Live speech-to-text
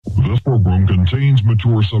program contains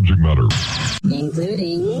mature subject matter,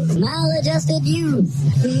 including maladjusted youth,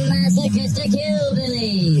 masochistic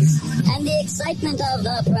hillbillies, and the excitement of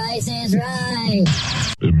The Price is Right.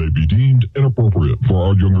 It may be deemed inappropriate for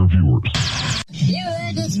our younger viewers.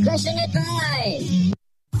 Viewer discretion advised.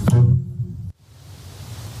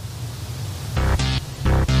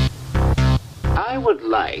 I would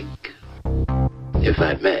like, if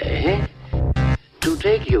I may, to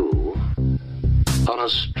take you on a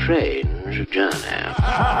strange journey.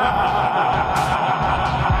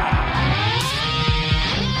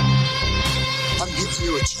 I'm giving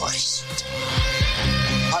you a choice.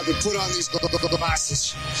 Either put on these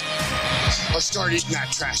glasses or start eating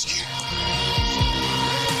that trash can.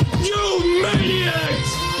 You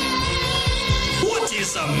maniacs! What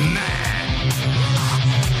is a man?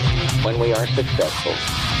 When we are successful,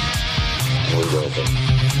 and we will be,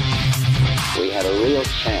 we have a real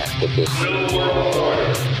chance at this. No world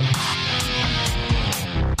order.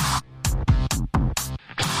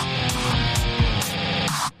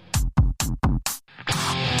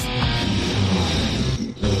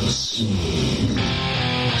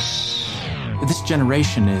 This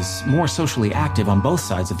generation is more socially active on both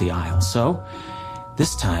sides of the aisle, so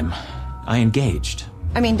this time I engaged.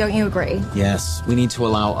 I mean, don't you agree? Yes, we need to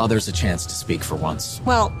allow others a chance to speak for once.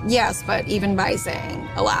 Well, yes, but even by saying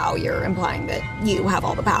allow, you're implying that you have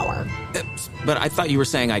all the power. But I thought you were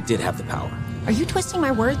saying I did have the power. Are you twisting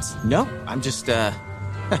my words? No, I'm just trying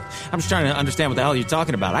to understand what the hell you're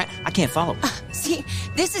talking about. I can't follow. See,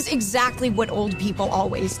 this is exactly what old people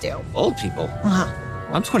always do. Old people? Uh-huh.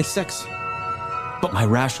 I'm 26. But my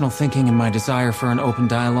rational thinking and my desire for an open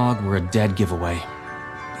dialogue were a dead giveaway.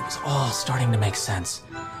 It was all starting to make sense.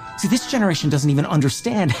 See, this generation doesn't even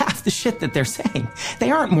understand half the shit that they're saying.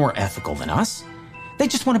 They aren't more ethical than us. They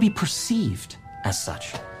just want to be perceived as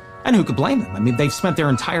such. And who could blame them? I mean, they've spent their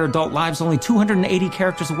entire adult lives only 280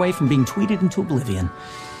 characters away from being tweeted into oblivion.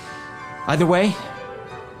 Either way,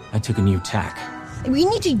 I took a new tack. We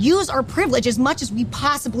need to use our privilege as much as we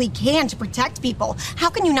possibly can to protect people.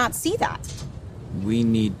 How can you not see that? We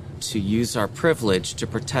need to use our privilege to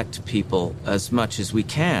protect people as much as we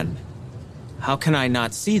can. How can I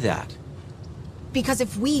not see that? Because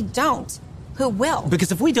if we don't, who will?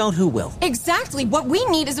 Because if we don't, who will? Exactly. What we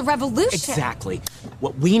need is a revolution. Exactly.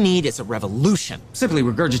 What we need is a revolution. Simply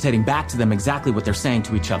regurgitating back to them exactly what they're saying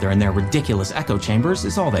to each other in their ridiculous echo chambers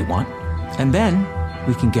is all they want. And then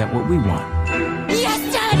we can get what we want.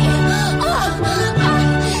 Yes, Daddy!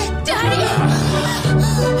 Daddy!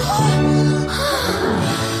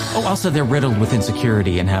 Oh, also, they're riddled with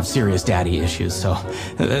insecurity and have serious daddy issues, so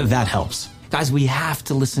that helps. Guys, we have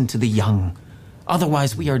to listen to the young.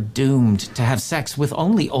 Otherwise, we are doomed to have sex with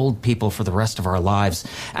only old people for the rest of our lives,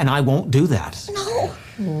 and I won't do that. No.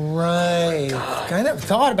 Right. I never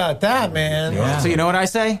thought about that, man. Yeah. So you know what I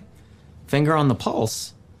say? Finger on the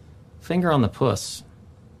pulse. Finger on the puss.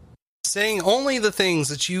 Saying only the things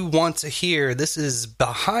that you want to hear. This is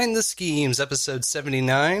Behind the Schemes, episode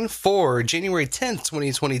 79 for January 10th,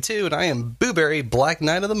 2022, and I am Booberry, Black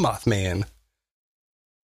Knight of the Mothman.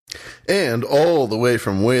 And all the way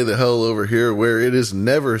from way the hell over here where it is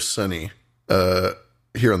never sunny,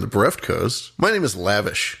 here on the Breft Coast, my name is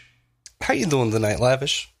Lavish. How you doing tonight,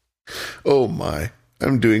 Lavish? Oh my,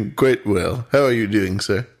 I'm doing quite well. How are you doing,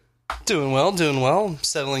 sir? Doing well.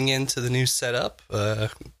 Settling into the new setup.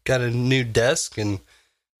 Got a new desk and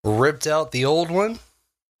ripped out the old one.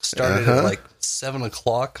 Started at like 7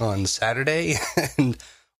 o'clock on Saturday and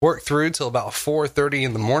worked through till about 4:30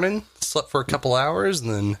 in the morning. Slept for a couple hours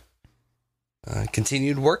and then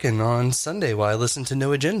continued working on Sunday while I listened to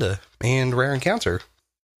No Agenda and Rare Encounter.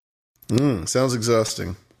 Sounds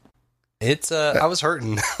exhausting. It's I was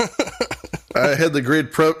hurting. I had the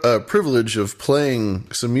great privilege of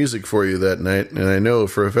playing some music for you that night, and I know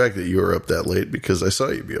for a fact that you were up that late because I saw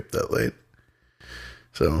you be up that late.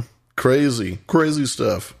 So, crazy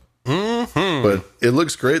stuff. Mm-hmm. But it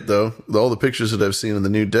looks great, though. All the pictures that I've seen of the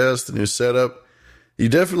new desk, the new setup, you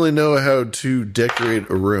definitely know how to decorate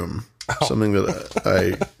a room. Oh. Something that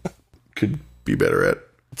I could be better at.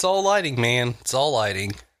 It's all lighting, man. It's all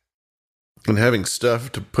lighting. And having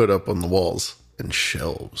stuff to put up on the walls. And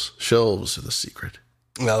shelves. Shelves are the secret.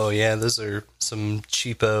 Oh, yeah. Those are some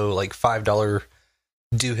cheapo, like $5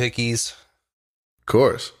 doohickeys. Of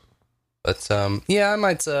course. But, yeah, I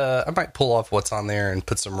might pull off what's on there and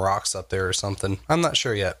put some rocks up there or something. I'm not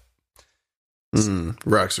sure yet.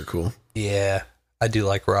 Rocks are cool. Yeah, I do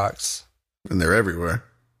like rocks. And they're everywhere.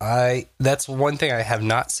 That's one thing I have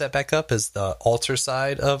not set back up is the altar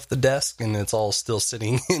side of the desk, and it's all still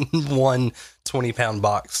sitting in one 20-pound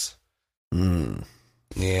box.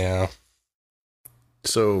 Yeah.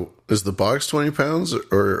 So is the box 20 pounds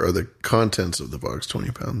or are the contents of the box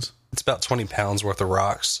 20 pounds? It's about 20 pounds worth of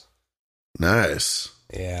rocks. Nice.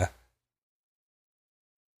 Yeah.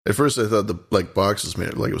 At first I thought the box was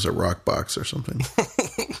made like it was a rock box or something.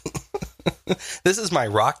 This is my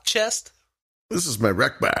rock chest. This is my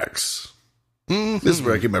rock box. Mm-hmm. This is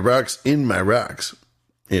where I keep my rocks in my rocks.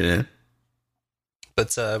 You know?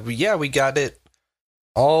 But yeah, we got it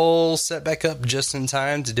all set back up just in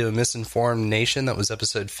time to do a Misinformed Nation. That was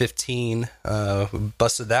episode 15. We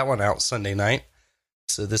busted that one out Sunday night.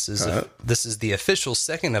 So this is the official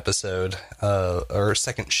second episode, or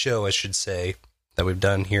second show, I should say, that we've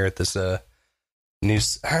done here at this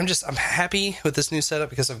news. I'm happy with this new setup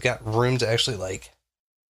because I've got room to actually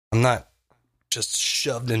I'm not just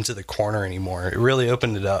shoved into the corner anymore. It really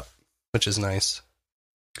opened it up, which is nice.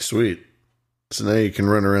 Sweet. So now you can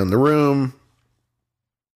run around the room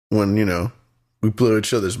when, we blow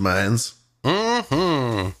each other's minds.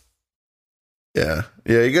 Mm-hmm. Yeah.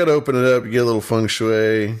 Yeah, you got to open it up. You get a little feng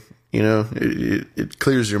shui. It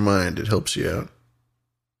clears your mind. It helps you out.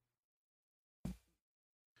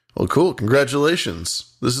 Well, cool.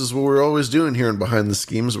 Congratulations. This is what we're always doing here in Behind the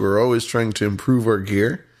Schemes. We're always trying to improve our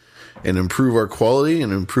gear and improve our quality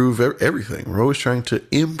and improve everything. We're always trying to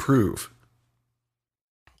improve.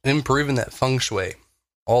 Improving that feng shui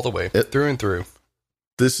all the way, through and through.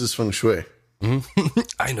 This is feng shui. Mm-hmm.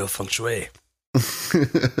 I know feng shui.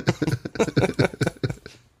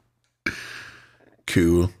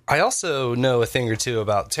 Cool. I also know a thing or two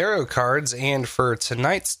about tarot cards, and for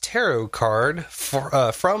tonight's tarot card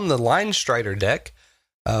from the Line Strider deck,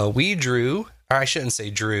 we drew, or I shouldn't say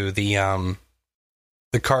drew, the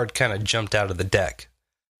card kind of jumped out of the deck.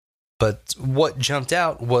 But what jumped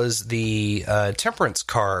out was the Temperance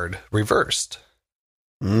card reversed.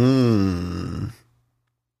 The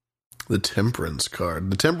Temperance card.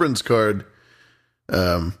 The Temperance card,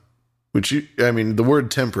 the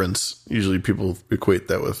word temperance, usually people equate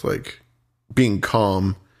that with being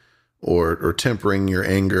calm or tempering your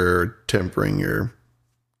anger, or tempering your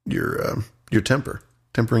temper.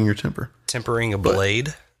 Tempering your temper. Tempering a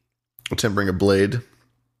blade. Tempering a blade.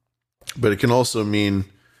 But it can also mean,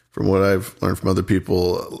 from what I've learned from other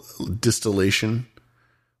people, distillation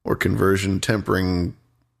or conversion, tempering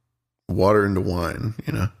water into wine,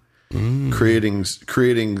 creating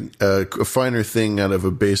a finer thing out of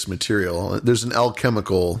a base material. There's an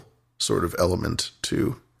alchemical sort of element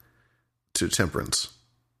to temperance.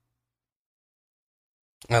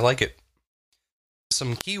 I like it.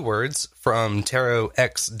 Some keywords from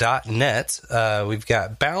tarotx.net. We've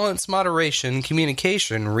got balance, moderation,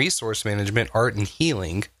 communication, resource management, art, and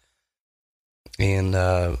healing. And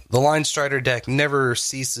the Line Strider deck never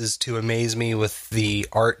ceases to amaze me with the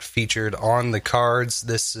art featured on the cards.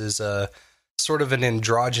 This is sort of an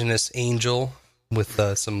androgynous angel with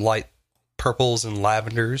some light purples and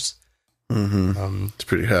lavenders. Mm-hmm. It's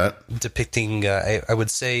pretty hot. Depicting, I would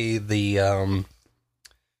say, the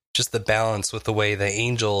just the balance with the way the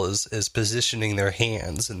angel is positioning their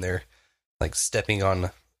hands, and they're stepping on,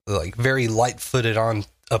 very light-footed on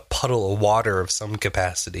a puddle of water of some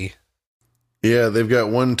capacity. Yeah, they've got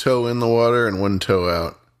one toe in the water and one toe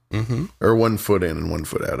out. Mm-hmm. Or 1 foot in and 1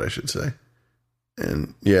 foot out, I should say.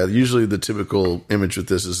 And yeah, usually the typical image with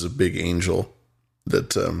this is a big angel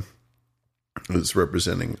that is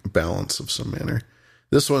representing balance of some manner.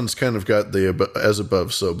 This one's kind of got the as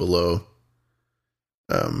above, so below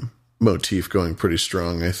motif going pretty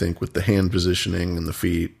strong, I think, with the hand positioning and the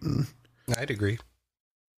feet. And I'd agree.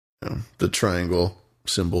 The triangle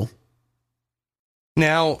symbol.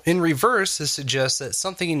 Now, in reverse, this suggests that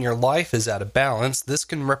something in your life is out of balance. This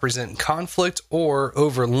can represent conflict or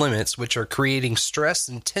over limits, which are creating stress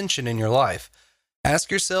and tension in your life. Ask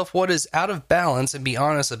yourself what is out of balance and be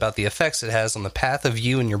honest about the effects it has on the path of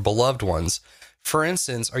you and your beloved ones. For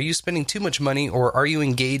instance, are you spending too much money, or are you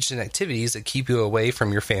engaged in activities that keep you away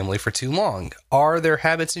from your family for too long? Are there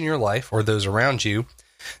habits in your life, or those around you,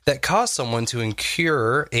 that cause someone to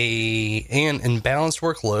incur an imbalanced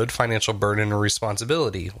workload, financial burden, or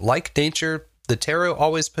responsibility? Like nature, the tarot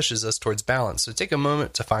always pushes us towards balance, so take a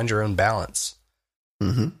moment to find your own balance.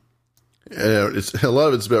 Mm-hmm. It's a lot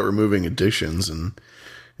of it's about removing addictions and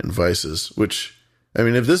vices, which, I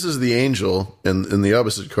mean, if this is the angel and the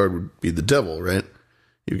opposite card would be the devil, right?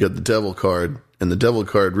 You've got the devil card, and the devil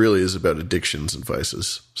card really is about addictions and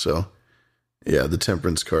vices. So yeah, the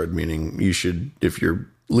temperance card, meaning you should, if you're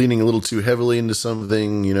leaning a little too heavily into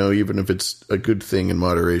something, even if it's a good thing in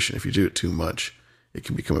moderation, if you do it too much, it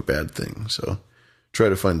can become a bad thing. So try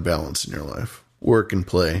to find balance in your life, work and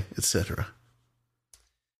play, etc.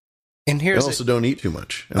 And also don't eat too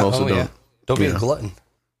much. And also don't be a glutton.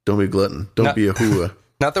 Don't be a glutton. Don't be a hua.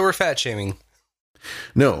 Not that we're fat shaming.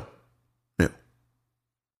 No.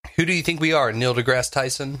 Who do you think we are, Neil deGrasse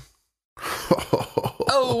Tyson?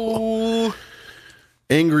 Oh!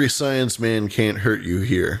 Angry science man can't hurt you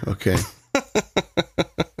here, okay?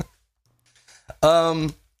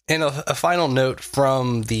 And a final note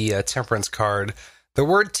from the temperance card. The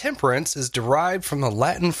word temperance is derived from the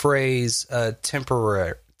Latin phrase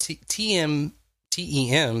temperare, T-E-M-P-E-R-A-R-E,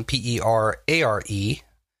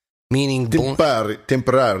 meaning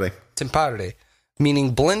temperare,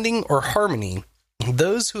 meaning blending or harmony.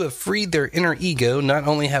 Those who have freed their inner ego not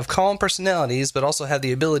only have calm personalities, but also have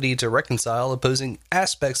the ability to reconcile opposing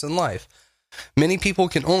aspects in life. Many people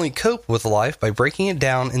can only cope with life by breaking it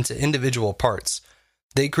down into individual parts.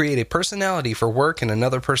 They create a personality for work and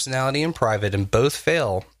another personality in private, and both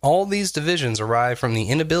fail. All these divisions arise from the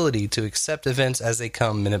inability to accept events as they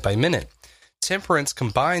come minute by minute. Temperance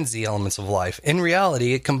combines the elements of life. In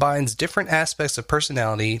reality, it combines different aspects of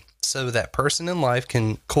personality so that person in life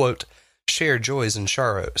can, quote, share joys and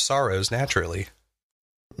sorrows naturally.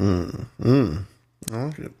 Okay.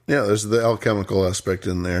 Yeah, there's the alchemical aspect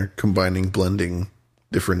in there, blending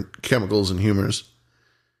different chemicals and humors.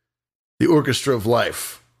 The orchestra of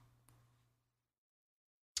life.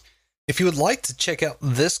 If you would like to check out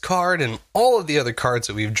this card and all of the other cards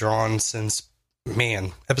that we've drawn since,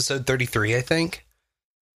 episode 33, I think,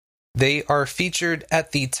 they are featured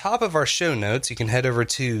at the top of our show notes. You can head over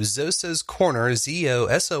to Zosa's Corner,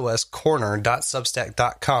 ZOSOS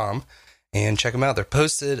Corner.substack.com, and check them out. They're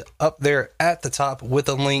posted up there at the top with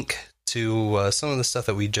a link to some of the stuff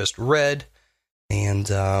that we just read. And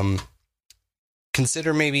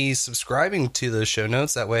consider maybe subscribing to those show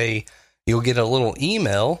notes. That way you'll get a little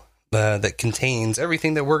email that contains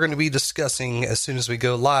everything that we're going to be discussing as soon as we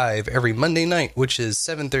go live every Monday night, which is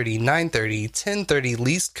 7:30, 9:30, 10:30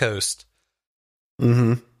 East Coast.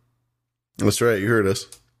 Mm-hmm. That's right. You heard us.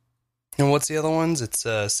 And what's the other ones? It's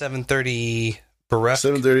 7:30 bereft.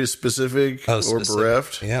 7:30 specific or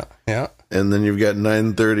bereft. Yeah, yeah. And then you've got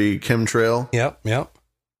 9:30 chemtrail. Yep.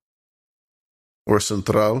 Or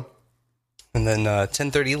central. And then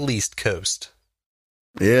 10:30 East Coast.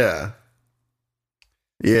 Yeah.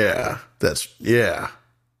 Yeah. Yeah.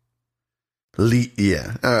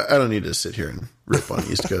 I don't need to sit here and rip on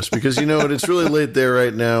East Coast because you know what? It's really late there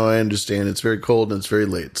right now. I understand it's very cold and it's very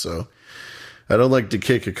late. So I don't like to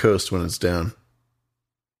kick a coast when it's down.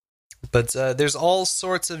 But there's all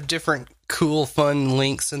sorts of different cool, fun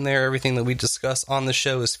links in there. Everything that we discuss on the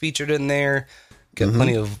show is featured in there. Got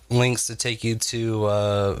plenty of links to take you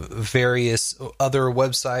to various other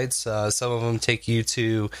websites. Some of them take you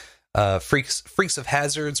to Freaks of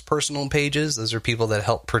Hazard's personal pages. Those are people that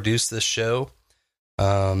help produce this show.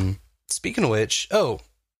 Speaking of which,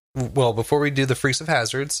 before we do the Freaks of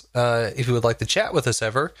Hazards, if you would like to chat with us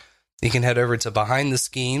ever, you can head over to Behind the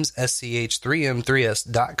Schemes,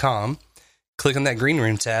 sch3m3s.com, click on that Green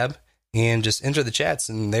Room tab, and just enter the chats,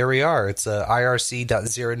 and there we are. It's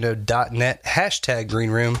irc.zeronode.net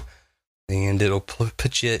 #greenroom, and it'll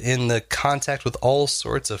put you in the contact with all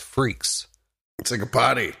sorts of freaks. It's like a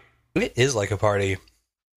party. It is like a party.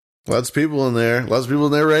 Lots of people in there. Lots of people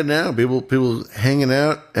in there right now. People hanging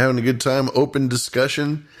out, having a good time, open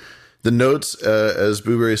discussion. The notes, as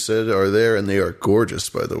Booberry said, are there, and they are gorgeous,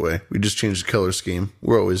 by the way. We just changed the color scheme.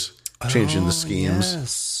 We're always changing the schemes.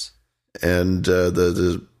 Yes. And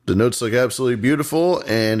the notes look absolutely beautiful,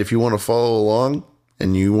 and if you want to follow along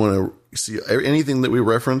and you want to see anything that we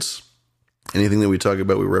reference, anything that we talk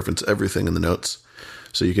about, we reference everything in the notes.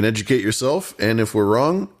 So you can educate yourself, and if we're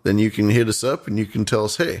wrong, then you can hit us up and you can tell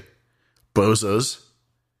us, hey, bozos.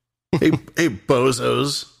 Hey,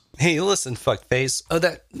 bozos. Hey, listen, fuckface. Oh,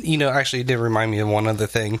 that, actually did remind me of one other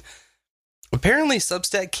thing. Apparently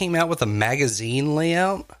Substack came out with a magazine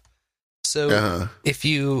layout. So if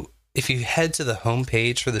you head to the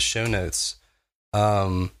homepage for the show notes,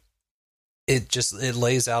 it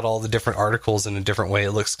lays out all the different articles in a different way.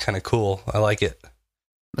 It looks kind of cool. I like it.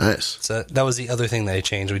 Nice. So that was the other thing that I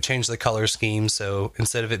changed. We changed the color scheme, so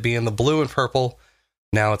instead of it being the blue and purple,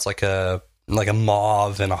 now it's like a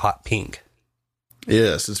mauve and a hot pink.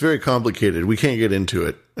 Yes, it's very complicated. We can't get into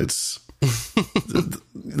it. It's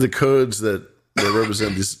the codes that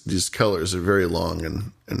represent these colors are very long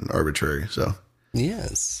and arbitrary. So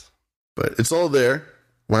yes, but it's all there.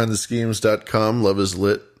 BehindTheSchemes.com,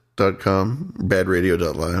 loveislit.com,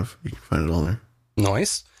 badradio.live. You can find it all there.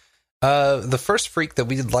 Nice. The first freak that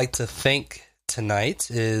we'd like to thank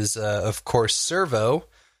tonight is, of course, Servo.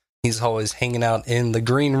 He's always hanging out in the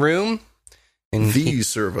green room. And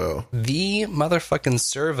Servo. The motherfucking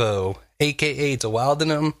Servo, a.k.a.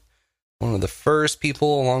 DeWildenham. one of the first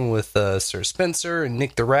people, along with Sir Spencer and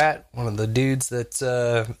Nick the Rat, one of the dudes that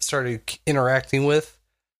started interacting with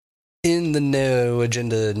in the No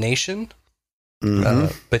Agenda Nation.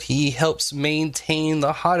 But he helps maintain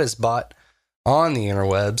the hottest bot on the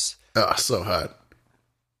interwebs. Oh, so hot.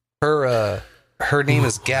 Her name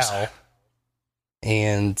is Gal,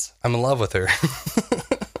 and I'm in love with her.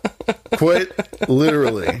 Quite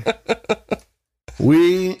literally.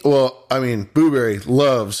 Booberry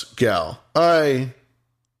loves Gal. I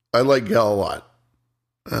like Gal a lot.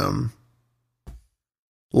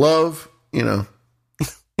 Love,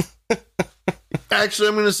 Actually,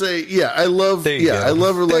 I'm going to say, I love her I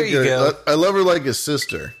love her like a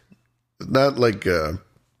sister. Not like,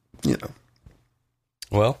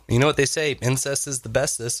 Well, you know what they say, incest is the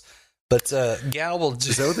bestest, but Gal will just...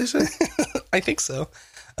 Is that what they say? I think so.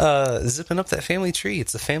 Zipping up that family tree.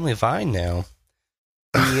 It's a family vine now.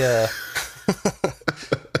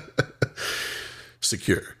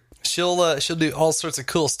 Secure. She'll do all sorts of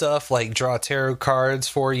cool stuff, like draw tarot cards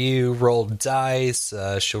for you, roll dice.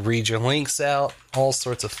 She'll read your links out, all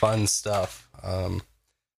sorts of fun stuff.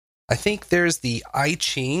 I think there's the I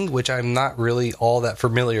Ching, which I'm not really all that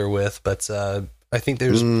familiar with, but I think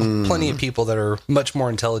there's plenty of people that are much more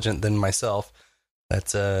intelligent than myself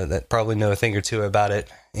that probably know a thing or two about it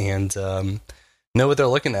and know what they're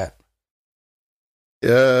looking at.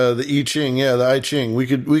 The I Ching, the I Ching. We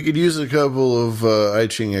could use a couple of I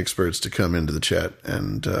Ching experts to come into the chat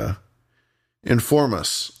and inform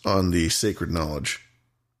us on the sacred knowledge.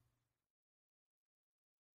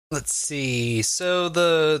 Let's see. So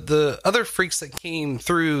the other freaks that came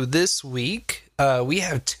through this week, we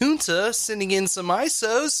have Tunta sending in some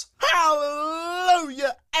ISOs.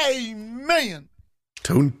 Hallelujah, amen.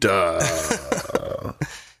 Tunta.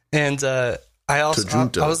 And I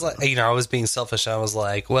was like, I was being selfish. I was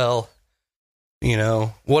like, well,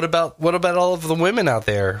 what about all of the women out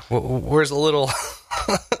there? Where's a little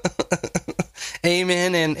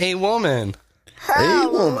amen and a woman? A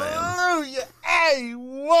woman. Hallelujah, a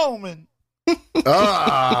woman.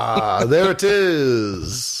 There it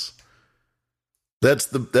is. That's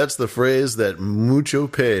the phrase that mucho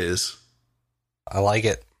pays. I like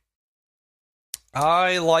it.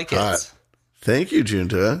 Thank you,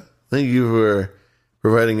 Junta. Thank you for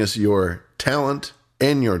providing us your talent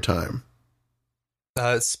and your time.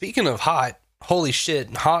 Speaking of hot, holy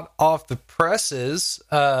shit, hot off the presses,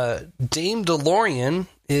 Dame DeLorean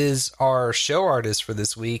is our show artist for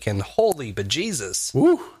this week, and holy bejesus.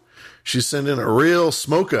 Woo! She sent in a real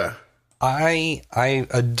smoker. I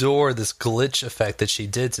adore this glitch effect that she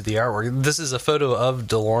did to the artwork. This is a photo of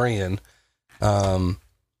DeLorean. And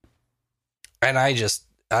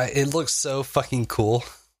it looks so fucking cool.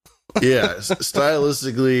 Yeah,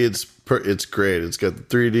 stylistically, it's great. It's got the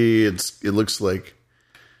 3D. It looks like,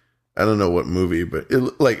 I don't know what movie, but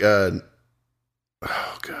oh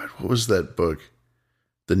god, what was that book?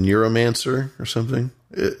 The Neuromancer or something.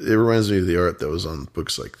 It reminds me of the art that was on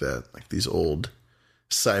books like that, like these old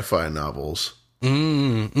sci-fi novels.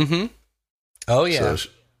 Mm-hmm. Oh yeah. So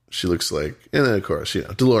she looks like, and then of course,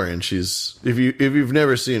 DeLorean. She's if you've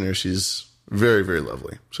never seen her, she's very, very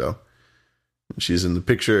lovely. So she's in the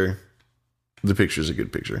picture. The picture's a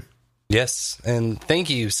good picture. Yes, and thank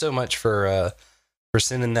you so much for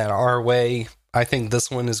sending that our way. I think this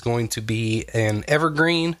one is going to be an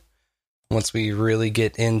evergreen. Once we really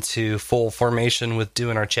get into full formation with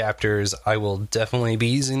doing our chapters, I will definitely be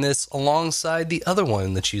using this alongside the other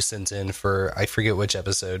one that you sent in for, I forget which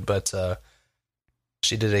episode, but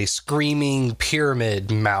she did a screaming pyramid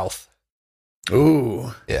mouth.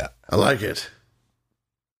 Ooh. Yeah. I like it.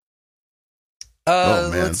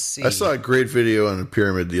 Man. Let's see. I saw a great video on a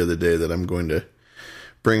pyramid the other day that I'm going to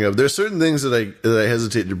bring up. There's certain things that I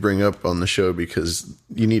hesitate to bring up on the show because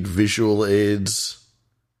you need visual aids.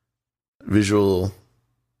 Visual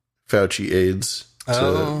Fauci aids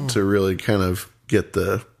to really kind of get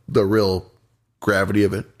the real gravity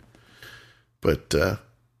of it. But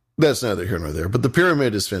that's neither here nor there. But the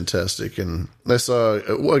pyramid is fantastic. And I saw,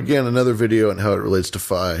 again, another video on how it relates to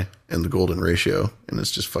phi and the golden ratio. And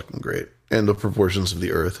it's just fucking great. And the proportions of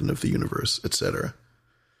the earth and of the universe, etc.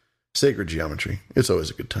 Sacred geometry. It's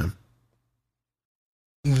always a good time.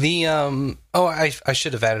 I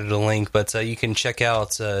should have added a link, but you can check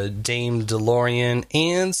out Dame DeLorean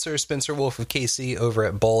and Sir Spencer Wolf of KC over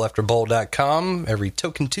at bowlafterbowl.com every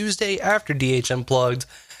Token Tuesday after DH Unplugged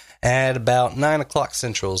at about 9 o'clock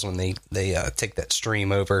Centrals when they take that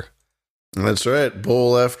stream over. That's right,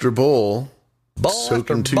 bowl after bowl.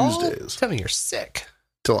 Token Tuesdays. Tell me you're sick.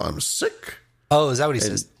 Till I'm sick. Oh, is that what he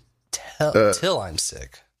says? Till I'm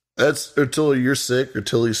sick. That's or till you're sick or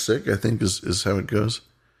till he's sick, I think is how it goes.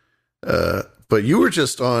 But you were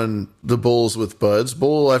just on the Bowls with Buds.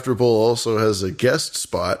 Bowl After Bowl also has a guest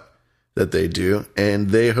spot that they do, and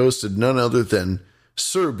they hosted none other than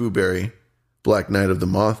Sir Booberry, Black Knight of the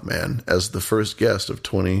Mothman, as the first guest of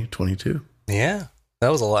 2022. Yeah, that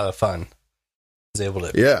was a lot of fun. I was able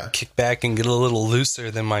to kick back and get a little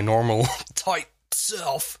looser than my normal tight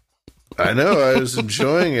self. I know. I was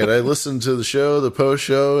enjoying it. I listened to the show, the post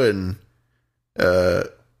show, and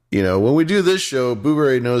when we do this show,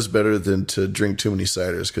 Booberry knows better than to drink too many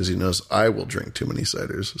ciders because he knows I will drink too many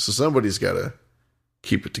ciders. So somebody's got to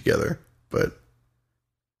keep it together. But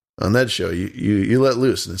on that show, you let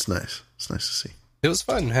loose, and it's nice. It's nice to see. It was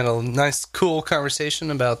fun. Had a nice, cool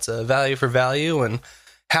conversation about value for value and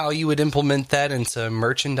how you would implement that into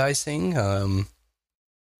merchandising.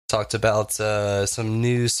 Talked about some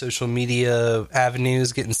new social media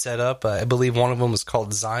avenues getting set up. I believe one of them was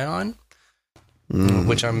called Zion,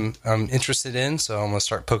 which I'm interested in. So I'm going to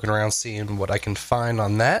start poking around, seeing what I can find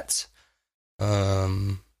on that.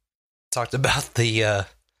 Talked about the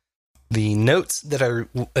notes that I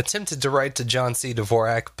attempted to write to John C.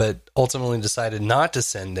 Dvorak, but ultimately decided not to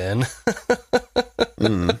send in.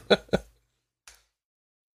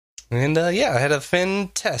 And I had a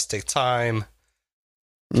fantastic time.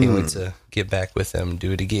 Can't wait to get back with them and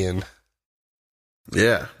do it again.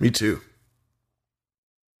 Yeah, me too.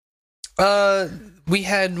 We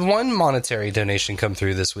had one monetary donation come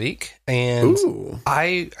through this week, and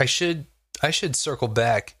I should circle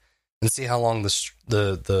back and see how long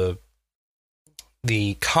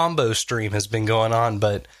the combo stream has been going on,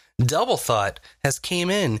 but Double Thought has came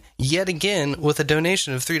in yet again with a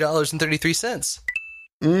donation of $3.33.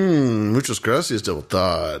 Muchas gracias, Double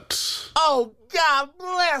Thought. Oh, God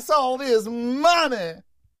bless all this money.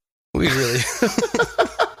 We really...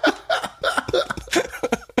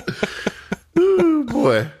 Ooh,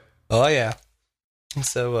 boy. Oh, yeah.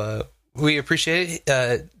 So, we appreciate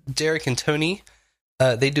it. Derek and Tony,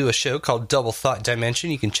 they do a show called Double Thought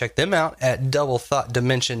Dimension. You can check them out at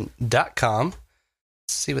doublethoughtdimension.com. Let's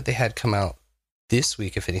see what they had come out this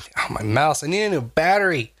week, if anything. Oh, my mouse. I need a new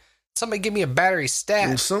battery. Somebody give me a battery stat.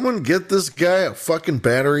 Will someone get this guy a fucking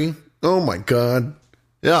battery? Oh, my God.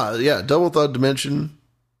 Yeah,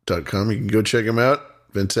 doublethoughtdimension.com. You can go check him out.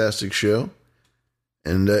 Fantastic show.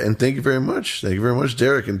 And thank you very much. Thank you very much,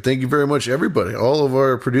 Derek. And thank you very much, everybody. All of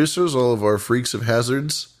our producers, all of our freaks of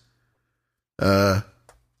hazards. If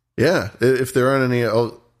there aren't any,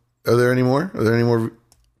 are there any more? Are there any more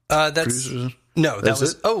producers? No, that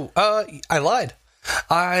was it? I lied.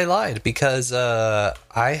 I lied because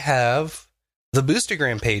I have the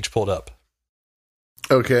Boostergram page pulled up.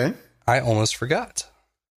 Okay. I almost forgot.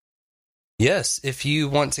 Yes, if you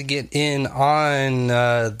want to get in on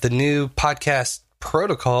the new podcast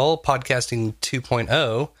protocol, Podcasting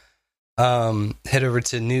 2.0, head over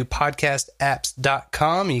to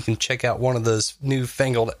newpodcastapps.com. You can check out one of those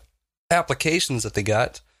newfangled applications that they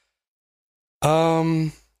got.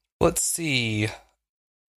 Let's see.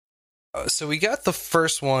 So we got the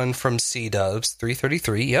first one from C-Dubs,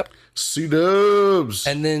 333, yep. C-Dubs!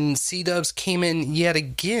 And then C-Dubs came in yet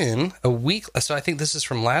again a week, so I think this is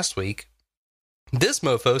from last week. This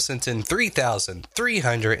mofo sent in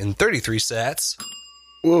 3,333 sats.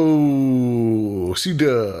 Whoa,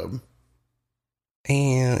 C-Dub.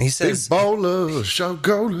 And he says... Big baller,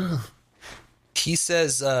 showgola. He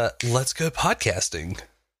says, let's go podcasting.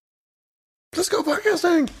 Let's go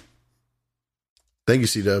podcasting. Thank you,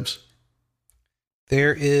 C-Dubs.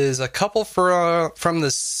 There is a couple from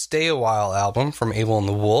the Stay a While album from Abel and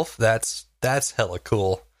the Wolf. That's hella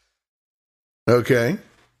cool. Okay.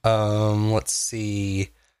 Let's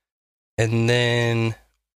see. And then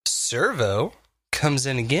Servo comes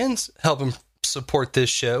in again, helping support this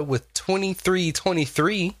show with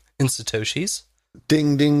 2323 in Satoshis.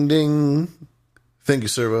 Ding, ding, ding. Thank you,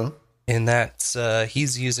 Servo. And that's,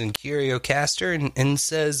 he's using CurioCaster and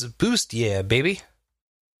says, boost, yeah, baby.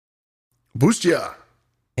 Boost, yeah.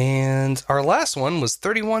 And our last one was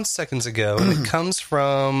 31 seconds ago, and it comes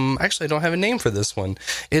from... Actually, I don't have a name for this one.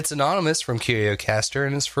 It's anonymous from CurioCaster,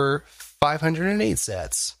 and it's for 508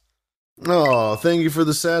 sats. Oh, thank you for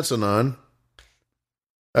the sats, Anon.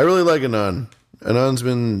 I really like Anon. Anon's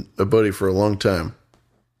been a buddy for a long time.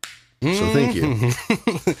 So thank you.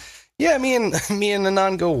 Yeah, me and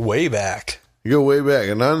Anon go way back. You go way back.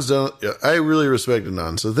 Anon's done... I really respect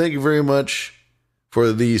Anon, so thank you very much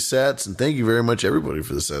for the sats, and thank you very much, everybody,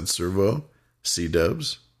 for the sats. Servo,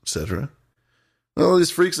 C-Dubs, etc. All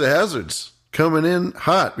these freaks of hazards coming in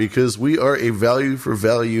hot because we are a value for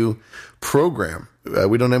value program.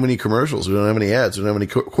 We don't have any commercials. We don't have any ads. We don't have any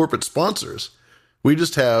corporate sponsors. We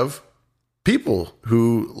just have people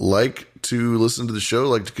who like to listen to the show,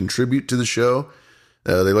 like to contribute to the show.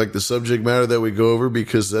 They like the subject matter that we go over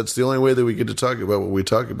because that's the only way that we get to talk about what we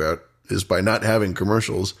talk about is by not having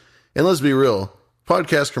commercials. And let's be real,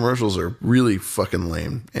 podcast commercials are really fucking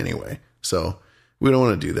lame anyway. So we don't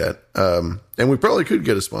want to do that. And we probably could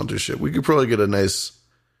get a sponsorship. We could probably get a nice,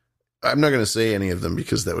 I'm not going to say any of them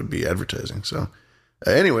because that would be advertising. So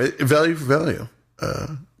anyway, value for value.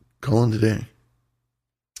 Call in today.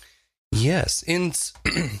 Yes. And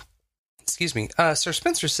excuse me. Sir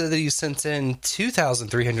Spencer said that he sent in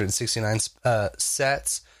 2,369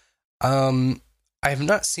 sets. I have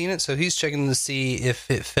not seen it, so he's checking to see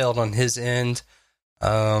if it failed on his end.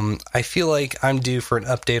 I feel like I'm due for an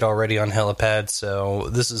update already on Helipad, so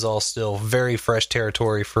this is all still very fresh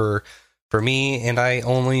territory for me, and I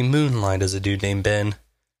only moonlight as a dude named Ben.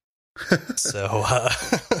 So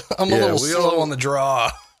I'm a little slow on the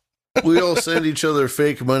draw. We all send each other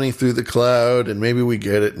fake money through the cloud, and maybe we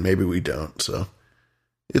get it, and maybe we don't. So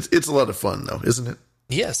it's a lot of fun, though, isn't it?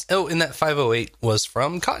 Yes. Oh, and that 508 was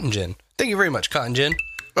from Cotton Gin. Thank you very much, Cotton Gin.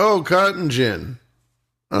 Oh, Cotton Gin.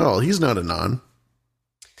 Oh, he's not a non.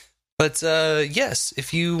 But yes,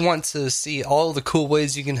 if you want to see all the cool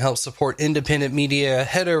ways you can help support independent media,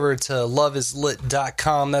 head over to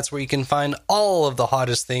loveislit.com. That's where you can find all of the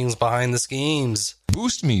hottest things behind the schemes.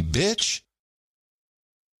 Boost me, bitch.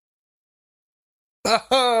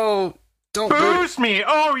 Oh, don't boost me.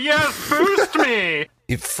 Oh, yes, boost me.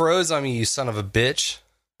 You froze on me, you son of a bitch.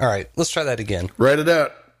 All right, let's try that again. Write it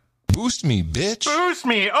out. Boost me, bitch. Boost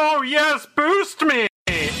me. Oh, yes, boost me.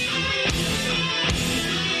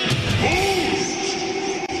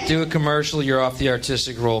 Do a commercial, you're off the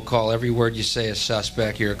artistic roll call. Every word you say is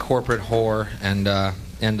suspect. You're a corporate whore, and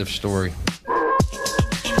end of story.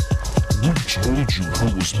 We told you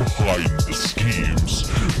who was behind the schemes,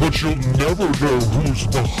 but you'll never know who's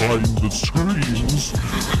behind the screams.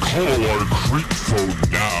 Call our creep phone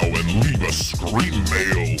now and leave a scream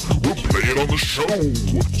mail. We'll play it on the show.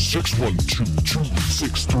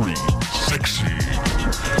 612-263-SEXY.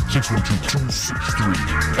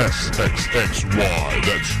 612-263-SXXY.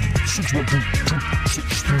 That's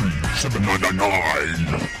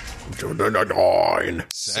 612-263-7999. 7999.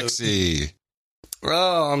 Sexy.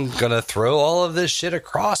 Oh, I'm going to throw all of this shit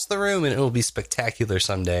across the room and it will be spectacular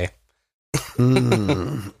someday. Die,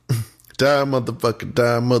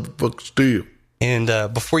 motherfucker, steal.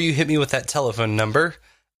 And before you hit me with that telephone number,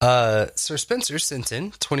 Sir Spencer sent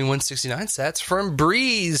in 2169 sats from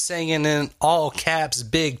Breeze, saying in all caps,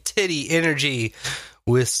 big titty energy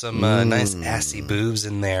with some nice assy boobs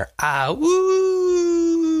in there. Ah,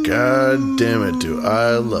 woo! God damn it, do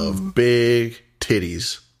I love big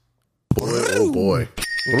titties. Boy, oh boy.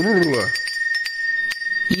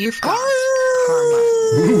 You've got karma.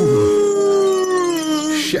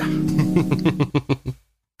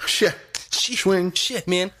 Shit. Swing. Shit,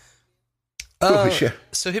 man. Shit.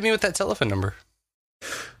 So hit me with that telephone number.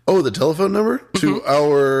 Oh, the telephone number? To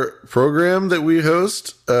our program that we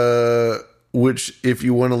host, which if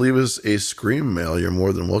you want to leave us a scream mail, you're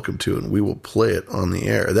more than welcome to, and we will play it on the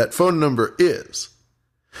air. That phone number is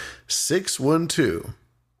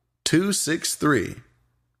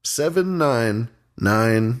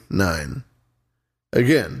 612-263-7999.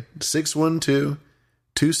 Again,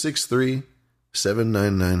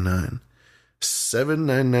 612-263-7999.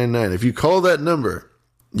 7999. If you call that number,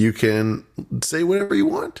 you can say whatever you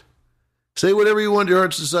want. Say whatever you want, your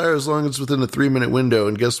heart's desire, as long as it's within a 3-minute window.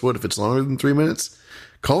 And guess what? If it's longer than 3 minutes,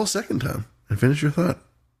 call a second time and finish your thought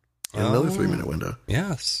in another 3-minute window.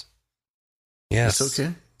 Yes. Yes. That's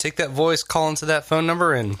okay. Take that voice, call into that phone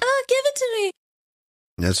number, and... give it to me.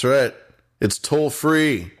 That's right. It's toll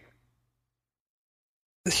free.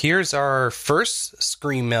 Here's our first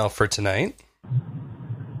scream mail for tonight.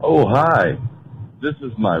 Oh, hi. This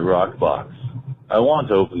is my rock box. I want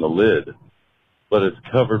to open the lid, but it's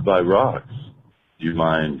covered by rocks. Do you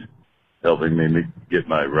mind helping me get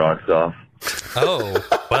my rocks off? Oh,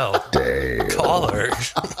 well, caller.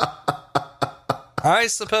 I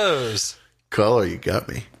suppose. Caller, you got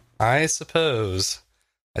me. I suppose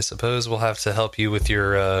we'll have to help you with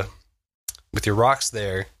your rocks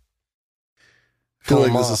there. I feel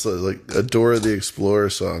like this is like a Dora the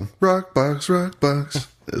Explorer song. Rock box,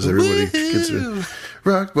 as everybody gets it.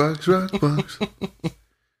 Rock box. Do a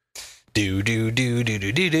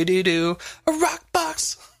rock box.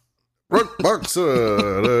 Rock box.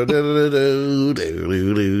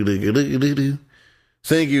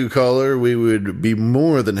 Thank you, caller. We would be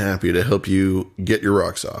more than happy to help you get your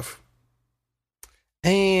rocks off.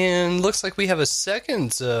 And looks like we have a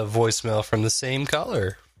second voicemail from the same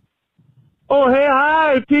caller. Oh, hey,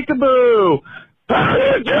 hi, peekaboo. How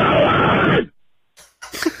you doing?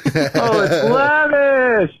 Oh, it's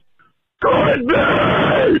Lavish!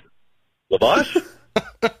 Courtney! Lavash?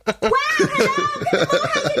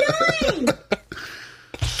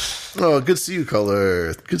 Oh, good to see you,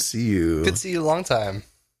 Color. Good to see you. Good to see you a long time.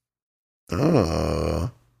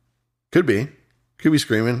 Oh. Could be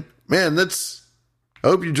screaming. Man, that's... I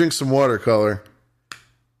hope you drink some water, Color.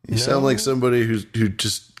 You sound like somebody who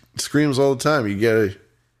just screams all the time. You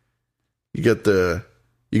got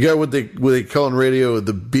what they call on radio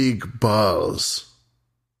the big balls.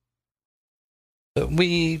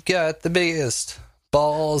 We got the biggest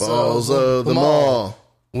balls of them all.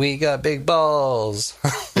 We got big balls.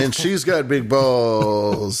 And she's got big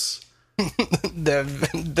balls.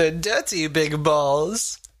 the dirty big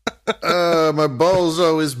balls. My balls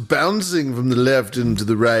always bouncing from the left into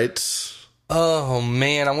the right. Oh,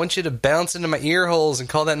 man, I want you to bounce into my ear holes and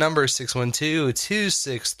call that number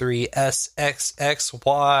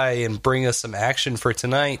 612-263-SXXY and bring us some action for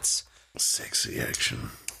tonight's sexy action.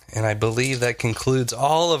 And I believe that concludes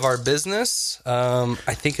all of our business. I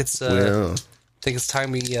think it's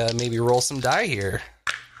time we maybe roll some die here.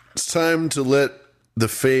 It's time to let the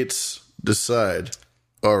fates decide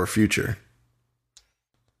our future.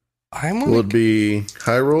 Will it be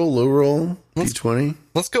high roll, low roll, D20?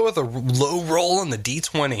 Let's go with a low roll on the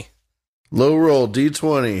D20. Low roll,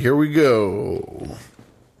 D20. Here we go.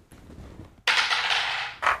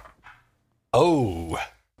 Oh.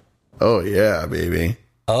 Oh, yeah, baby.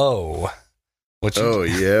 Oh.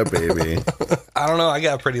 Yeah, baby. I don't know. I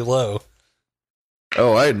got pretty low.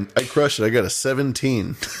 Oh, I crushed it. I got a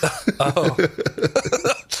 17. Oh.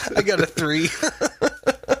 I got a 3.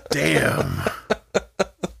 Damn.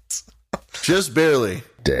 Just barely.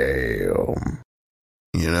 Damn.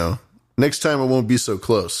 You know, next time it won't be so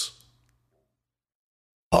close.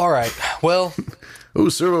 All right. Well. Oh,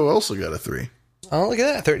 Servo also got a 3. Oh, look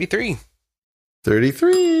at that. 33.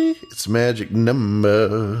 33. It's a magic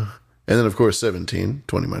number. And then, of course, 17.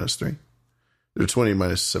 20 minus 3. Or 20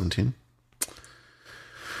 minus 17.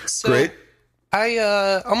 So, great.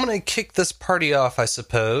 I'm going to kick this party off, I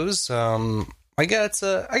suppose. I got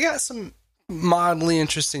some mildly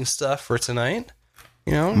interesting stuff for tonight.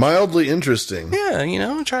 You know, mildly interesting. Yeah, you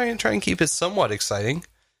know, try and keep it somewhat exciting.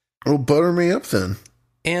 Well, butter me up then.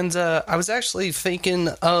 And I was actually thinking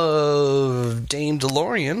of Dame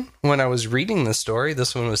DeLorean when I was reading the story.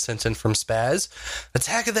 This one was sent in from Spaz.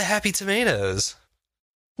 Attack of the Happy Tomatoes.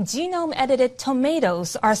 Genome-edited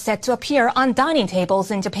tomatoes are set to appear on dining tables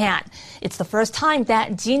in Japan. It's the first time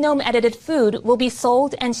that genome-edited food will be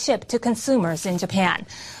sold and shipped to consumers in Japan.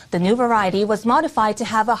 The new variety was modified to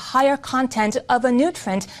have a higher content of a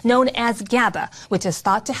nutrient known as GABA, which is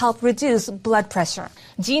thought to help reduce blood pressure.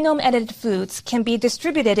 Genome-edited foods can be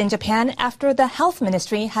distributed in Japan after the health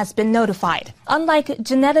ministry has been notified. Unlike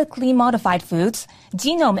genetically modified foods,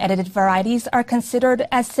 genome-edited varieties are considered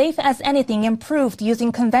as safe as anything improved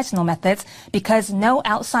using conventional methods because no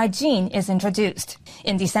outside gene is introduced.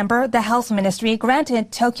 In December, the health ministry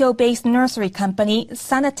granted Tokyo-based nursery company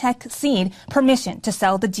Sanatech Seed permission to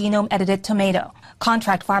sell the genome-edited tomato.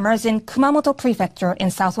 Contract farmers in Kumamoto Prefecture in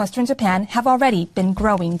southwestern Japan have already been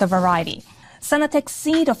growing the variety. Sanatech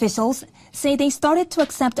Seed officials say they started to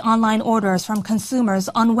accept online orders from consumers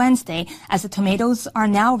on Wednesday as the tomatoes are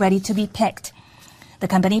now ready to be picked. The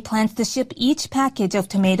company plans to ship each package of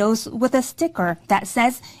tomatoes with a sticker that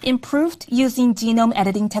says improved using genome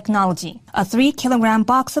editing technology. A 3-kilogram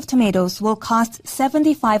box of tomatoes will cost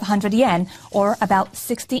 7,500 yen or about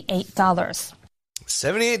 $68.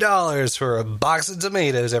 $78 for a box of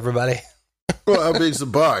tomatoes, everybody. Well, how big's the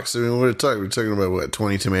box? I mean, we're talking about what,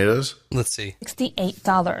 20 tomatoes? Let's see.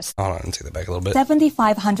 $68. Hold on, take that back a little bit.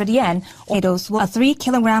 7,500 yen. A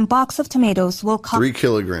 3-kilogram box of tomatoes will cost 3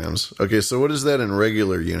 kilograms. Okay, so what is that in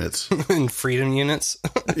regular units? In freedom units?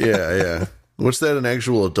 Yeah. What's that in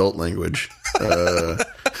actual adult language?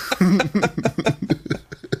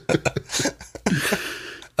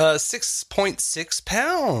 6.6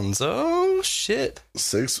 pounds. Oh, shit.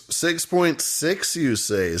 6.6, you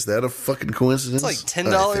say? Is that a fucking coincidence? It's like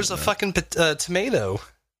 $10 a fucking tomato.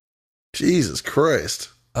 Jesus Christ.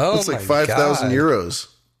 Oh, it's like 5,000 euros.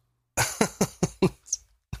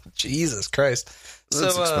 Jesus Christ.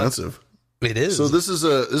 That's expensive. It is. So this is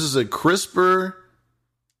a CRISPR,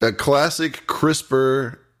 a classic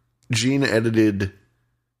CRISPR gene-edited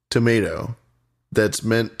tomato that's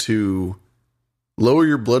meant to lower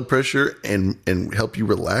your blood pressure and help you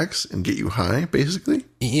relax and get you high, basically?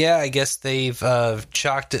 Yeah, I guess they've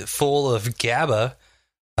chocked it full of GABA.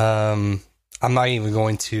 I'm not even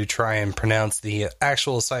going to try and pronounce the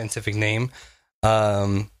actual scientific name.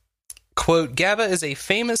 Carboxyl Quote, GABA is a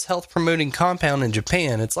famous health-promoting compound in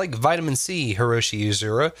Japan. It's like vitamin C, Hiroshi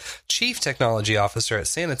Uzura, chief technology officer at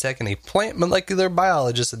Sanitech and a plant molecular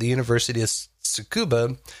biologist at the University of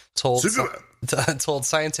Tsukuba, told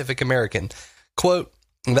Scientific American. Quote,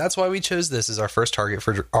 that's why we chose this as our first target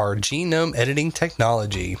for our genome editing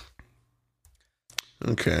technology.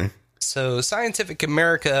 Okay. So Scientific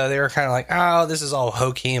America, they were kind of like, oh, this is all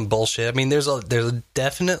hokey and bullshit. I mean, there's a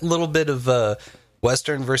definite little bit of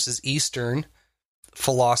Western versus Eastern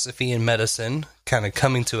philosophy in medicine kind of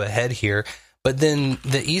coming to a head here. But then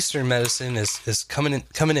the Eastern medicine is coming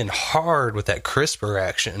in hard with that CRISPR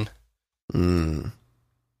action. The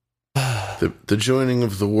joining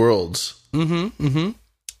of the worlds. Would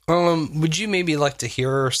you maybe like to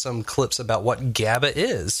hear some clips about what GABA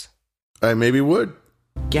is? I maybe would.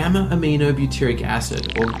 Gamma-aminobutyric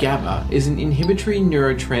acid, or GABA, is an inhibitory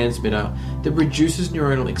neurotransmitter that reduces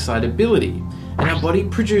neuronal excitability, and our body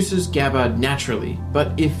produces GABA naturally,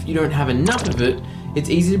 but if you don't have enough of it, it's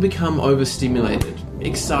easy to become overstimulated,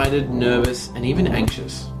 excited, nervous, and even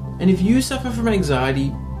anxious. And if you suffer from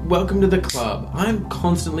anxiety, welcome to the club. I'm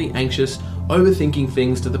constantly anxious, overthinking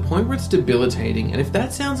things to the point where it's debilitating, and if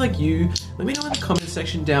that sounds like you, let me know in the comment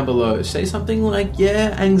section down below. Say something like,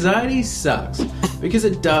 yeah, anxiety sucks, because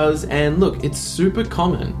it does, and look, it's super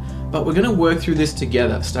common, but we're going to work through this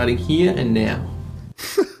together, starting here and now.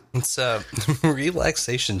 It's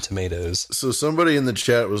relaxation tomatoes. So somebody in the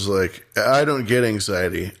chat was like, I don't get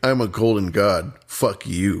anxiety. I'm a golden god. Fuck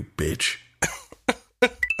you, bitch.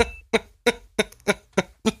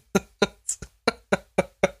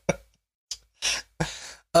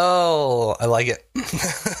 Oh, I like it.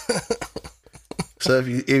 So if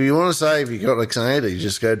you want to say if you got anxiety, you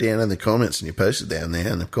just go down in the comments and you post it down there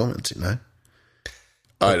in the comments, you know.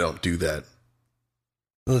 I don't do that.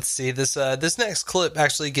 Let's see, this next clip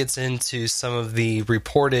actually gets into some of the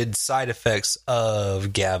reported side effects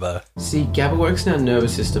of GABA. See, GABA works in our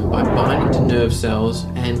nervous system by binding to nerve cells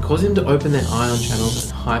and causing them to open their ion channels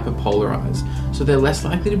and hyperpolarize, so they're less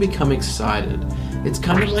likely to become excited. It's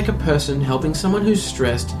kind of like a person helping someone who's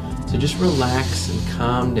stressed to just relax and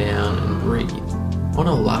calm down and breathe. On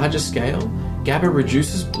a larger scale, GABA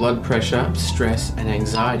reduces blood pressure, stress, and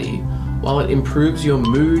anxiety, while it improves your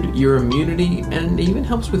mood, your immunity, and even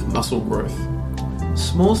helps with muscle growth.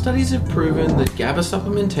 Small studies have proven that GABA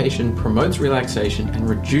supplementation promotes relaxation and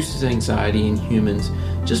reduces anxiety in humans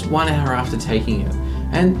just 1 hour after taking it,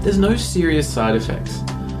 and there's no serious side effects.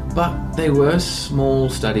 But they were small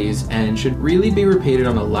studies and should really be repeated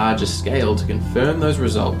on a larger scale to confirm those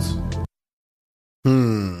results.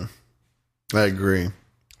 I agree. I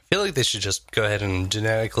feel like they should just go ahead and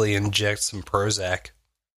genetically inject some Prozac,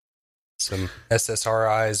 some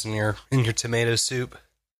SSRIs in your tomato soup.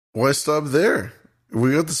 Why stop there?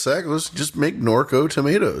 We got the sack. Let's just make Norco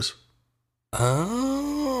tomatoes.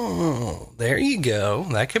 Oh, there you go.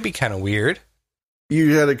 That could be kind of weird.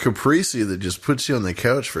 You had a Caprese that just puts you on the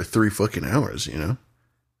couch for 3 fucking hours, you know?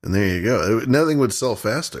 And there you go. Nothing would sell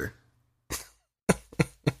faster.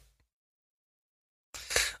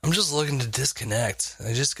 I'm just looking to disconnect.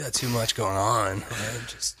 I just got too much going on.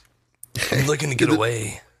 I'm looking to get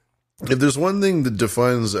away. If there's one thing that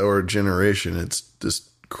defines our generation, it's this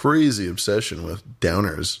crazy obsession with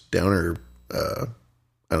downer, I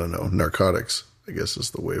don't know, narcotics, I guess is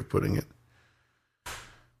the way of putting it.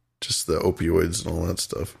 Just the opioids and all that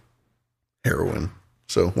stuff. Heroin.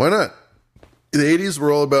 So why not? The 80s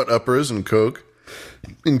were all about uppers and coke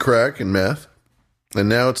and crack and meth. And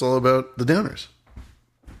now it's all about the downers.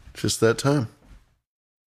 Just that time.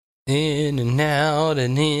 In and out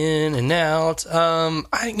and in and out.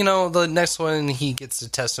 The next one, he gets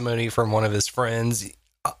a testimony from one of his friends.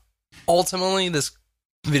 Ultimately, this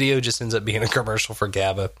video just ends up being a commercial for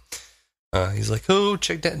GABA. He's like, oh,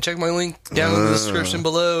 check my link down in the description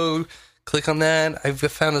below. Click on that. I've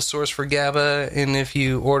found a source for GABA, and if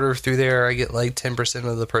you order through there, I get like 10%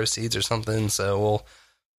 of the proceeds or something. So we'll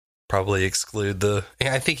probably exclude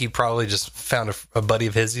I think he probably just found a buddy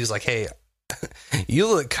of his. He's like, hey, you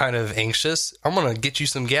look kind of anxious. I'm going to get you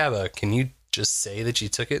some GABA. Can you just say that you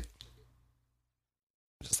took it?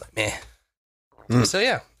 Just like, meh. So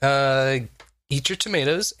yeah, eat your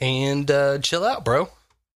tomatoes and chill out, bro.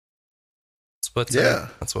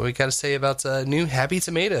 That's what we got to say about new Happy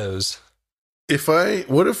Tomatoes.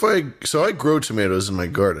 So I grow tomatoes in my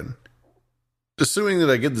garden. Assuming that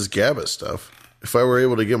I get this GABA stuff, if I were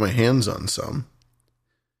able to get my hands on some,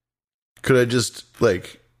 could I just,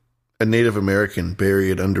 like a Native American, bury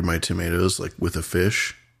it under my tomatoes, like with a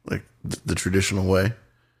fish, like the traditional way,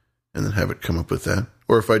 and then have it come up with that?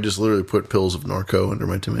 Or if I just literally put pills of Norco under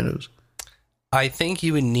my tomatoes? I think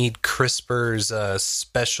you would need CRISPR's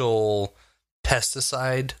special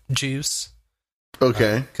pesticide juice.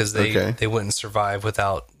 Okay. Because they wouldn't survive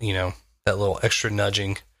without, that little extra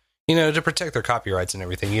nudging, to protect their copyrights and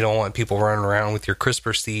everything. You don't want people running around with your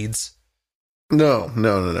CRISPR seeds. No.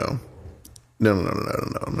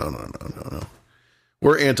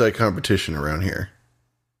 We're anti-competition around here.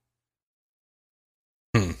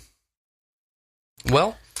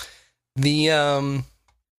 Well, the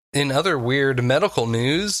in other weird medical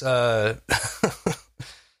news, I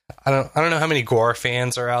don't know how many Gwar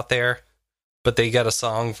fans are out there, but they got a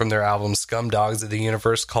song from their album Scumdogs of the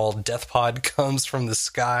Universe called Death Pod Comes from the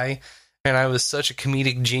Sky. And I was such a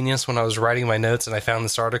comedic genius when I was writing my notes and I found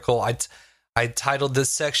this article. I titled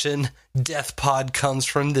this section, Death Pod Comes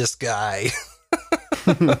from This Guy.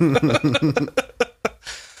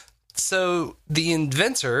 So the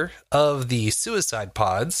inventor of the suicide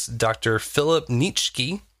pods, Dr. Philip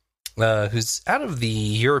Nitschke, who's out of the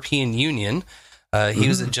European Union, he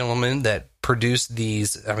was a gentleman that produced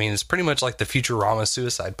these. I mean, it's pretty much like the Futurama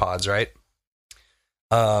suicide pods, right?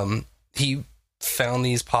 He found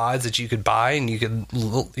these pods that you could buy and you could,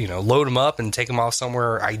 load them up and take them off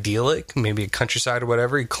somewhere idyllic, maybe a countryside or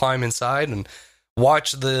whatever. You climb inside and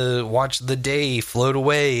watch the day float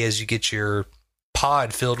away as you get your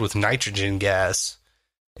pod filled with nitrogen gas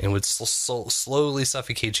and would slowly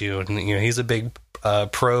suffocate you. And, he's a big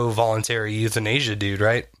pro voluntary euthanasia dude,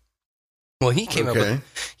 right? Well, he came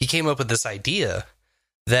up with this idea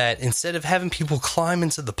that instead of having people climb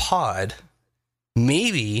into the pod,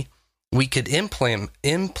 maybe we could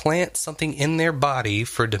implant something in their body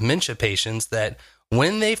for dementia patients that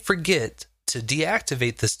when they forget to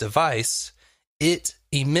deactivate this device, it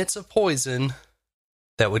emits a poison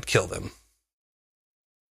that would kill them.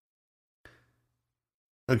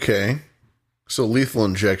 Okay. So lethal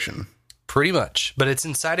injection. Pretty much. But it's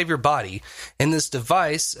inside of your body. And this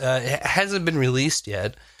device it hasn't been released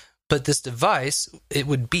yet. But this device, it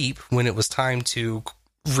would beep when it was time to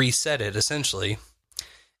reset it, essentially.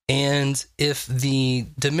 And if the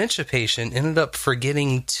dementia patient ended up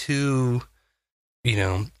forgetting to,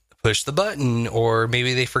 push the button, or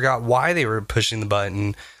maybe they forgot why they were pushing the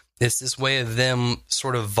button, it's this way of them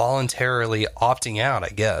sort of voluntarily opting out, I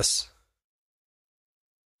guess.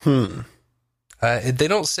 They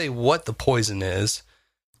don't say what the poison is.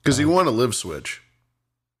 Because you want a live switch.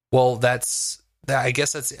 Well, I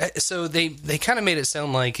guess that's... So they kind of made it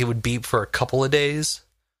sound like it would beep for a couple of days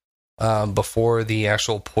before the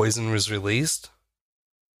actual poison was released.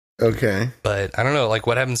 Okay. But I don't know, like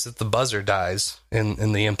what happens if the buzzer dies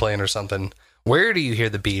in the implant or something? Where do you hear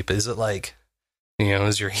the beep? Is it like,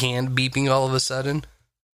 is your hand beeping all of a sudden?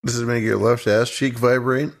 Does it make your left ass cheek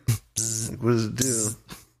vibrate? What does it do?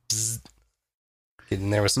 Getting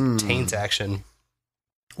there with some taint action.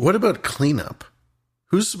 What about cleanup?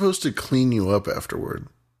 Who's supposed to clean you up afterward?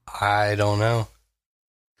 I don't know.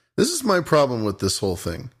 This is my problem with this whole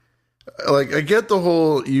thing. Like, I get the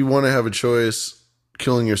whole, you want to have a choice,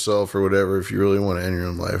 killing yourself or whatever, if you really want to end your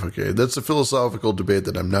own life. Okay, that's a philosophical debate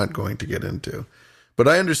that I'm not going to get into. But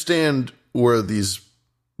I understand where these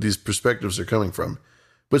perspectives are coming from.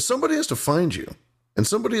 But somebody has to find you. And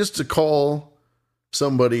somebody has to call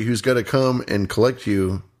somebody who's got to come and collect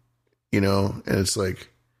you, and it's like,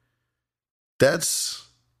 that's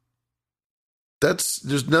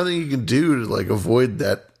there's nothing you can do to like avoid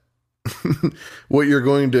that, what you're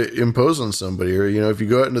going to impose on somebody. Or, if you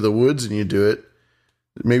go out into the woods and you do it,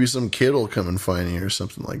 maybe some kid will come and find you or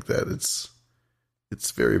something like that. It's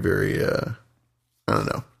very, very, I don't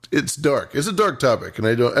know. It's dark. It's a dark topic, and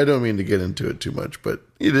I don't mean to get into it too much, but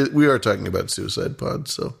we are talking about suicide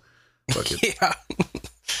pods, so fuck it. Yeah.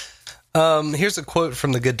 Here's a quote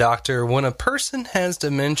from the good doctor. When a person has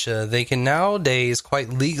dementia, they can nowadays quite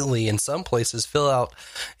legally in some places fill out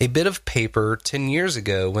a bit of paper 10 years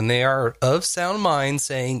ago when they are of sound mind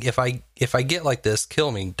saying, if I get like this,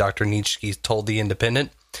 kill me, Dr. Nitschke told The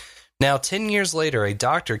Independent. Now, 10 years later, a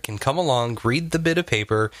doctor can come along, read the bit of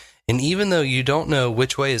paper, and even though you don't know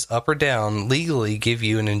which way is up or down, legally give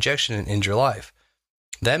you an injection and end your life.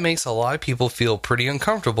 That makes a lot of people feel pretty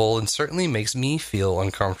uncomfortable and certainly makes me feel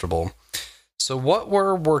uncomfortable. So what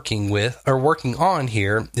we're working on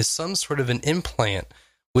here is some sort of an implant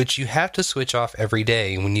which you have to switch off every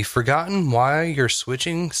day. When you've forgotten why you're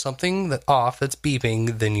switching something that's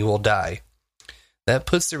beeping, then you will die. That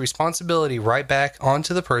puts the responsibility right back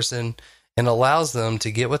onto the person and allows them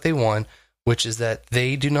to get what they want, which is that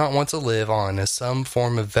they do not want to live on as some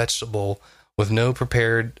form of vegetable with no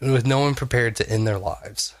one prepared to end their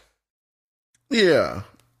lives. Yeah.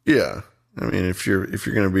 I mean, if you're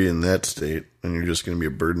going to be in that state and you're just going to be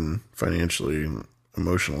a burden financially,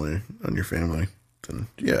 emotionally on your family, then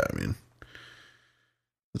yeah, I mean,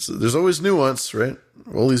 there's always nuance, right?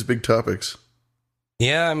 All these big topics.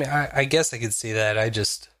 Yeah, I mean, I guess I could see that. I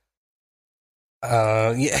just,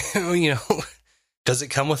 yeah, does it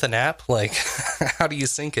come with an app? Like, how do you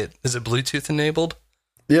sync it? Is it Bluetooth enabled?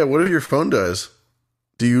 Yeah, what if your phone dies?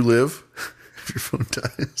 Do you live if your phone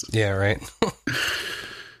dies? Yeah, right.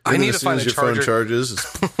 I need to find a charger. Phone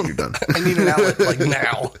charges, you're done. I need an outlet like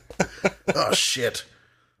now. Oh shit!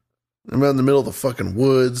 I'm out in the middle of the fucking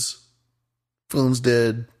woods. Phone's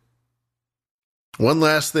dead. One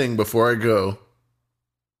last thing before I go.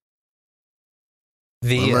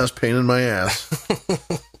 One last pain in my ass.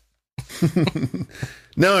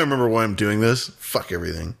 Now I remember why I'm doing this. Fuck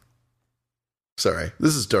everything. Sorry,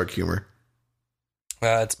 this is dark humor.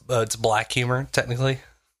 It's black humor, technically.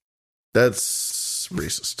 That's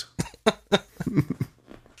racist.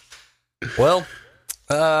 Well,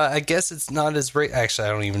 I guess it's not as actually,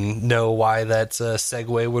 I don't even know why that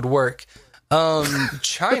segue would work.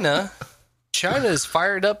 China has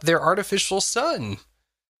fired up their artificial sun.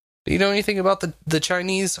 Do you know anything about the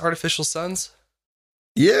Chinese artificial suns?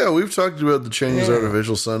 Yeah, we've talked about the Chinese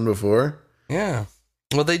artificial sun before. Yeah.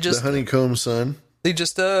 Well, the honeycomb sun. They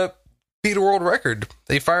just beat a world record.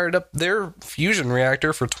 They fired up their fusion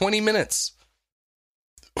reactor for 20 minutes.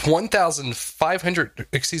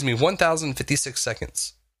 1,056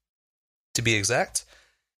 seconds to be exact.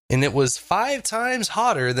 And it was 5 times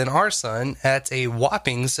hotter than our sun at a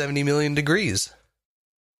whopping 70 million degrees.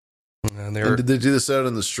 And did they do this out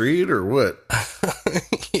in the street or what?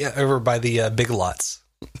 Yeah, over by the Big Lots.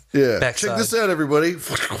 Yeah, backside. Check this out, everybody.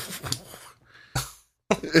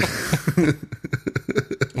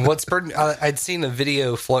 I'd seen a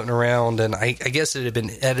video floating around, and I guess it had been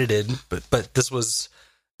edited, but it was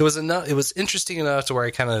enough. It was interesting enough to where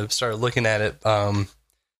I kind of started looking at it.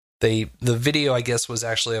 The video, I guess, was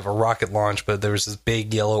actually of a rocket launch, but there was this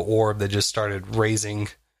big yellow orb that just started raising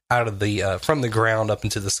out of the from the ground up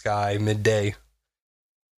into the sky midday.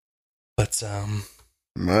 But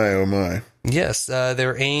my oh my. Yes,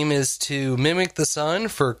 their aim is to mimic the sun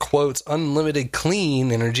for, quote, unlimited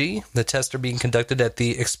clean energy. The tests are being conducted at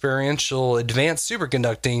the Experiential Advanced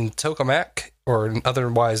Superconducting Tokamak, or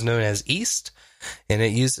otherwise known as EAST, and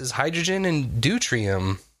it uses hydrogen and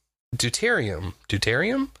deuterium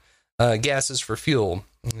gases for fuel.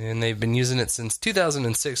 And they've been using it since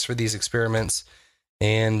 2006 for these experiments.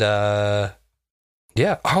 And, our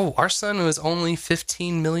sun was only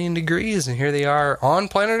 15 million degrees, and here they are on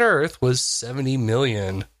planet Earth was 70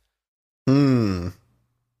 million.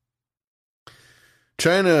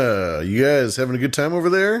 China, you guys having a good time over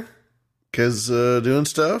there? Guys doing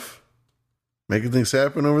stuff? Making things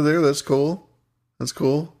happen over there? That's cool.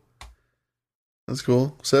 70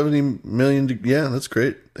 million. Yeah, that's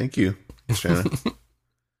great. Thank you, China.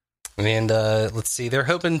 And let's see, they're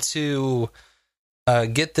hoping to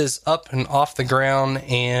get this up and off the ground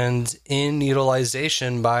and in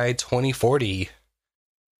utilization by 2040.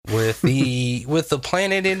 With the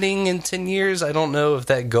planet ending in 10 years, I don't know if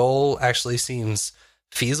that goal actually seems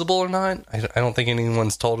feasible or not. I don't think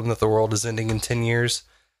anyone's told them that the world is ending in 10 years.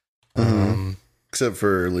 Except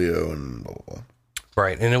for Leo and blah, blah, blah.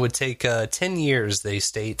 Right, and it would take 10 years, they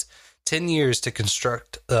state, 10 years to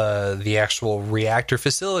construct the actual reactor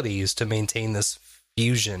facilities to maintain this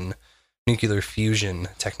nuclear fusion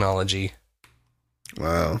technology.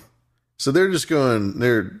 Wow. So they're going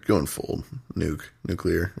full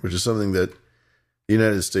nuclear, which is something that the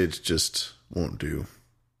United States just won't do.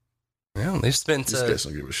 Yeah, they've spent these guys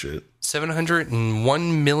don't give a shit.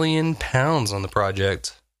 £701 million on the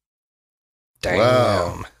project. Damn.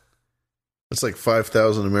 Wow. That's like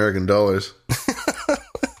 5,000 American dollars.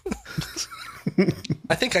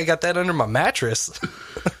 I think I got that under my mattress.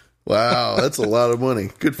 Wow, that's a lot of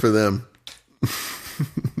money. Good for them.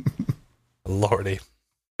 Lordy.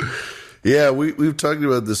 Yeah, we've talked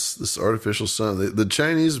about this artificial sun. The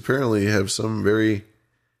Chinese apparently have some very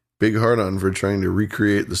big hard-on for trying to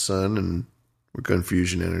recreate the sun and work on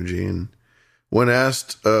fusion energy. And when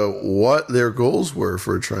asked what their goals were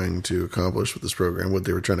for trying to accomplish with this program, what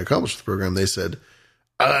they were trying to accomplish with the program, they said,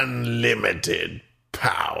 unlimited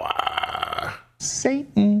power.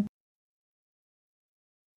 Satan.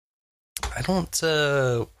 I don't,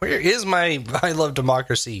 where is my I love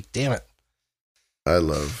democracy? Damn it. I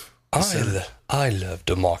love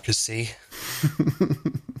democracy.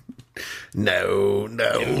 No. Do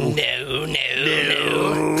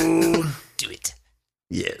it.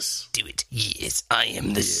 Yes. Do it. Yes, I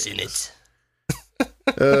am the Senate.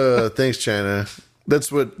 Thanks, China.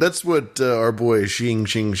 That's what our boy Xi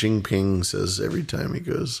Jinping says every time he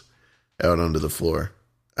goes out onto the floor.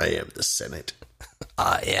 I am the Senate.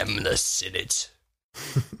 I am the Senate.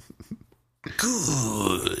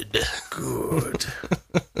 Good.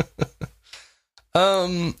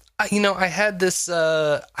 I had this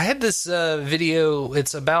video.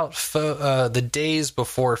 It's about the days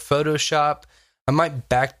before Photoshop. I might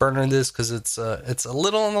back burner this because it's a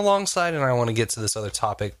little on the long side, and I want to get to this other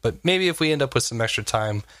topic. But maybe if we end up with some extra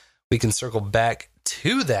time, we can circle back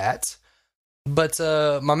to that. But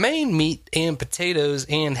my main meat and potatoes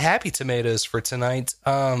and happy tomatoes for tonight.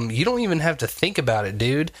 You don't even have to think about it,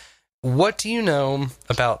 dude. What do you know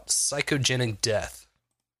about psychogenic death?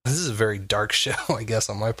 This is a very dark show, I guess,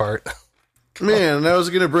 on my part. Man, I was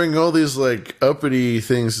going to bring all these like uppity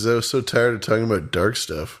things because I was so tired of talking about dark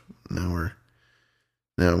stuff. Now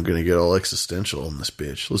I'm going to get all existential on this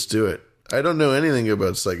bitch. Let's do it. I don't know anything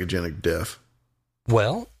about psychogenic death.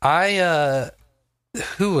 Well,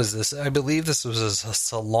 who was this? I believe this was a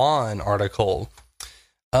Salon article.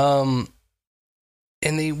 And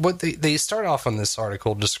they start off on this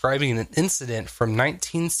article describing an incident from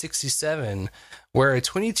 1967 where a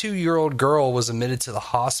 22-year-old girl was admitted to the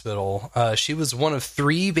hospital. She was one of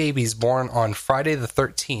 3 babies born on Friday the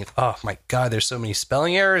 13th. Oh my God, there's so many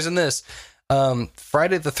spelling errors in this.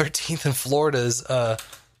 Friday the 13th in Florida's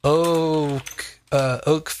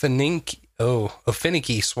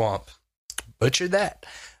Okefenokee Swamp. Butchered that.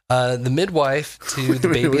 The midwife to the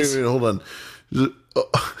babies. Wait, hold on.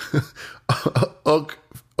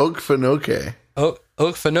 Okefenokee.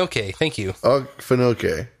 Okefenokee, thank you.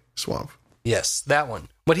 Okefenokee Swamp. Yes, that one.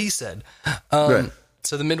 What he said. Right.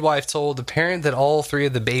 So the midwife told the parent that all 3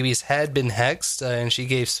 of the babies had been hexed, and she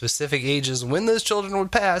gave specific ages when those children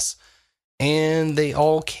would pass, and they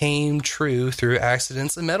all came true through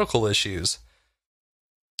accidents and medical issues.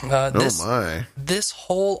 This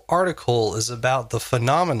whole article is about the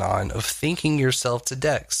phenomenon of thinking yourself to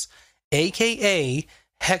deaths, a.k.a.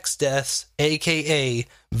 hex deaths, a.k.a.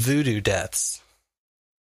 voodoo deaths.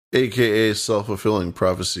 A.k.a. self-fulfilling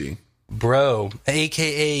prophecy. Bro,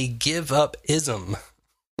 a.k.a. give up ism.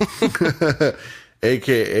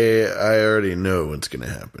 A.k.a. I already know what's going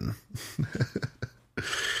to happen.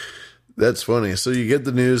 That's funny. So you get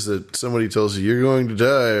the news that somebody tells you you're going to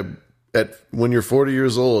die when you're 40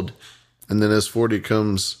 years old, and then as 40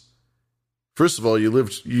 comes, first of all, you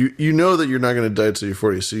know that you're not going to die until you're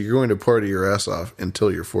 40, so you're going to party your ass off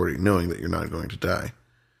until you're 40, knowing that you're not going to die.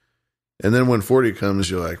 And then when 40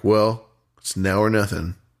 comes, you're like, well, it's now or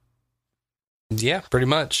nothing. Yeah, pretty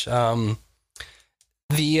much. So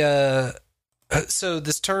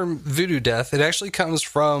this term voodoo death, it actually comes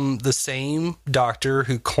from the same doctor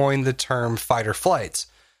who coined the term fight or flight,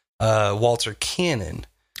 Walter Cannon.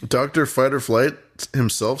 Dr. Fight or Flight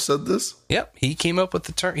himself said this? Yep, he came up with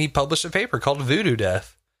the term. He published a paper called Voodoo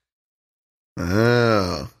Death.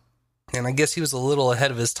 Oh. And I guess he was a little ahead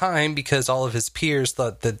of his time because all of his peers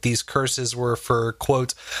thought that these curses were for,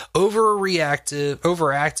 quote, overactive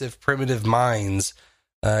primitive minds.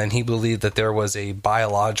 And he believed that there was a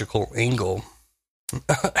biological angle.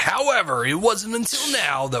 However, it wasn't until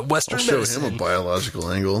now that Western medicine... Show him a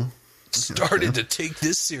biological angle. ...started to take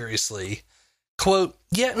this seriously. Quote,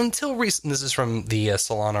 yet until recently, this is from the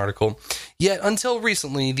Salon article, yet until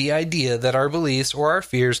recently, the idea that our beliefs or our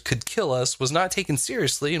fears could kill us was not taken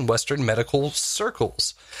seriously in Western medical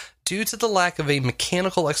circles. Due to the lack of a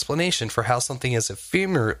mechanical explanation for how something as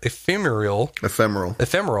ephemeral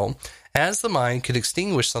as the mind could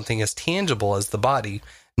extinguish something as tangible as the body.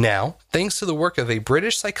 Now, thanks to the work of a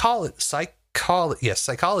British psychologist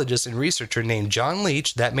and researcher named John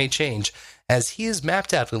Leach, that may change, as he has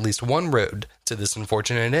mapped out at least one road to this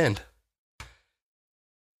unfortunate end.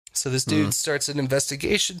 So this dude starts an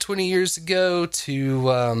investigation 20 years ago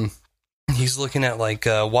to, he's looking at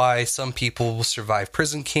why some people survive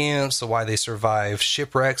prison camps, why they survive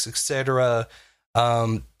shipwrecks, etc.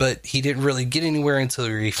 But he didn't really get anywhere until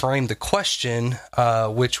he reframed the question,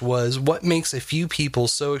 which was, what makes a few people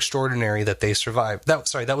so extraordinary that they survive?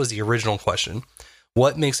 That was the original question.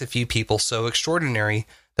 What makes a few people so extraordinary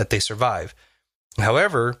that they survive?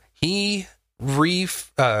 However, he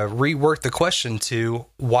reworked the question to,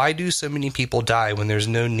 why do so many people die when there's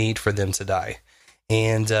no need for them to die?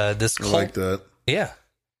 And this I like that. Yeah.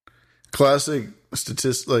 Classic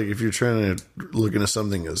statistic, like if you're trying to look into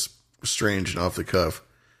something as strange and off the cuff,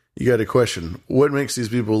 you got to question, what makes these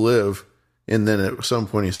people live? And then at some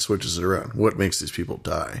point he switches it around. What makes these people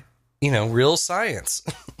die? Real science.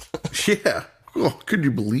 Yeah. Oh, could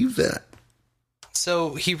you believe that?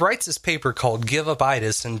 So he writes this paper called Give Up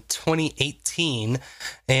Itis in 2018,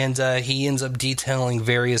 and he ends up detailing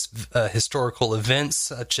various historical events,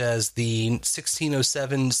 such as the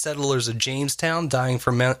 1607 settlers of Jamestown dying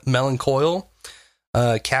from melancholia,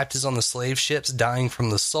 captives on the slave ships dying from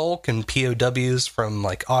the sulk, and POWs from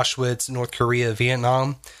like Auschwitz, North Korea,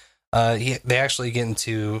 Vietnam. They actually get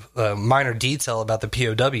into minor detail about the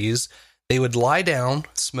POWs. They would lie down,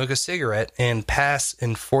 smoke a cigarette, and pass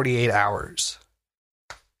in 48 hours.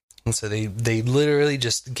 And so they literally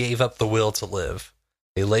just gave up the will to live.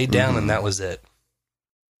 They laid down, and that was it.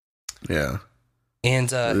 Yeah. And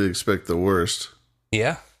they expect the worst.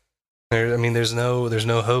 Yeah. There's no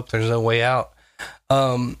hope. There's no way out.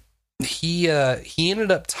 He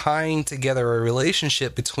ended up tying together a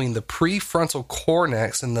relationship between the prefrontal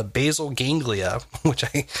cortex and the basal ganglia, which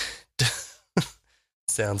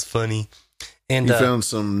sounds funny. And he found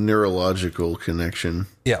some neurological connection.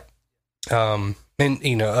 Yeah. And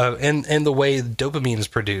the way dopamine is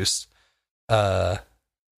produced. Let's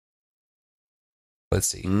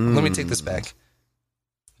see. Let me take this back.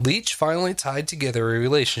 Leach finally tied together a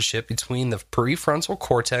relationship between the prefrontal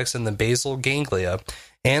cortex and the basal ganglia,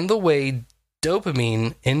 and the way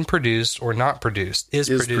dopamine produced or not produced is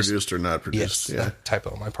produced or not produced. Yes, yeah, typo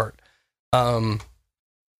on my part.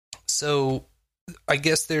 So I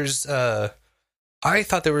guess there's. I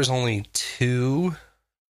thought there was only 2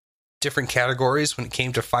 different categories when it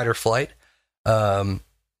came to fight or flight. Both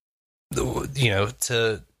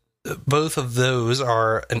of those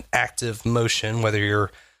are an active motion, whether you're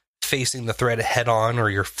facing the threat head on or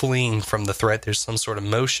you're fleeing from the threat. There's some sort of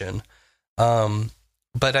motion.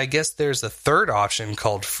 But I guess there's a third option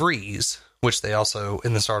called freeze, which they also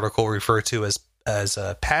in this article refer to as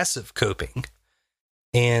passive coping.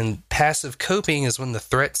 And passive coping is when the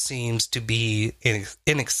threat seems to be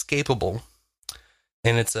inescapable.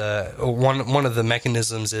 And it's one of the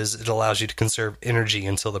mechanisms is it allows you to conserve energy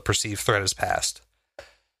until the perceived threat is passed.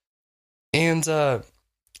 And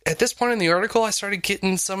at this point in the article, I started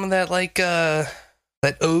getting some of that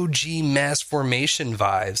that OG mass formation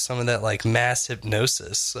vibes, some of that like mass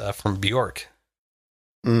hypnosis from Bjork.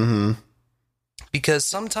 Mm-hmm. Because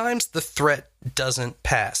sometimes the threat doesn't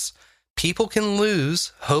pass. People can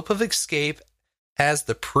lose hope of escape as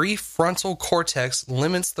the prefrontal cortex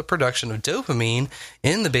limits the production of dopamine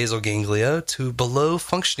in the basal ganglia to below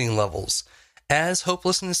functioning levels. As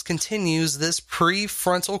hopelessness continues, this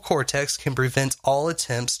prefrontal cortex can prevent all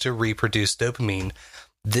attempts to reproduce dopamine.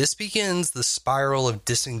 This begins the spiral of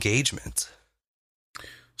disengagement.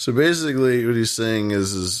 So basically what he's saying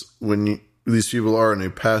is when these people are in a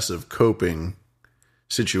passive coping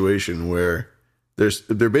situation where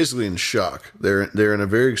they're basically in shock. They're in a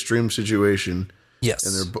very extreme situation. Yes.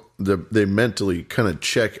 And they mentally kind of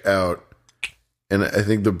check out. And I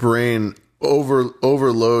think the brain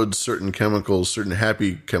overloads certain chemicals, certain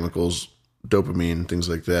happy chemicals, dopamine, things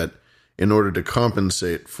like that, in order to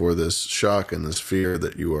compensate for this shock and this fear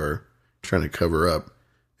that you are trying to cover up.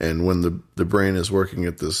 And when the brain is working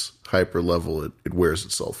at this hyper level, it wears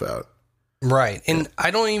itself out. Right. And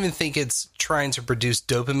I don't even think it's trying to produce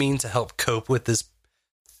dopamine to help cope with this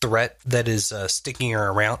threat that is sticking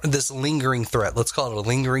around, this lingering threat. Let's call it a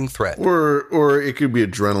lingering threat. Or it could be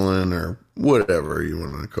adrenaline or whatever you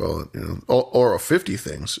want to call it, or 50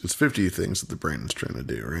 things. It's 50 things that the brain is trying to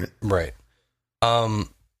do, right? Right.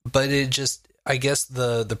 But it just, I guess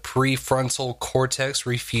the prefrontal cortex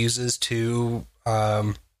refuses to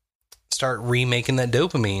start remaking that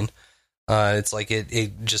dopamine. It's like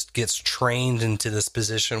it just gets trained into this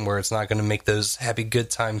position where it's not going to make those happy good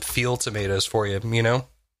time feel tomatoes for you, you know?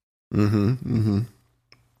 Mm-hmm. Mm-hmm.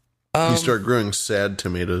 You start growing sad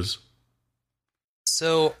tomatoes.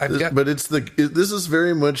 So this is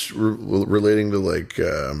very much relating to like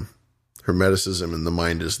Hermeticism and the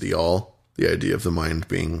mind is the all, the idea of the mind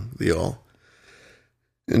being the all,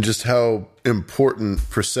 and just how important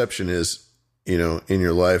perception is, in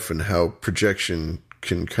your life, and how projection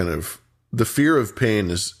can kind of, the fear of pain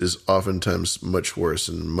is oftentimes much worse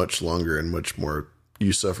and much longer and much more.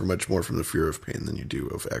 You suffer much more from the fear of pain than you do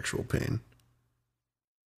of actual pain.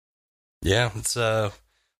 Yeah, it's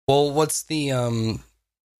what's the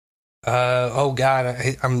oh god,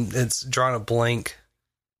 it's drawn a blank.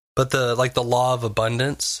 But the law of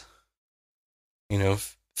abundance,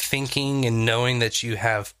 thinking and knowing that you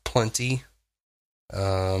have plenty,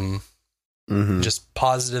 just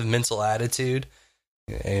positive mental attitude.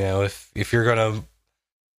 If you're gonna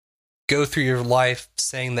go through your life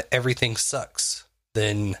saying that everything sucks,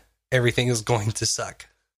 then everything is going to suck.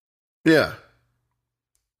 Yeah.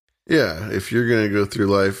 Yeah. If you're going to go through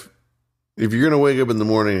life, if you're going to wake up in the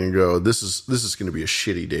morning and go, this is going to be a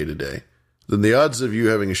shitty day today, then the odds of you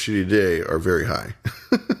having a shitty day are very high.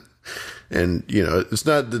 And, it's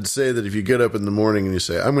not to say that if you get up in the morning and you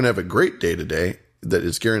say, I'm going to have a great day today, that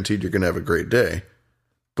it's guaranteed you're going to have a great day.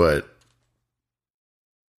 But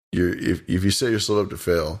if you set yourself up to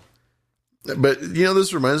fail. But you know,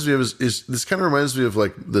 this reminds me of this kind of reminds me of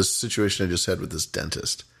like this situation I just had with this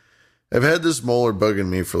dentist. I've had this molar bugging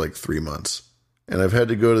me for like 3 months, and I've had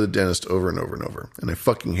to go to the dentist over and over and over. And I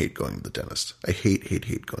fucking hate going to the dentist. I hate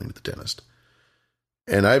going to the dentist.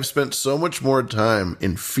 And I've spent so much more time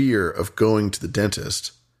in fear of going to the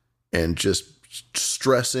dentist and just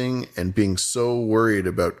stressing and being so worried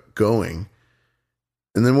about going.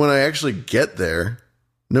 And then when I actually get there,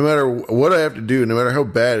 no matter what I have to do, no matter how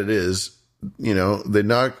bad it is, you know, they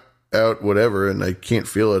knock out whatever and I can't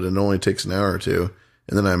feel it and it only takes an hour or two,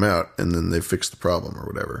 and then I'm out, and then they fix the problem or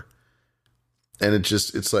whatever. And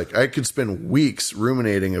it's like I could spend weeks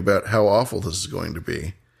ruminating about how awful this is going to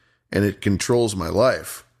be, and it controls my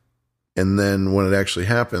life. And then when it actually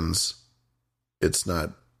happens, it's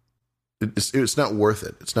not worth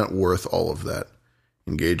it. It's not worth all of that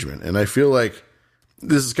engagement. And I feel like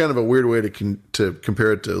this is kind of a weird way to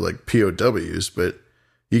compare it to like POWs, but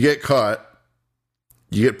you get caught,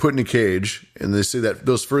 you get put in a cage, and they say that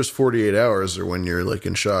those first 48 hours are when you're like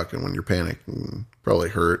in shock and when you're panicked and probably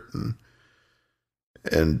hurt.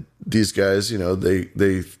 And these guys, you know,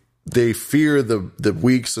 they fear the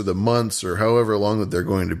weeks or the months or however long that they're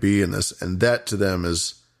going to be in this. And that to them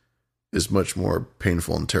is much more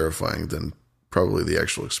painful and terrifying than probably the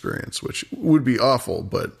actual experience, which would be awful,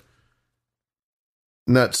 but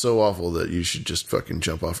not so awful that you should just fucking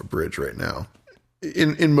jump off a bridge right now.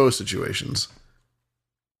 In most situations,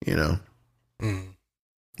 you know,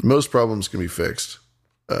 most problems can be fixed,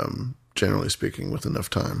 generally speaking, with enough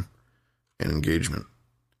time and engagement.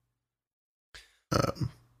 To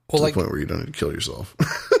the point where you don't need to kill yourself.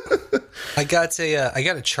 I got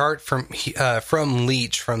a chart from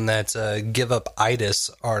Leach from that Give Up Itis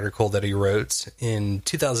article that he wrote in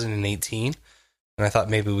 2018. And I thought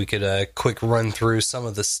maybe we could quick run through some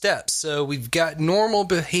of the steps. So we've got normal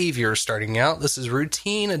behavior starting out. This is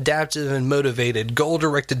routine, adaptive, and motivated,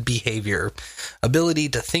 goal-directed behavior. Ability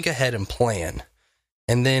to think ahead and plan.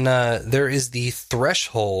 And then there is the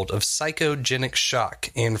threshold of psychogenic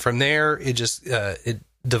shock. And from there, it just it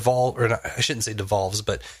devolves, or not, I shouldn't say devolves,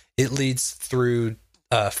 but it leads through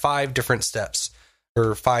 5 different steps,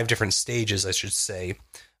 or 5 different stages, I should say.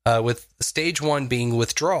 With stage 1 being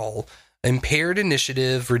withdrawal. Impaired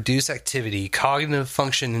initiative, reduced activity, cognitive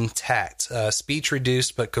function intact, speech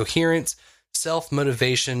reduced but coherent,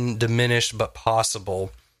 self-motivation diminished but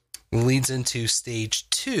possible. Leads into stage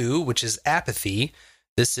 2, which is apathy.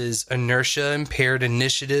 This is inertia, impaired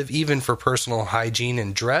initiative, even for personal hygiene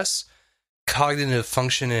and dress, cognitive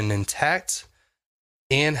function and intact,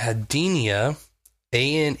 anhedonia,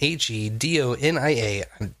 anhedonia.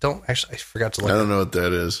 I forgot to look. I don't know what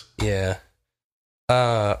that is. Yeah.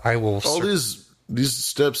 I will. All these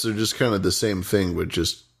steps are just kind of the same thing, but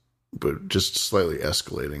just slightly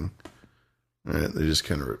escalating. Right? They just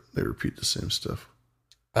kind of they repeat the same stuff.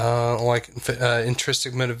 Like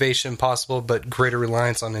intrinsic motivation possible, but greater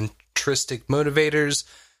reliance on intrinsic motivators.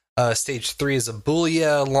 Stage 3 is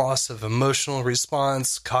abulia, loss of emotional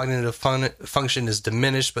response. Cognitive function is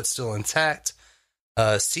diminished but still intact.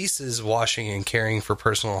 Ceases washing and caring for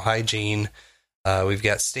personal hygiene. We've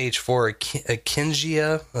got stage 4,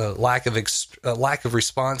 akinesia, lack of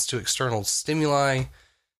response to external stimuli,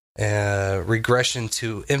 regression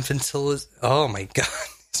to infantilism. Oh my god,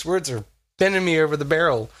 these words are bending me over the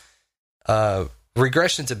barrel.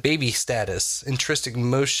 Regression to baby status, intrinsic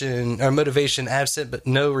motivation absent, but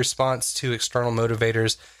no response to external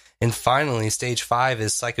motivators. And finally, stage 5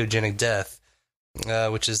 is psychogenic death,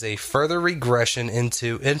 which is a further regression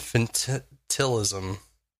into infantilism.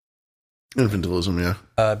 Infantilism,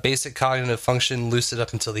 yeah. Basic cognitive function lucid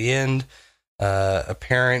up until the end.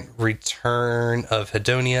 Apparent return of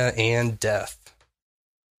hedonia and death.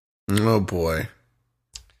 Oh boy.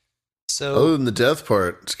 So, other than the death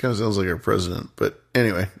part, it kind of sounds like our president. But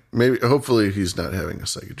anyway, hopefully he's not having a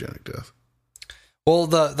psychogenic death. Well,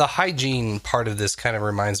 the hygiene part of this kind of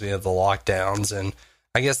reminds me of the lockdowns, and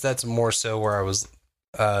I guess that's more so where I was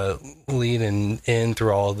leading in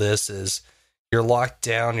through all of this is you're locked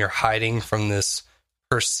down, you're hiding from this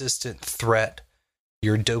persistent threat.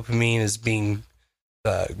 Your dopamine is being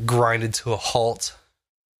grinded to a halt.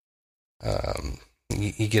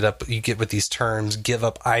 You get with these terms, give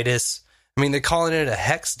up itis. I mean, they're calling it a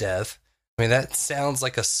hex death. I mean, that sounds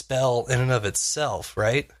like a spell in and of itself,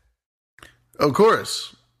 right? Of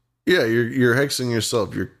course. Yeah, you're hexing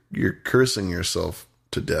yourself. You're cursing yourself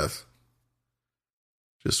to death.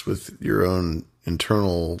 Just with your own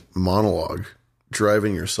internal monologue,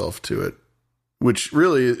 driving yourself to it. Which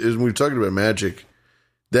really is, when we've talked about magic,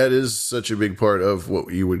 that is such a big part of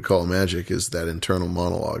what you would call magic, is that internal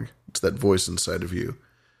monologue. It's that voice inside of you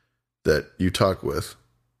that you talk with.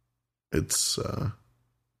 It's,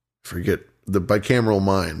 forget the bicameral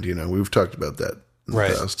mind, we've talked about that in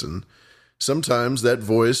the past. And sometimes that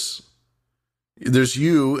voice, there's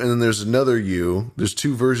you and then there's another you. There's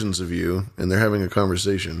two versions of you and they're having a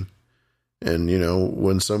conversation. And,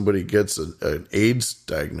 when somebody gets an AIDS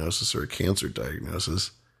diagnosis or a cancer diagnosis,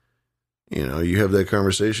 you have that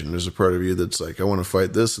conversation. There's a part of you that's like, I want to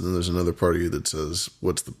fight this. And then there's another part of you that says,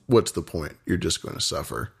 what's the point? You're just going to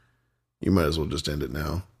suffer. You might as well just end it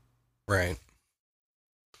now. Right.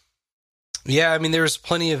 Yeah. I mean, there's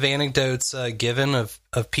plenty of anecdotes given of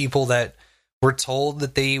people that were told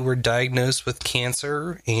that they were diagnosed with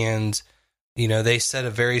cancer and, they set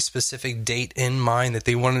a very specific date in mind that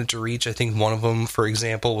they wanted to reach. I think one of them, for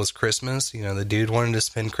example, was Christmas. The dude wanted to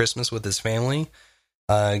spend Christmas with his family.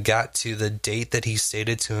 Got to the date that he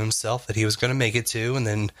stated to himself that he was going to make it to, and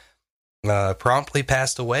then promptly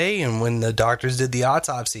passed away. And when the doctors did the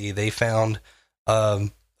autopsy, they found a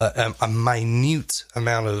minute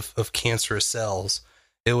amount of cancerous cells.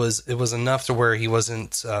 It was enough to where he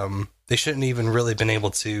wasn't. They shouldn't even really been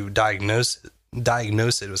able to diagnose it.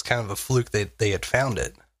 It was kind of a fluke that they had found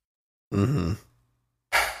it. Mm-hmm.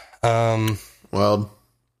 Well,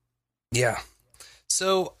 yeah.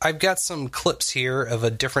 So I've got some clips here of a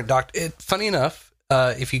different doctor. Funny enough,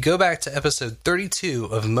 if you go back to episode 32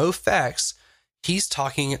 of Mo Facts, he's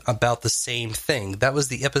talking about the same thing. That was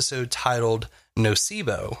the episode titled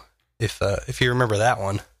Nocebo, if you remember that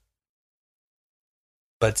one.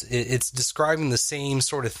 But it's describing the same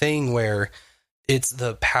sort of thing where it's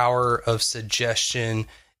the power of suggestion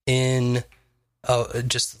in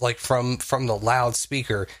just like from the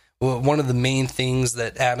loudspeaker. One of the main things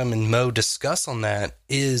that Adam and Mo discuss on that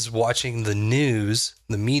is watching the news,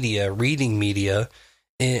 the media, reading media,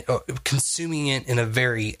 consuming it in a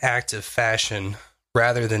very active fashion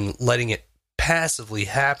rather than letting it passively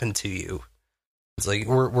happen to you. It's like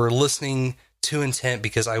we're listening to intent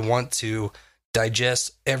because I want to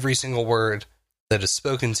digest every single word that is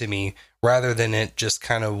spoken to me rather than it just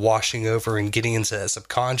kind of washing over and getting into that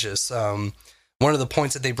subconscious. One of the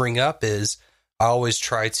points that they bring up is I always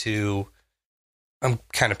try to, I'm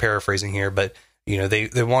kind of paraphrasing here, but they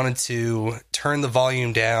wanted to turn the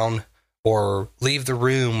volume down or leave the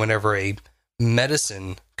room whenever a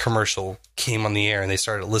medicine commercial came on the air and they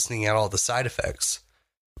started listening at all the side effects.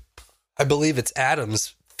 I believe it's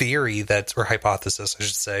Adam's theory or hypothesis, I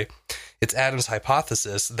should say. It's Adam's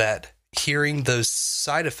hypothesis that hearing those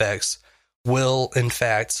side effects will, in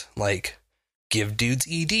fact, like give dudes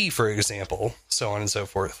ED, for example, so on and so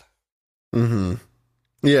forth. Mm-hmm.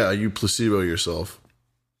 Yeah, you placebo yourself.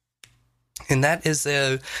 And that is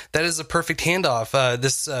a perfect handoff.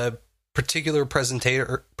 This particular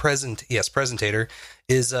presentator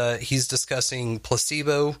is he's discussing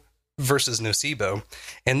placebo versus nocebo,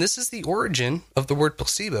 and this is the origin of the word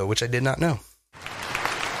placebo, which I did not know.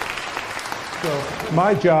 So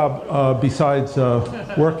my job, besides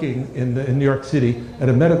working in New York City at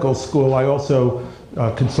a medical school, I also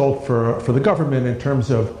consult for the government in terms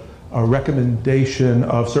of a recommendation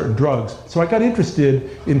of certain drugs. So I got interested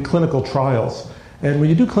in clinical trials. And when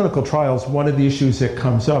you do clinical trials, one of the issues that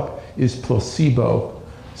comes up is placebo.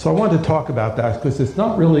 So I wanted to talk about that because it's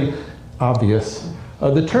not really obvious.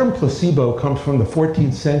 The term placebo comes from the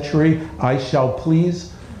 14th century, I shall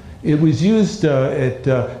please. It was used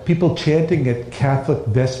at people chanting at Catholic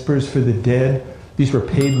Vespers for the dead. These were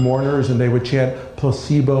paid mourners, and they would chant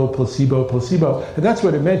placebo, placebo, placebo. And that's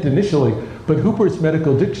what it meant initially. But Hooper's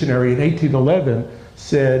Medical Dictionary in 1811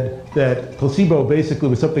 said that placebo basically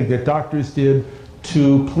was something that doctors did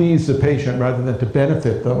to please the patient rather than to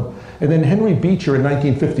benefit them. And then Henry Beecher in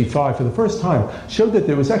 1955, for the first time, showed that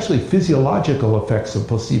there was actually physiological effects of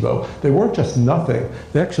placebo. They weren't just nothing.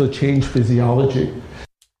 They actually changed physiology.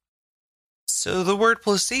 So the word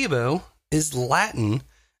placebo is Latin,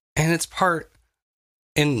 and it's part,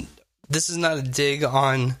 and this is not a dig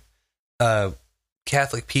on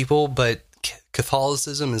Catholic people, but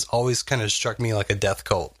Catholicism has always kind of struck me like a death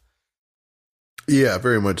cult. Yeah,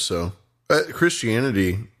 very much so.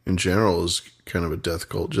 Christianity in general is kind of a death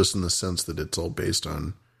cult, just in the sense that it's all based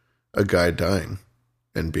on a guy dying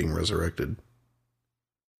and being resurrected.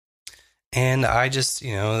 And I just,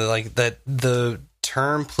 like that the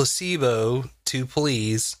term placebo, to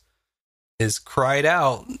please, is cried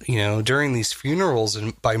out, during these funerals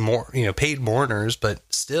and by paid mourners, but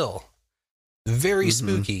still very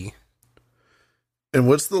spooky. And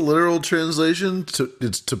what's the literal translation?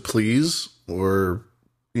 It's to please, or,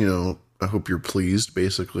 I hope you're pleased,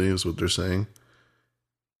 basically, is what they're saying.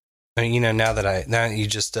 And, now you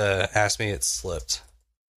just asked me, it slipped.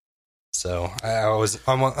 So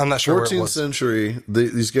I'm not sure. 14th century,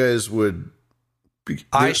 these guys would.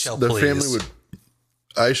 I shall the please. family would.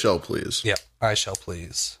 I shall please. Yep, I shall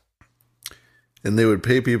please. And they would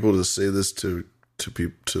pay people to say this to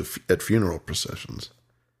people at funeral processions.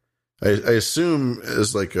 I assume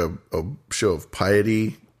as like a show of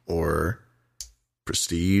piety or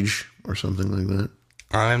prestige or something like that.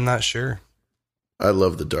 I'm not sure. I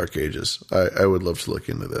love the Dark Ages. I would love to look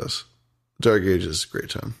into this. Dark Ages is a great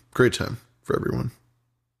time. Great time for everyone.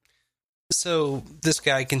 So this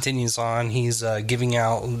guy continues on. He's giving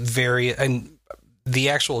out and the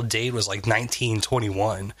actual date was like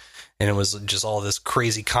 1921, and it was just all this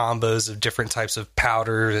crazy combos of different types of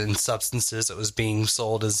powder and substances that was being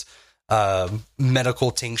sold as medical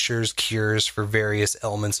tinctures, cures for various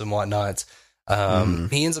ailments and whatnot.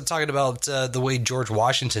 He ends up talking about the way George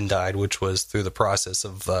Washington died, which was through the process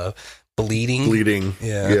of bleeding.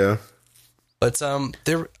 Yeah. But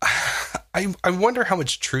I wonder how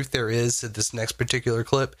much truth there is to this next particular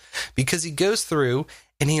clip, because he goes through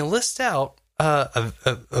and he lists out a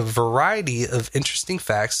variety of interesting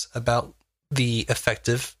facts about the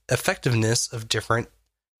effectiveness of different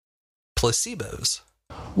placebos.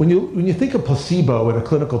 When you think of placebo in a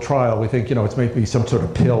clinical trial, we think, it's maybe some sort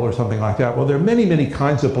of pill or something like that. Well, there are many, many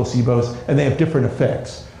kinds of placebos, and they have different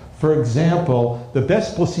effects. For example, the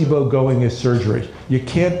best placebo going is surgery. You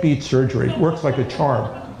can't beat surgery. It works like a charm.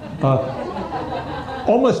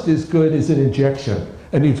 Almost as good as an injection.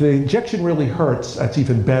 And if the injection really hurts, that's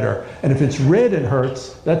even better. And if it's red and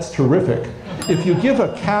hurts, that's terrific. If you give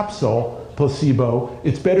a capsule placebo,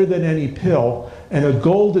 it's better than any pill. And a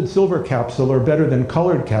gold and silver capsule are better than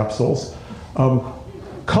colored capsules.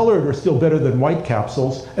 Colored are still better than white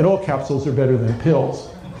capsules, and all capsules are better than pills.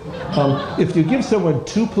 If you give someone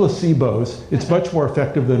 2 placebos, it's much more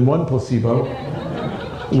effective than 1 placebo.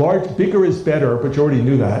 Bigger is better, but you already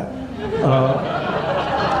knew that.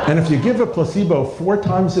 And if you give a placebo 4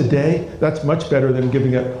 times a day, that's much better than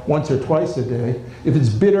giving it once or twice a day. If it's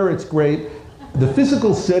bitter, it's great. The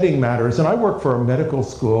physical setting matters, and I work for a medical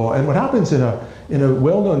school, and what happens in a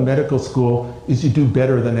well-known medical school is you do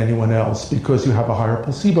better than anyone else because you have a higher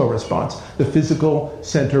placebo response. The physical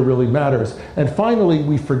center really matters. And finally,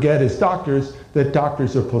 we forget as doctors that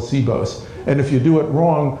doctors are placebos. And if you do it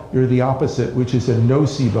wrong, you're the opposite, which is a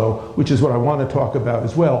nocebo, which is what I want to talk about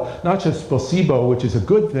as well. Not just placebo, which is a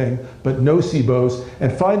good thing, but nocebos.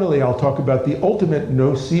 And finally, I'll talk about the ultimate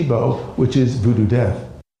nocebo, which is voodoo death.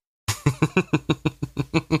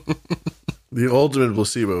 The ultimate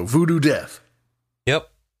placebo, voodoo death. Yep.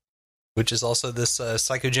 Which is also this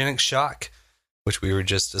psychogenic shock, which we were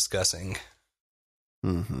just discussing.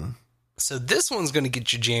 Mm-hmm. So this one's going to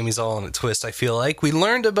get your jammies all in a twist, I feel like. We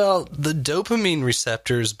learned about the dopamine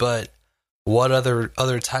receptors, but what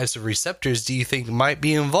other types of receptors do you think might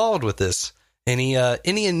be involved with this? Any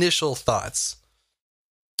initial thoughts?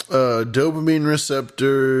 Dopamine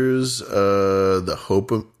receptors, the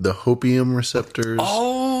hopium receptors.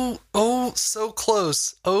 Oh, so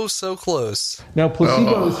close. Oh, so close. Now,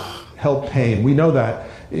 placebos help pain. We know that.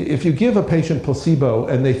 If you give a patient placebo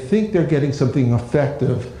and they think they're getting something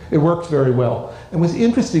effective, it works very well. And what's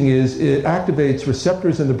interesting is it activates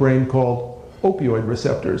receptors in the brain called opioid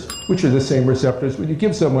receptors, which are the same receptors when you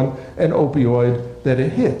give someone an opioid that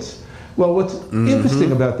it hits. Well, what's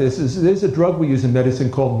interesting about this is there's a drug we use in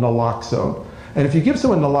medicine called naloxone. And if you give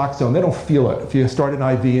someone naloxone, they don't feel it. If you start an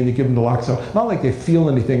IV and you give them naloxone, not like they feel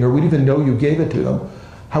anything or we'd even know you gave it to them.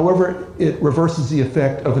 However, it reverses the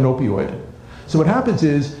effect of an opioid. So what happens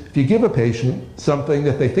is if you give a patient something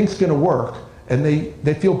that they think is going to work and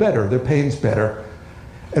they feel better, their pain's better,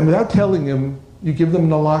 and without telling them, you give them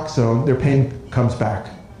naloxone, their pain comes back.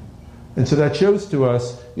 And so that shows to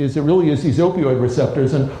us is it really is these opioid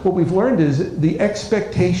receptors. And what we've learned is the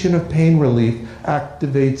expectation of pain relief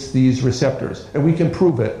activates these receptors. And we can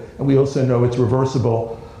prove it. And we also know it's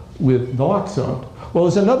reversible with naloxone. Well,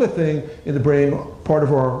 there's another thing in the brain, part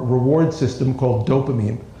of our reward system called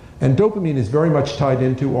dopamine. And dopamine is very much tied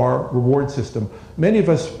into our reward system. Many of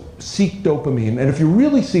us seek dopamine. And if you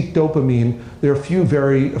really seek dopamine, there are a few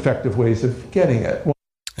very effective ways of getting it.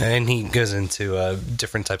 And he goes into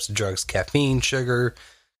different types of drugs: caffeine, sugar,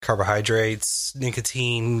 carbohydrates,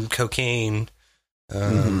 nicotine, cocaine,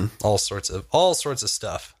 all sorts of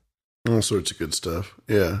stuff. All sorts of good stuff.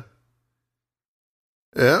 Yeah.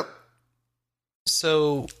 Yeah.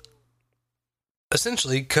 So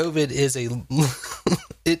essentially, COVID is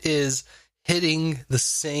it is hitting the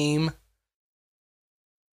same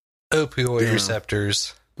opioid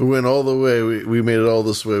receptors. We went all the way. We made it all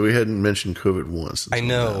this way. We hadn't mentioned COVID once. I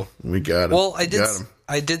know. We got it. Well, I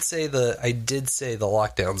did say the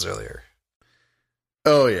lockdowns earlier.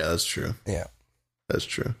 Oh yeah, that's true. Yeah, that's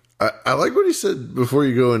true. I like what he said before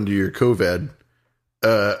you go into your COVID.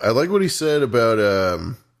 I like what he said about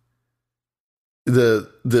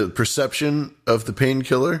the perception of the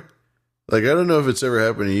painkiller. Like, I don't know if it's ever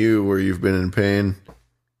happened to you where you've been in pain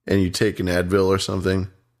and you take an Advil or something,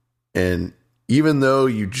 and even though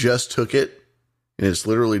you just took it and it's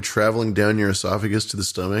literally traveling down your esophagus to the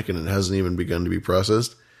stomach and it hasn't even begun to be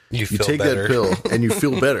processed, you take better. that pill and you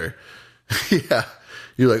feel better. Yeah.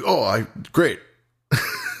 You're like, oh, great.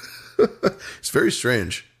 It's very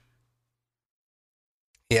strange.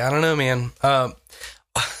 Yeah, I don't know, man.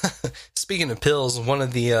 Speaking of pills, one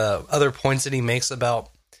of the other points that he makes about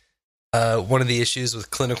one of the issues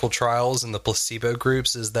with clinical trials and the placebo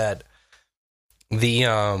groups is that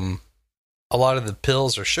a lot of the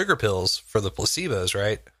pills are sugar pills for the placebos,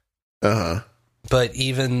 right? Uh-huh. But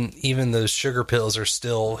even those sugar pills are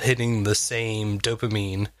still hitting the same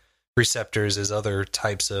dopamine receptors as other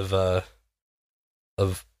types of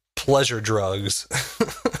pleasure drugs.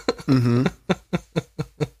 Mm-hmm.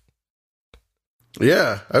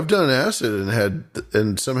 Yeah, I've done acid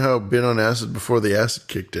and somehow been on acid before the acid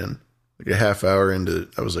kicked in. Like a half hour into,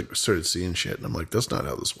 I was like, started seeing shit, and I'm like, that's not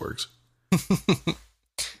how this works.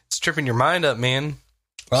 It's tripping your mind up, man.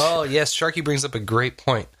 Oh yes, Sharky brings up a great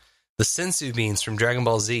point. The sensu beans from Dragon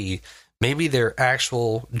Ball Z, maybe they're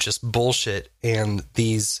actual just bullshit, and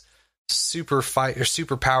these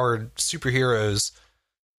superpowered superheroes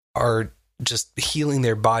are just healing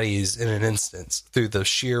their bodies in an instance through the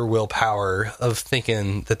sheer willpower of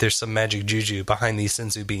thinking that there's some magic juju behind these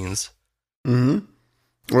sensu beans. Mm-hmm.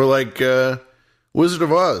 Or like Wizard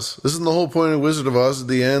of Oz. Isn't the whole point of Wizard of Oz at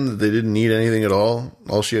the end that they didn't need anything at all?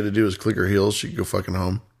 All she had to do was click her heels. She could go fucking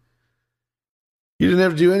home. You didn't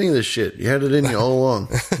have to do any of this shit. You had it in you all along.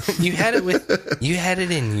 You had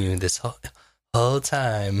it in you this whole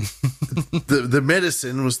time. The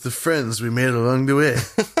medicine was the friends we made along the way.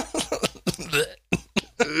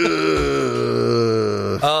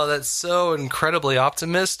 Oh, that's so incredibly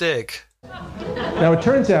optimistic. Now, it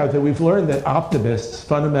turns out that we've learned that optimists,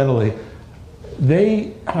 fundamentally,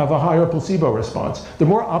 they have a higher placebo response. The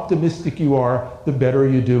more optimistic you are, the better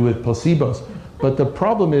you do with placebos. But the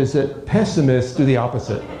problem is that pessimists do the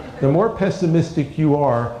opposite. The more pessimistic you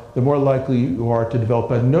are, the more likely you are to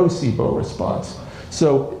develop a nocebo response.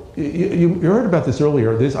 So you heard about this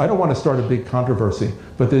earlier. I don't want to start a big controversy,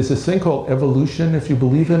 but there's this thing called evolution, if you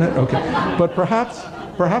believe in it. Okay, but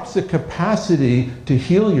perhaps the capacity to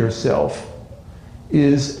heal yourself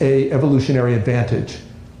is a evolutionary advantage.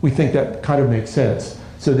 We think that kind of makes sense.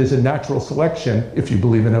 So there's a natural selection, if you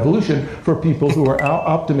believe in evolution, for people who are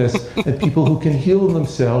optimists and people who can heal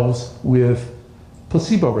themselves with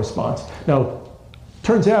placebo response. Now,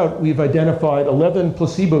 turns out we've identified 11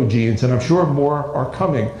 placebo genes, and I'm sure more are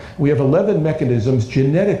coming. We have 11 mechanisms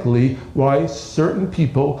genetically why certain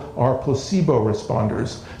people are placebo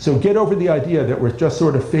responders. So get over the idea that we're just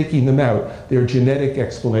sort of faking them out. There are genetic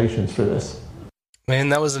explanations for this. Man,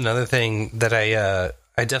 that was another thing that I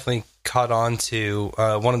definitely caught on to.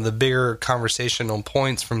 One of the bigger conversational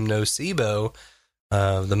points from Nocebo,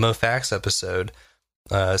 the MoFax episode.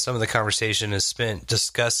 Some of the conversation is spent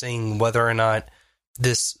discussing whether or not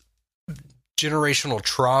this generational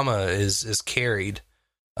trauma is carried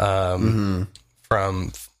from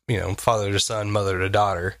father to son, mother to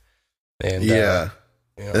daughter, and and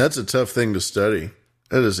that's a tough thing to study.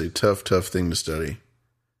 That is a tough thing to study,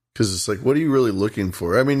 because it's like, what are you really looking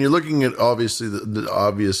for? I mean, you're looking at obviously the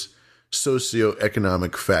obvious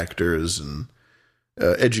socioeconomic factors and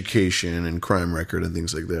education and crime record and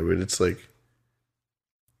things like that, but it's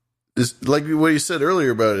like what you said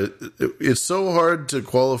earlier about it. It's so hard to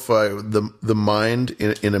qualify the mind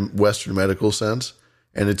in a Western medical sense,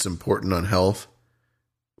 and it's important on health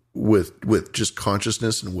with just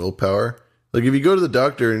consciousness and willpower. Like if you go to the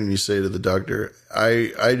doctor and you say to the doctor,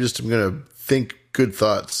 I just am going to think good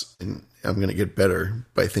thoughts and I'm going to get better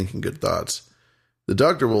by thinking good thoughts. The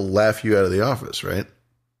doctor will laugh you out of the office, right?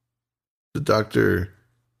 The doctor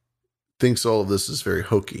thinks all of this is very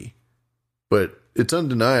hokey, but it's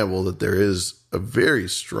undeniable that there is a very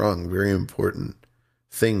strong, very important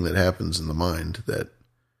thing that happens in the mind that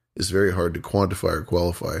is very hard to quantify or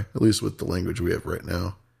qualify, at least with the language we have right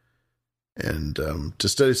now. And to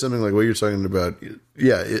study something like what you're talking about,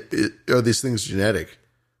 are these things genetic?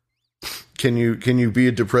 Can you be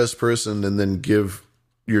a depressed person and then give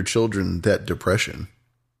your children that depression,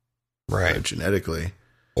 right? Genetically,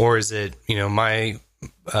 or is it my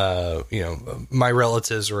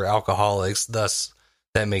relatives were alcoholics, thus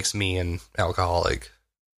that makes me an alcoholic?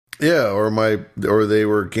 Yeah, or they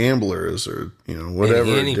were gamblers, or whatever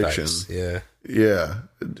any addiction. vice, yeah.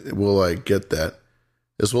 Will I get that?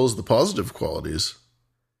 as well as the positive qualities.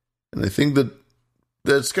 And I think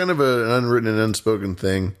that's kind of an unwritten and unspoken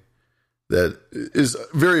thing that is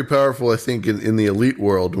very powerful, I think, in the elite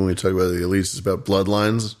world. When we talk about the elites, it's about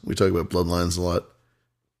bloodlines. We talk about bloodlines a lot.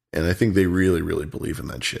 And I think they really, really believe in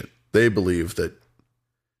that shit. They believe that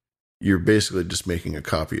you're basically just making a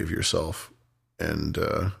copy of yourself. And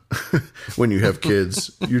when you have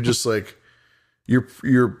kids, you're just like, you're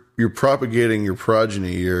propagating your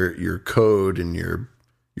progeny, your code and your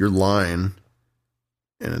line.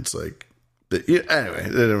 And it's like, anyway, I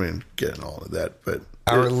don't mean getting all of that, but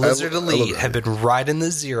our lizard elite have been riding the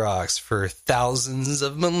Xerox for thousands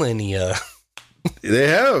of millennia. They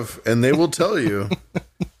have, and they will tell you.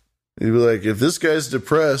 You'd be like, if this guy's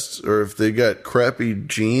depressed or if they got crappy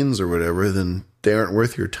genes or whatever, then they aren't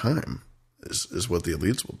worth your time, is what the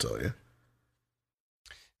elites will tell you.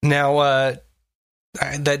 Now,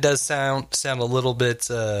 that does sound a little bit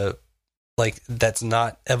like that's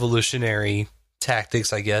not evolutionary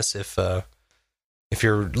tactics, I guess, if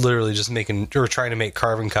you're literally just trying to make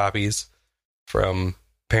carbon copies from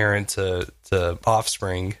parent to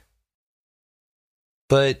offspring.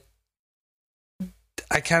 But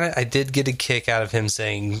I did get a kick out of him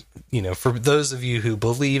saying, for those of you who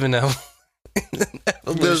believe in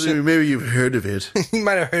evolution, maybe you've heard of it. You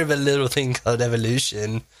might have heard of a little thing called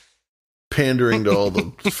evolution. Pandering to all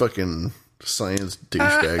the fucking science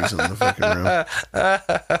douchebags in the fucking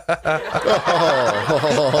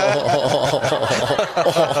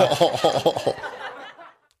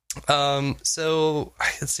room. So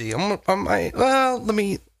let's see. Let's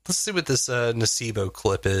see what this nocebo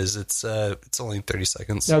clip is. It's only 30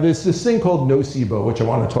 seconds. Now, there's this thing called nocebo, which I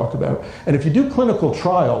want to talk about. And if you do clinical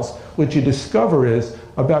trials, what you discover is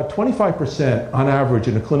about 25% on average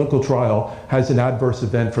in a clinical trial has an adverse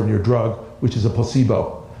event from your drug, which is a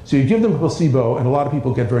placebo. So you give them a placebo, and a lot of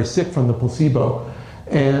people get very sick from the placebo.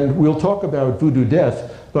 And we'll talk about voodoo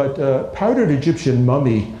death, but powdered Egyptian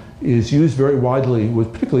mummy is used very widely,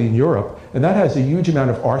 particularly in Europe, and that has a huge amount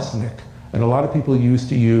of arsenic. And a lot of people used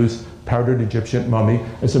to use powdered Egyptian mummy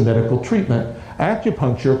as a medical treatment.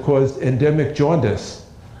 Acupuncture caused endemic jaundice,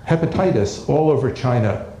 hepatitis all over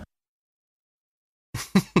China.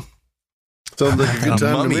 Sounds like a good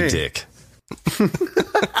time mummy to me. Dick.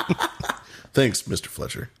 Thanks, Mr.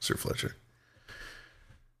 Fletcher, Sir Fletcher.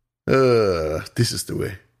 This is the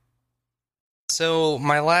way. So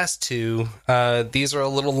my last two, these are a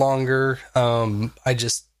little longer.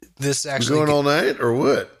 This actually going all night or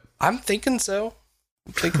what? I'm thinking so.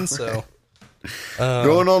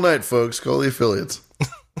 Going all night, folks. Call the affiliates.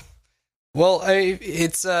 Well,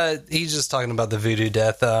 he's just talking about the voodoo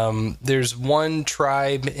death. There's one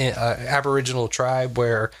tribe, Aboriginal tribe,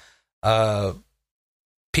 where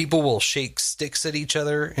people will shake sticks at each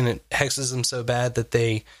other, and it hexes them so bad that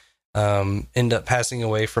they end up passing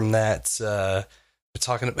away from that.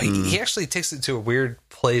 Talking about, he actually takes it to a weird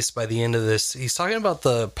place by the end of this. He's talking about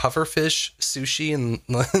the pufferfish sushi and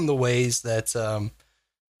the ways that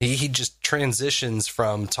he just transitions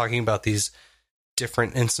from talking about these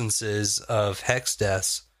different instances of hex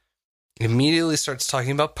deaths. He immediately starts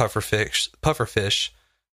talking about pufferfish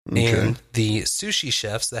and the sushi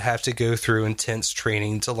chefs that have to go through intense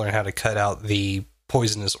training to learn how to cut out the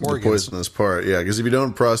poisonous organs. The poisonous part, yeah, because if you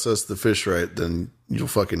don't process the fish right, then you'll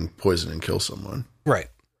fucking poison and kill someone. Right.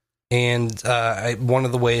 And one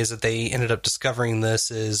of the ways that they ended up discovering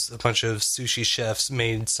this is a bunch of sushi chefs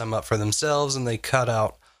made some up for themselves, and they cut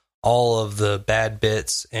out all of the bad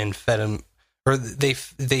bits and fed them, or they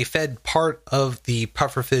fed part of the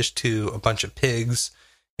pufferfish to a bunch of pigs,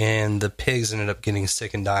 and the pigs ended up getting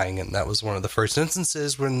sick and dying. And that was one of the first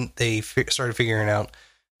instances when they started figuring out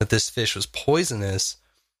that this fish was poisonous.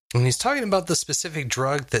 And he's talking about the specific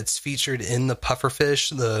drug that's featured in the pufferfish,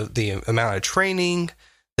 the amount of training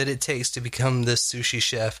that it takes to become this sushi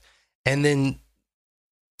chef, and then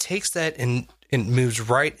takes that and moves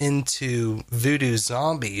right into voodoo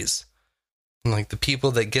zombies, and like the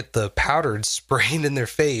people that get the powder sprayed in their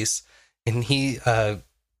face. And he, I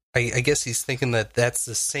guess he's thinking that that's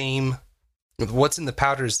the same. What's in the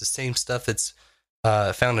powder is the same stuff that's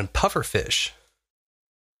found in pufferfish.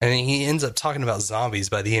 And he ends up talking about zombies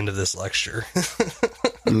by the end of this lecture.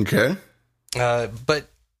 Okay. But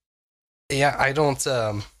yeah, I don't.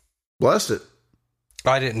 Blast it.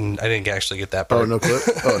 I didn't actually get that part. Oh, no clip.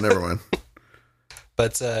 Oh, never mind.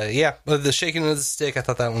 But yeah, the shaking of the stick, I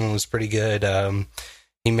thought that one was pretty good.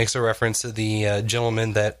 He makes a reference to the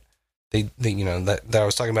gentleman that that I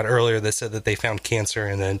was talking about earlier that said that they found cancer,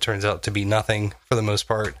 and then it turns out to be nothing for the most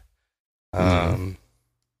part. One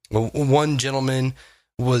gentleman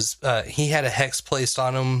was he had a hex placed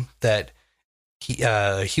on him that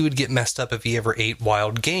he would get messed up if he ever ate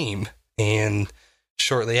wild game. And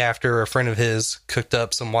shortly after, a friend of his cooked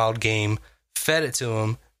up some wild game, fed it to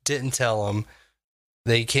him, didn't tell him.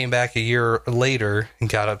 They came back a year later and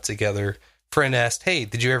got up together. Friend asked, "Hey,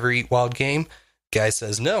 did you ever eat wild game?" Guy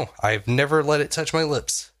says, "No, I've never let it touch my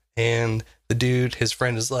lips." And the dude, his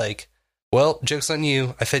friend, is like, "Well, joke's on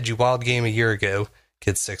you. I fed you wild game a year ago."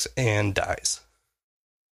 Gets sick and dies.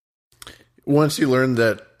 Once he learned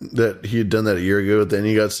that he had done that a year ago, then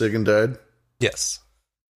he got sick and died? Yes.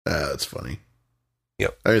 That's funny.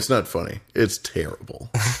 Yep. I mean, it's not funny. It's terrible.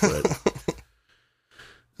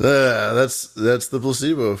 But that's the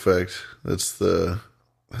placebo effect. That's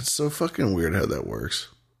so fucking weird how that works.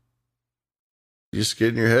 You just get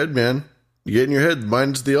in your head, man. You get in your head. The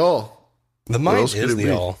mind's the all. The mind is the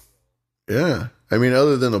all. Yeah. I mean,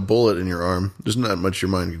 other than a bullet in your arm, there's not much your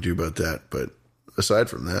mind can do about that. But aside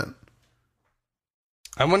from that,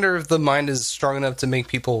 I wonder if the mind is strong enough to make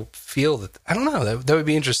people feel that. I don't know. That would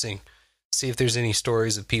be interesting. See if there's any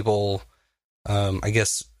stories of people,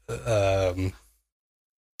 imagining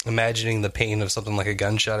the pain of something like a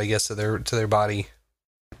gunshot, I guess, to their body.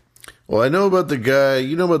 Well, I know about the guy.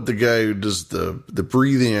 You know about the guy who does the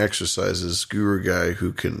breathing exercises, guru guy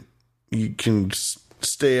who can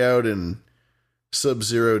stay out in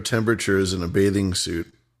sub-zero temperatures in a bathing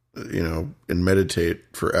suit, and meditate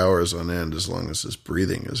for hours on end as long as his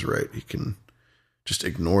breathing is right. He can just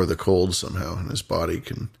ignore the cold somehow, and his body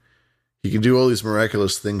he can do all these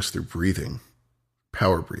miraculous things through breathing,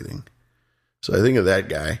 power breathing. So I think of that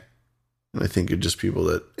guy, and I think of just people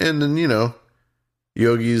that, and then,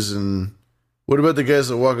 yogis. And what about the guys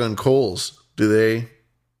that walk on coals? Do they?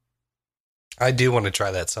 I do want to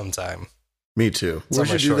try that sometime. Me too. We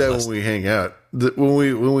should do that when we hang out.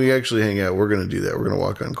 When we actually hang out, we're going to do that. We're going to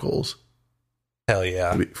walk on coals. Hell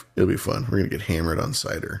yeah. It'll be fun. We're going to get hammered on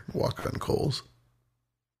cider, walk on coals.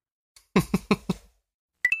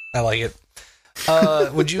 I like it.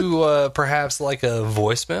 Would you perhaps like a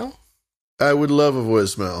voicemail? I would love a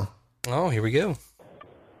voicemail. Oh, here we go.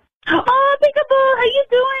 Oh, Peekaboo, how you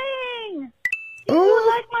doing? Do you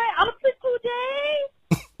like my outfit today?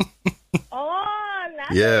 Oh,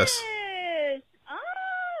 yes.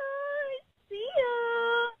 Oh, see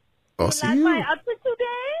you. I'll see like you. my outfit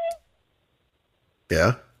today?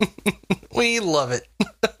 Yeah. We love it.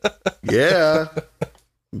 Yeah.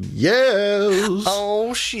 Yes.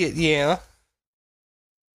 Oh, shit, yeah.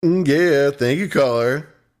 Yeah, thank you, caller.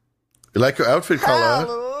 You like your outfit, caller?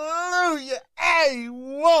 Hallelujah. A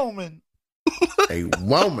woman. A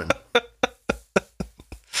woman.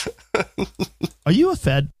 Are you a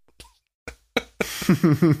Fed?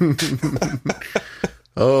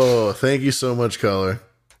 Oh, thank you so much, caller.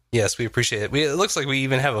 Yes, we appreciate it. It looks like we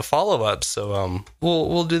even have a follow-up, so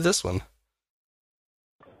we'll do this one.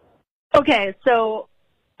 Okay, so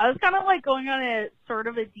I was kind of like going on a sort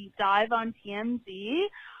of a deep dive on TMZ.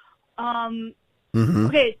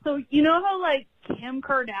 Okay, so you know how like Kim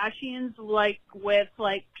Kardashian's like with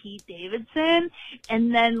like Pete Davidson,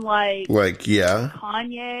 and then like yeah,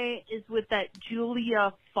 Kanye is with that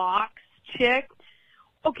Julia Fox chick.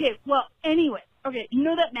 Okay, well, anyway, you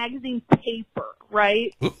know that magazine Paper,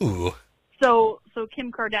 right? Ooh. So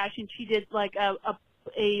Kim Kardashian, she did like a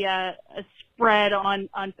spread on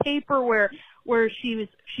Paper where she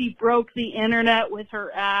broke the internet with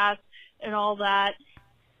her ass and all that.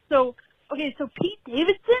 So Pete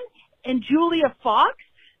Davidson and Julia Fox,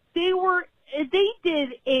 they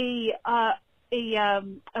did a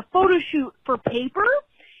photo shoot for Paper,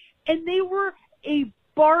 and they were a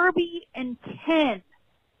Barbie and Ken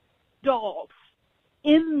dolls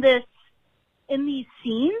in these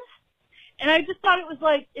scenes. And I just thought it was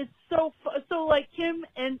like, it's so like Kim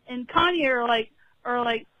and Kanye are like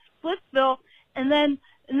Splitsville, and then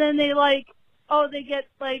they like, oh, they get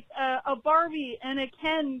like a Barbie and a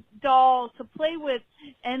Ken doll to play with,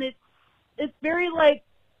 and it's very like,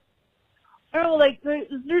 I don't know, like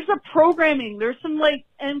there's a programming, there's some like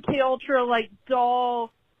MK Ultra like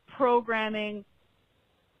doll programming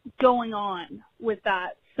going on with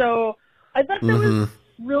that. So I thought that was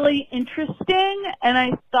really interesting, and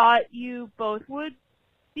I thought you both would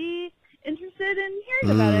be interested in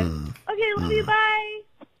hearing about it. Okay, love you, bye.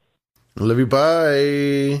 Love you,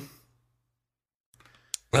 bye.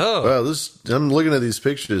 Oh. Wow, I'm looking at these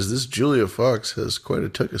pictures. This Julia Fox has quite a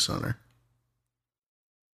tuchus on her.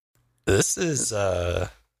 This is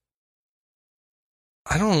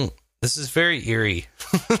this is very eerie.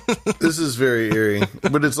 This is very eerie,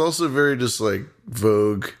 but it's also very just like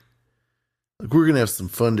Vogue. Like, we're gonna have some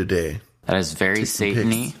fun today. That is very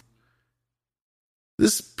Satan-y.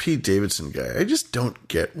 This Pete Davidson guy, I just don't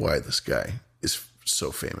get why this guy is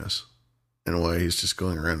so famous and why he's just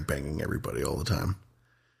going around banging everybody all the time.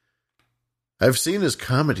 I've seen his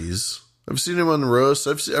comedies. I've seen him on the roast.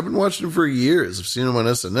 I've been watching him for years. I've seen him on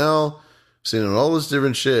SNL. I've seen him on all this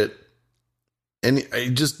different shit. And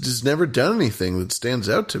he just has never done anything that stands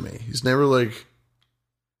out to me. He's never like,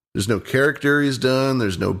 there's no character he's done.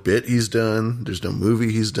 There's no bit he's done. There's no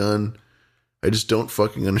movie he's done. I just don't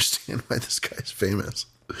fucking understand why this guy's famous.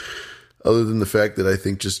 Other than the fact that I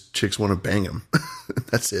think just chicks want to bang him.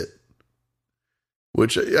 That's it.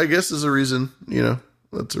 Which I guess is a reason,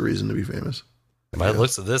 that's a reason to be famous. By the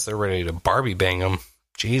looks of this, they're ready to Barbie bang him.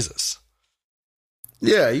 Jesus.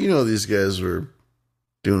 Yeah, these guys were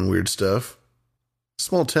doing weird stuff.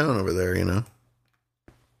 Small town over there,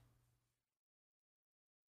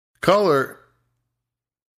 Caller,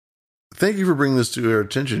 thank you for bringing this to our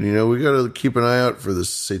attention. We got to keep an eye out for this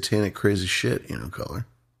satanic crazy shit, caller.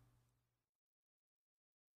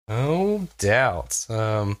 No doubt.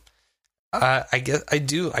 I guess I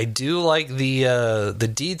do like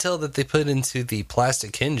the detail that they put into the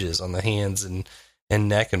plastic hinges on the hands and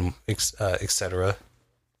neck and etc.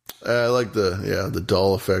 I like the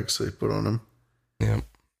doll effects they put on them. Yeah,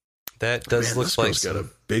 that does look like got a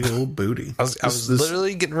big old booty. I was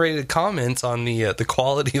literally getting ready to comment on the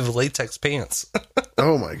quality of latex pants.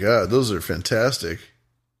 Oh my god, those are fantastic.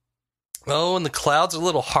 Oh, and the clouds are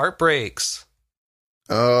little heartbreaks.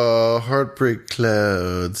 Oh, heartbreak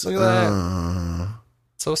clouds. Look at that.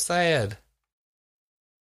 So sad.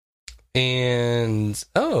 And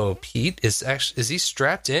Pete is he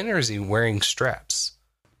strapped in or is he wearing straps?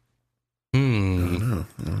 I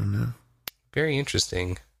don't know. Very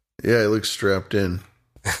interesting. Yeah, he looks strapped in.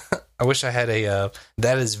 I wish I had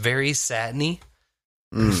that is very satiny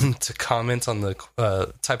to comment on the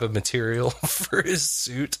type of material for his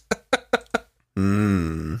suit.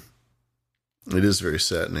 It is very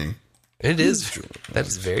satiny. It is. That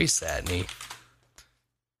is very satiny.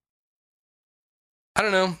 I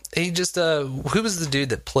don't know. He just who was the dude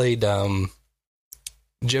that played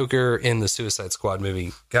Joker in the Suicide Squad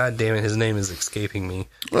movie? God damn it, his name is escaping me.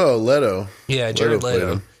 Oh, Leto. Yeah, Jared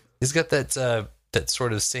Leto. He's got that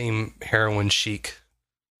sort of same heroin chic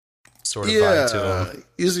sort of vibe to him.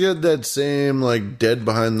 He's got that same like dead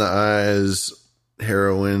behind the eyes,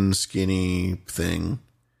 heroin skinny thing.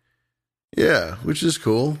 Yeah, which is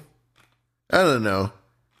cool. I don't know.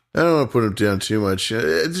 I don't want to put him down too much.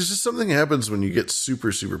 It's just something happens when you get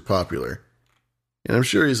super, super popular. And I'm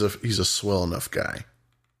sure he's a swell enough guy.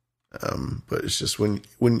 But it's just when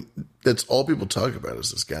that's all people talk about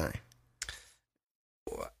is this guy.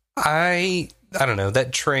 I don't know.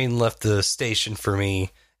 That train left the station for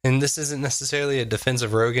me. And this isn't necessarily a defense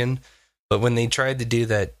of Rogan, but when they tried to do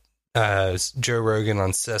that Joe Rogan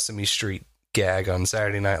on Sesame Street gag on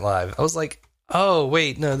Saturday Night Live, I was like, oh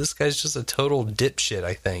wait, no, this guy's just a total dipshit,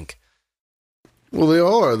 I think. Well, they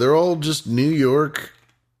all are. They're all just New York.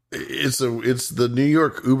 It's the New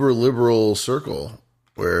York uber liberal circle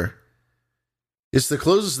where it's the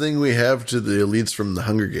closest thing we have to the elites from the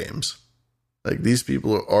Hunger Games. Like, these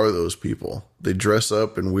people are those people. They dress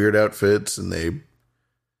up in weird outfits and they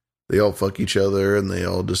all fuck each other and they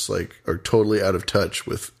all just like are totally out of touch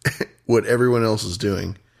with what everyone else is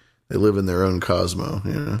doing. They live in their own Cosmo,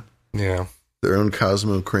 Yeah. Their own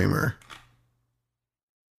Cosmo Kramer.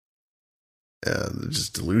 Yeah, they're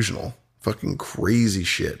just delusional. Fucking crazy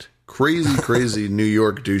shit. Crazy New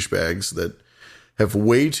York douchebags that have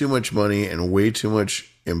way too much money and way too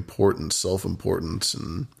much importance, self-importance,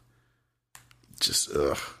 and just,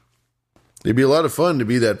 it'd be a lot of fun to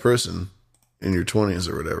be that person in your 20s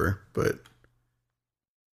or whatever, but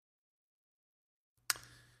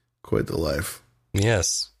quite the life.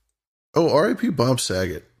 Yes. Oh, R.I.P. Bob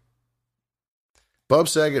Saget. Bob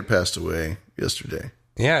Saget passed away yesterday.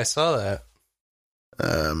 Yeah, I saw that.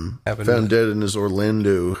 Found dead in his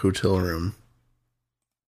Orlando hotel room.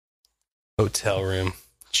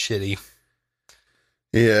 Shitty.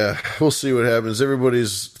 Yeah, we'll see what happens.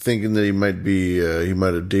 Everybody's thinking that he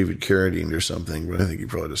might have David Carradine or something, but I think he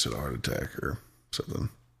probably just had a heart attack or something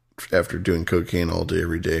after doing cocaine all day,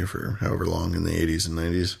 every day for however long in the 80s and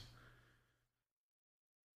 90s.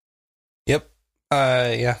 Yep.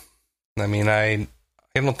 Yeah. I mean, I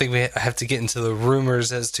don't think we have to get into the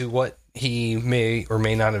rumors as to what he may or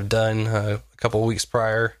may not have done a couple of weeks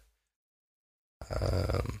prior.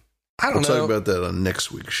 I don't know. We'll talk about that on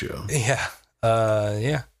next week's show. Yeah.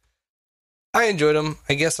 Yeah. I enjoyed him.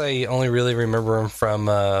 I guess I only really remember him from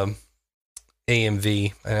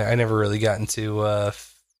AMV. I never really got into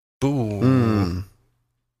Was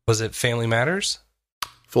it Family Matters?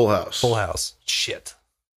 Full House. Shit.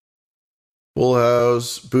 Full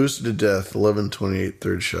House, Boosted to Death, 11/28,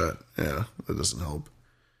 third shot. Yeah, that doesn't help.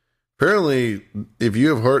 Apparently, if you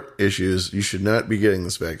have heart issues, you should not be getting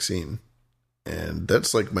this vaccine. And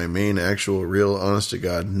that's like my main actual, real, honest to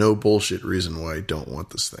God, no bullshit reason why I don't want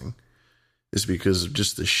this thing. Is because of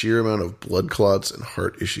just the sheer amount of blood clots and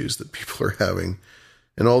heart issues that people are having.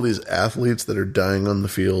 And all these athletes that are dying on the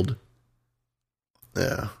field.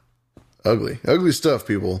 Yeah. Ugly. Ugly stuff,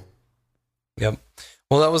 people. Yep.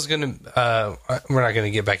 Well, that was going to, we're not going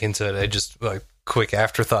to get back into it. I just, quick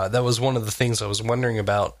afterthought. That was one of the things I was wondering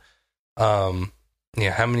about. How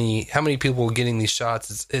many people are getting these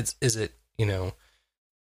shots? Is it,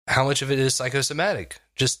 how much of it is psychosomatic?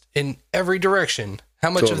 Just in every direction. How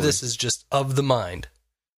much of this is just of the mind?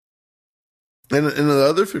 And the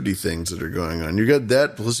other 50 things that are going on. You got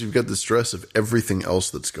that, plus you've got the stress of everything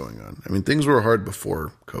else that's going on. I mean, things were hard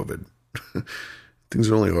before COVID. Things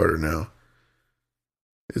are only harder now.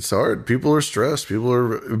 It's hard. People are stressed. People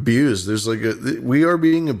are abused. We are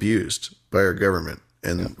being abused by our government.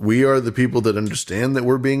 And we are the people that understand that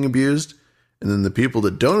we're being abused. And then the people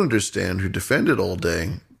that don't understand, who defend it all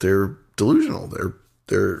day, they're delusional.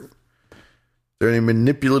 They're in a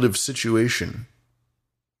manipulative situation.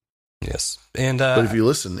 Yes. And but if you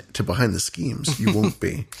listen to Behind the Schemes, you won't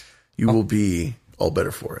be. You will be all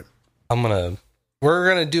better for it. We're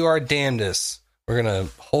gonna do our damnedest. We're gonna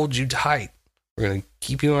hold you tight. We're gonna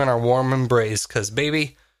keep you in our warm embrace, because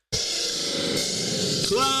baby,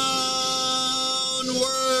 Clown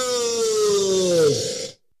World.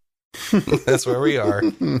 That's where we are.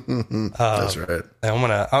 That's right.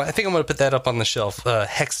 I think I'm gonna put that up on the shelf.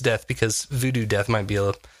 Hex Death, because Voodoo Death might be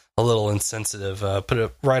a little insensitive. Put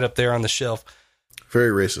it right up there on the shelf.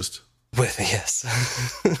 Very racist. Yes.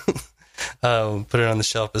 Put it on the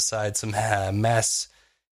shelf beside some mass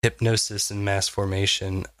hypnosis and mass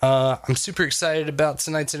formation. I'm super excited about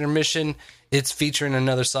tonight's intermission. It's featuring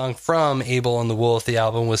another song from Abel and the Wolf. The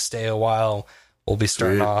album was Stay a While. We'll be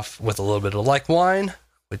starting off with a little bit of Like Wine,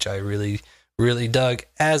 which I really, really dug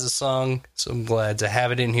as a song. So I'm glad to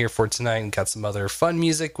have it in here for tonight, and got some other fun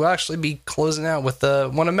music. We'll actually be closing out with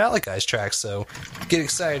one of Malachi's tracks. So get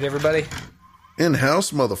excited, everybody. In-house,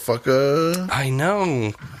 motherfucker. I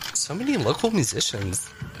know. So many local musicians.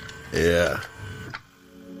 Yeah.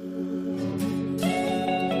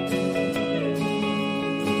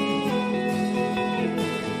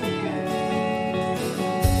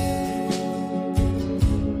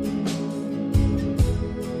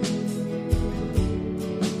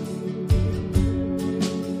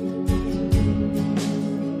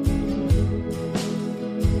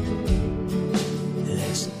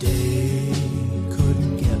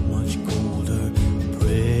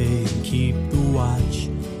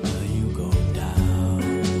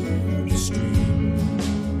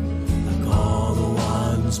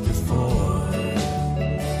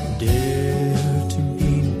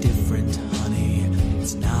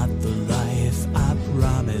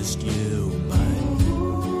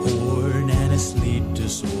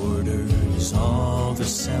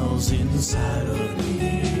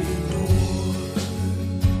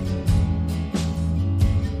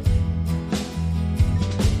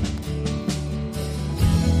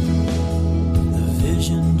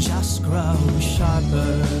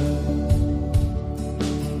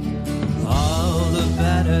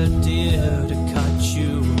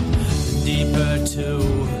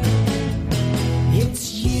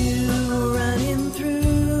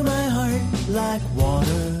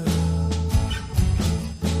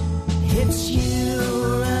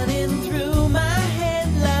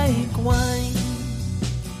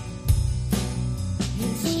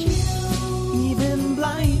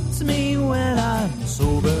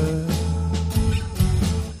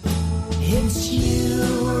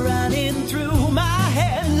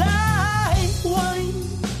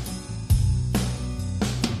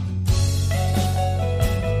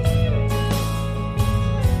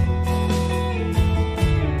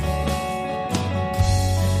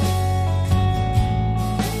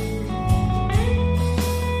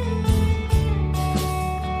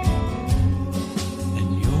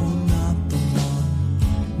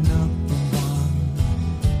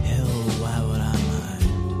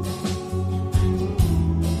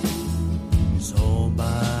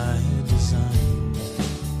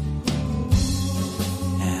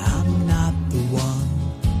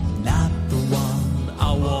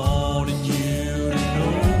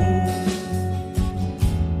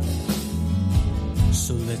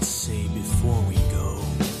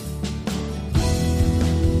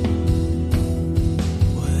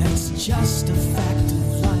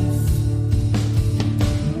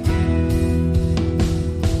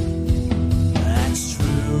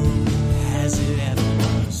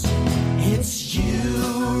 It's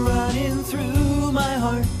you running through my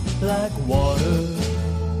heart like water.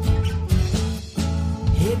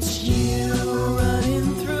 It's you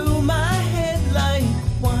running through my head like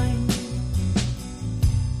wine.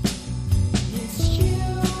 It's you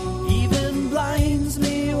even blinds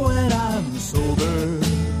me when I'm sober.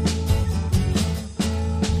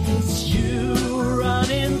 It's you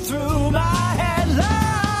running through my head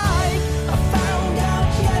like I found out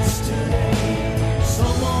yesterday.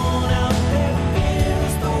 Someone out there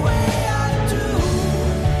feels the way I do,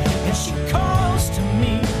 and she calls to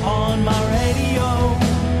me on my radio.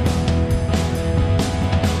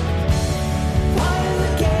 While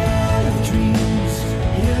again of dreams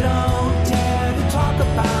you don't dare to talk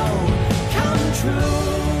about come true.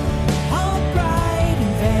 All bright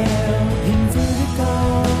and veiled in vertigo.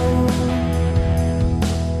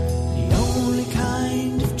 The only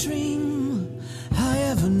kind of dream I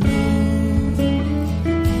ever knew.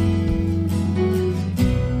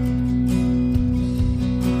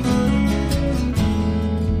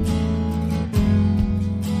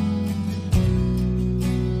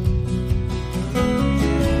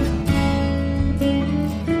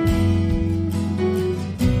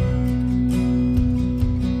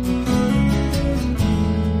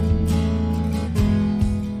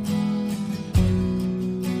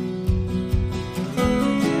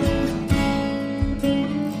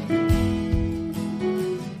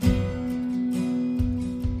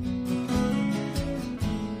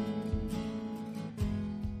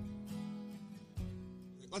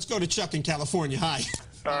 Let's go to Chuck in California. Hi.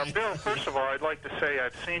 Bill, first of all, I'd like to say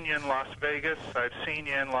I've seen you in Las Vegas. I've seen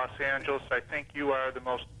you in Los Angeles. I think you are the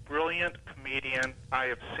most brilliant comedian I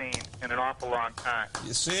have seen in an awful long time.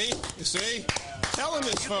 You see? You see? Tell him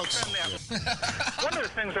this, folks. One of the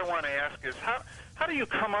things I want to ask is how do you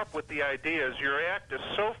come up with the ideas? Your act is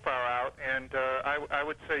so far out, and I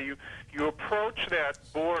would say you approach that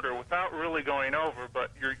border without really going over,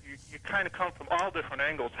 but you kind of come from all different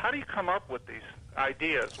angles. How do you come up with these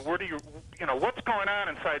ideas? Where do you what's going on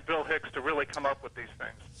inside Bill Hicks to really come up with these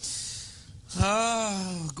things?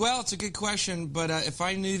 Well, it's a good question, but if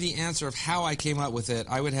I knew the answer of how I came up with it,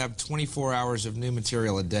 I would have 24 hours of new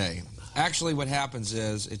material a day. Actually, what happens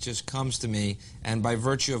is it just comes to me, and by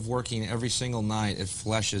virtue of working every single night, it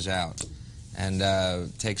fleshes out and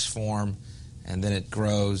takes form, and then it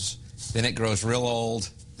grows. Then it grows real old.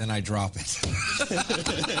 Then I drop it.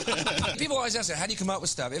 People always ask, how do you come up with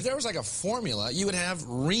stuff? If there was like a formula, you would have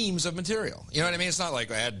reams of material. You know what I mean? It's not like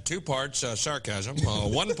I had 2 parts sarcasm,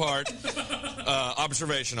 1 part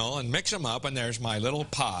observational, and mix them up, and there's my little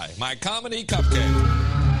pie, my comedy cupcake.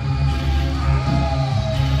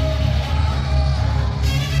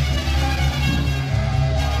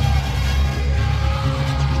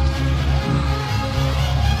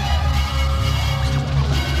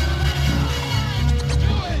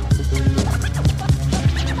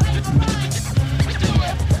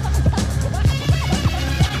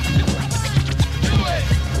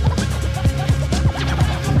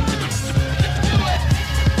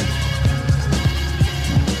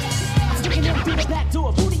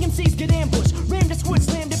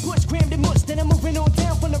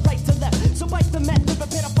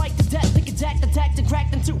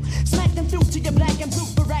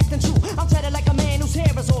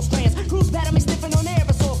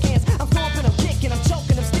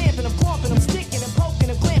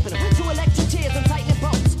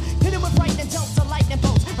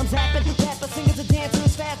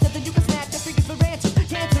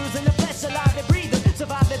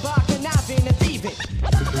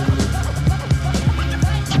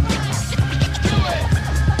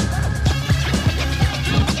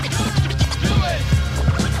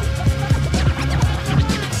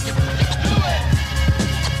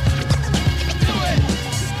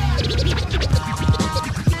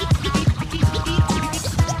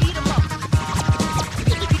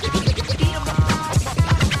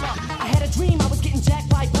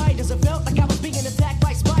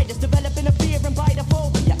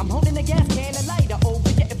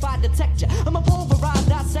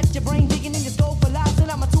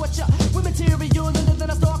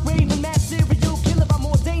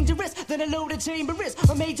 chamber is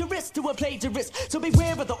a major risk to a plagiarist. So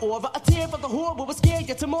beware of the aura, a tear for the horror will scare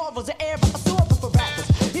you. Tomorrow's an era, a sword for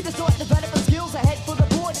rappers. Either start developing skills ahead for the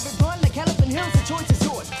board. If it run like Elephant Hills, the choice is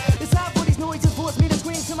yours. Decide for these noises force me to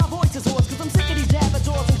scream till my voice is hoarse. Cause I'm sick of these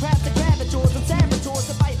javadors and craft the gravitors and saboteurs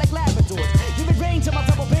that fight like Labradors. You're in range of my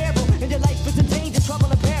double barrel, and your life is in danger,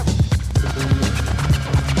 trouble and peril.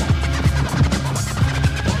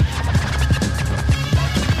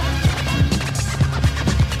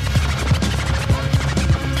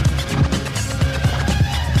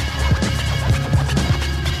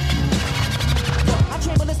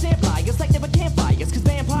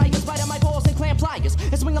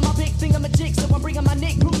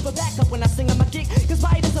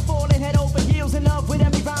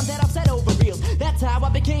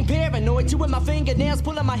 paranoid. Chewing my fingernails,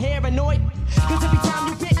 pulling my hair annoyed. Cause every time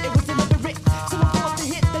you bit, it was deliberate. So I'm forced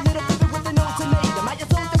to hit the little figure with an ultimatum. I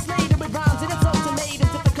just hold the slater with rhymes and it's ultimatum.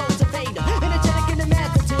 Difficult to fade them. Energetic and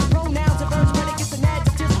imaginative. Pronouns and verbs, predicates and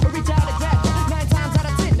adjectives. Or reach out and grab them. 9 times out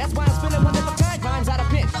of 10. That's why I'm spinning one of a kind rhymes out of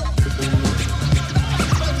pen.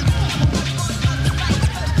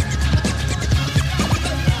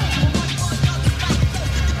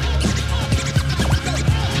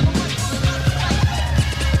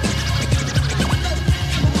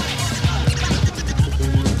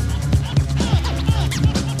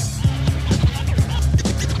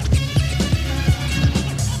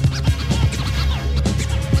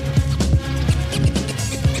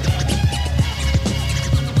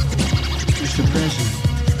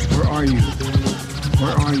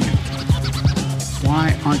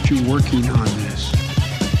 Why aren't you working on this?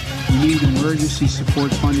 We need emergency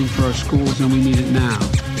support funding for our schools, and we need it now.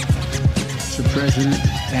 Mr. President,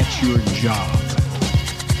 that's your job.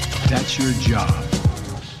 That's your job.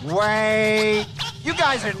 Wait! You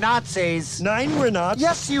guys are Nazis! 9, we're not.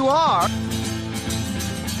 Yes, you are!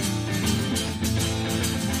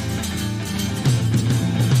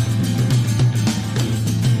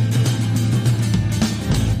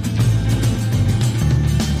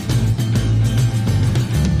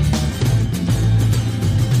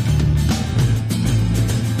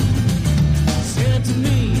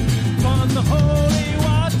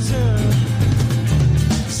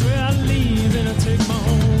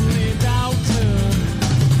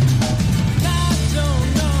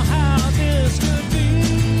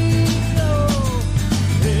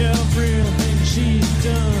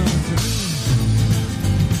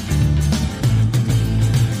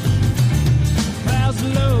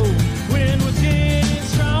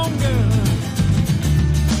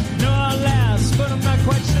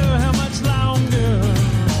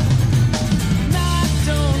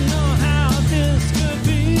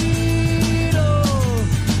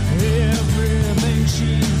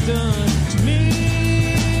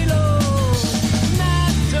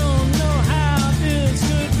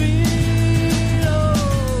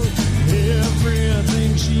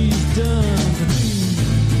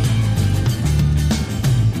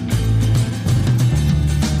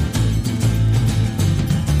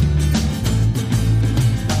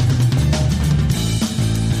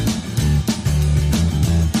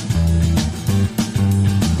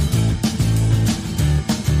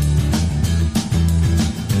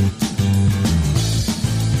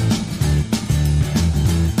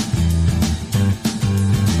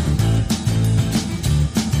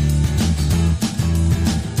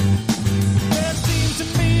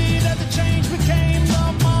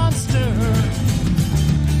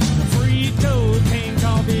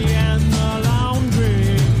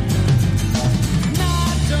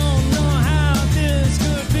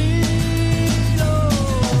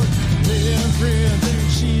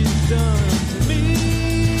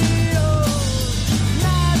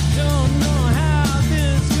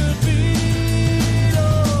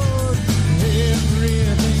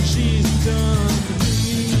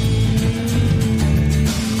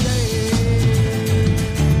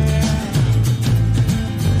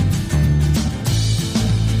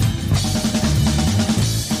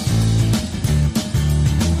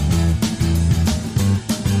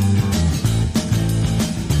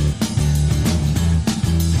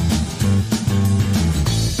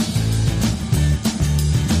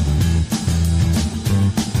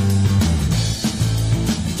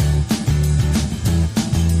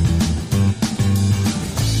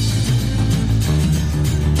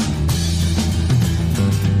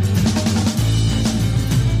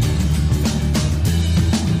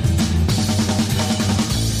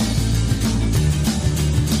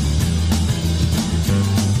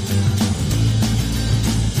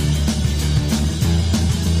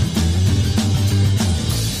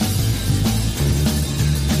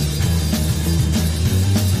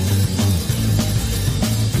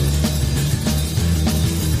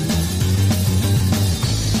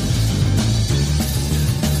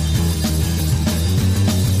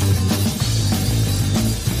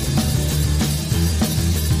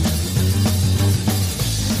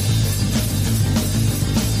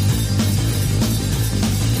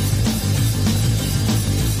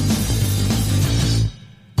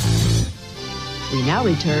 We now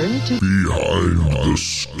return to Behind the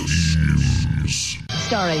Schemes,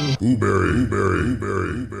 starring Blueberry,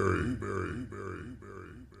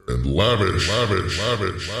 and Lavish.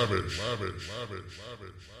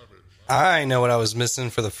 I know what I was missing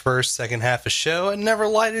for the first, second half of show. I never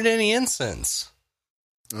lighted any incense.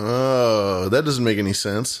 Oh, that doesn't make any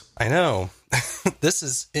sense. I know. This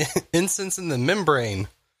is incense in the membrane.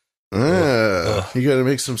 You got to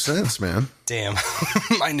make some sense, man. Damn.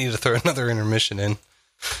 I need to throw another intermission in.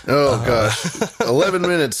 Oh, gosh. 11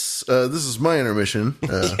 minutes. This is my intermission.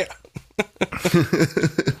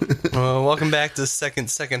 Well, welcome back to the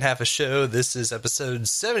second half of show. This is episode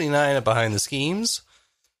 79 of Behind the Schemes.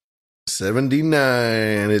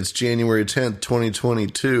 79. It's January 10th,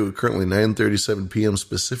 2022. Currently 9:37 p.m.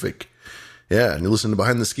 Pacific. Yeah, and you listen to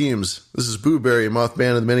Behind the Schemes. This is Booberry,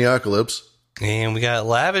 Mothman of the Miniocalypse. And we got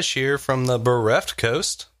Lavish here from the Bereft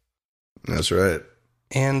Coast. That's right.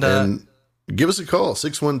 And give us a call,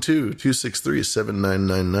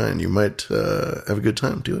 612-263-7999. You might have a good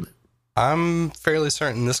time doing it. I'm fairly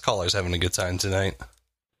certain this caller's having a good time tonight.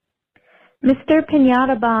 Mr.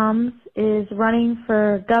 Pinata Bombs is running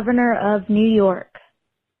for governor of New York.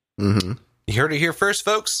 Mm-hmm. You heard it here first,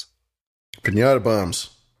 folks. Pinata Bombs.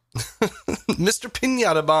 Mr.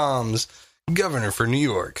 Pinata Bombs, governor for New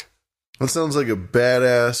York. That sounds like a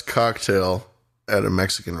badass cocktail at a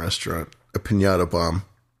Mexican restaurant. A pinata bomb.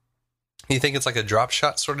 You think it's like a drop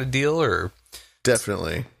shot sort of deal, or?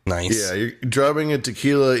 Definitely. Nice. Yeah, you're dropping a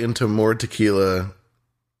tequila into more tequila,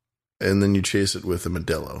 and then you chase it with a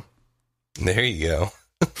Modelo. There you go.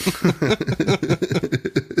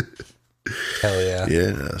 Hell yeah.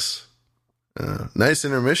 Yes. Nice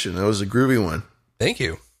intermission. That was a groovy one. Thank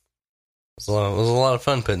you. It was a lot of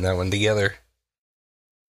fun putting that one together.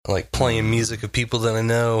 I like playing music of people that I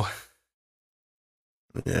know.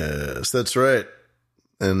 Yes, that's right.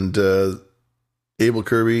 And Abel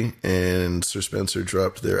Kirby and Sir Spencer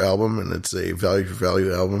dropped their album, and it's a value for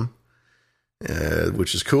value album,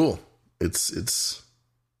 which is cool. It's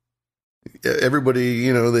everybody,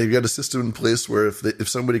 you know, they've got a system in place where if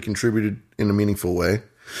somebody contributed in a meaningful way,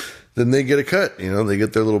 then they get a cut. You know, they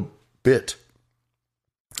get their little bit,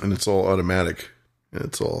 and it's all automatic.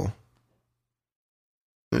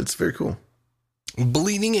 It's very cool.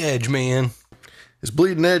 Bleeding Edge, man. It's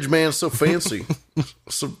Bleeding Edge, man. So fancy.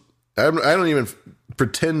 So I don't even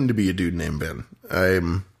pretend to be a dude named Ben.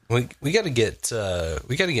 We got to get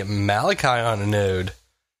Malachi on a node,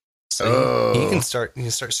 so he can start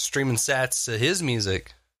streaming sats to his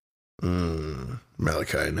music.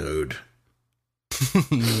 Malachi node.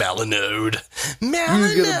 Malinode.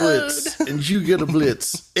 You get a blitz, and you get a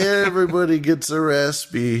blitz. Everybody gets a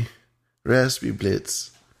raspy blitz.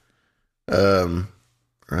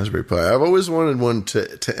 Raspberry Pi. I've always wanted one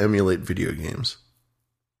to emulate video games.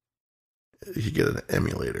 You get an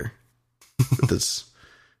emulator. But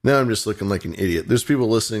now I'm just looking like an idiot. There's people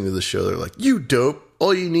listening to the show. They're like, "You dope.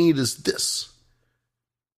 All you need is this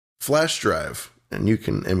flash drive, and you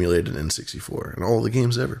can emulate an N64 and all the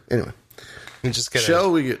games ever." Anyway, we just gotta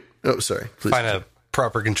shall we get? Oh, sorry. Please find a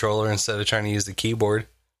proper controller instead of trying to use the keyboard.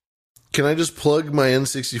 Can I just plug my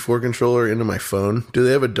N64 controller into my phone? Do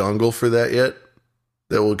they have a dongle for that yet?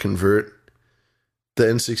 That will convert the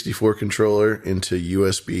N64 controller into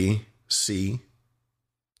USB-C?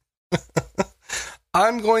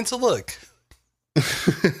 I'm going to look.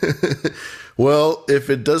 Well, if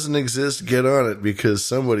it doesn't exist, get on it, because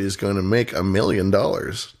somebody is going to make $1 million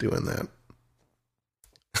doing that.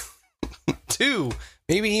 2,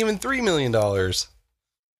 maybe even $3 million.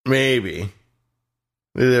 Maybe.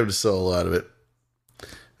 They'd have to sell a lot of it.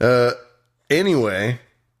 Anyway,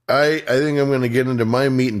 I think I'm going to get into my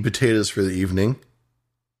meat and potatoes for the evening.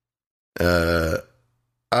 I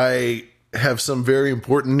have some very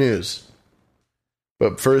important news,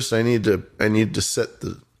 but first I need to set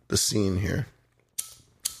the scene here.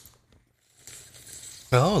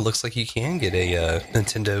 Oh, it looks like you can get a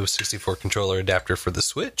Nintendo 64 controller adapter for the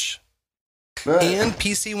Switch and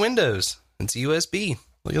PC Windows. It's USB.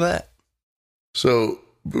 Look at that. So,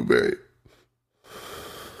 Blueberry.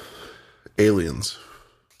 Aliens.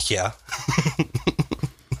 Yeah.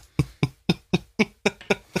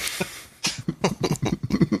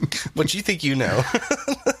 What you think you know?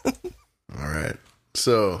 All right.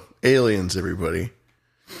 So, aliens, everybody.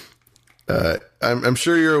 I'm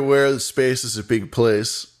sure you're aware that space is a big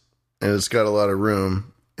place, and it's got a lot of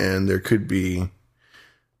room, and there could be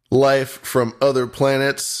life from other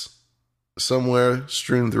planets somewhere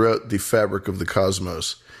strewn throughout the fabric of the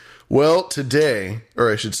cosmos. Well, today, or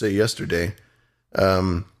I should say yesterday,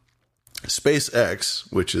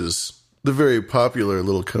 SpaceX, which is the very popular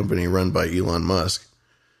little company run by Elon Musk,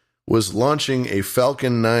 was launching a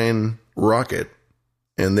Falcon 9 rocket,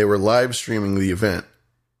 and they were live streaming the event.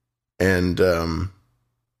 And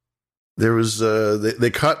there was they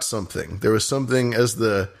caught something. There was something as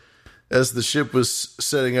the ship was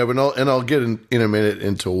setting up, and I'll get in a minute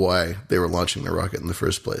into why they were launching the rocket in the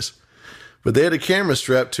first place. But they had a camera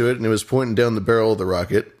strapped to it, and it was pointing down the barrel of the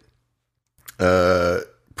rocket.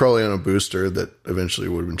 probably on a booster that eventually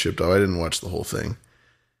would have been chipped off. I didn't watch the whole thing.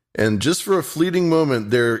 And just for a fleeting moment,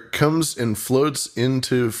 there comes and floats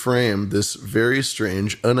into frame this very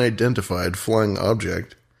strange, unidentified flying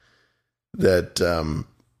object that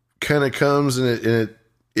kind of comes and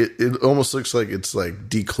it almost looks like it's like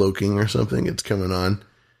decloaking or something. It's coming on.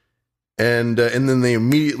 And then they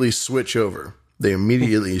immediately switch over. They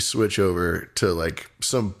immediately switch over to like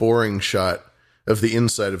some boring shot of the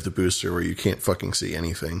inside of the booster where you can't fucking see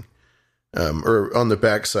anything. Or on the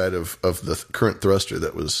backside of the current thruster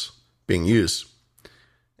that was being used.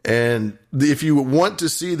 And if you want to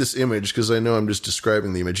see this image, because I know I'm just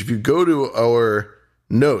describing the image, if you go to our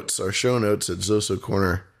notes, our show notes at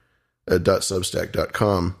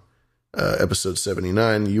zosocorner.substack.com, episode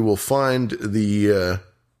 79, you will find the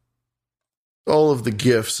all of the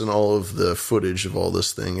GIFs and all of the footage of all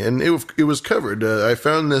this thing. And it was covered. I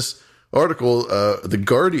found this article, The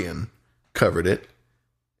Guardian covered it,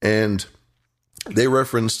 and they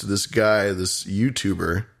referenced this guy, this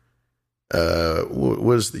YouTuber.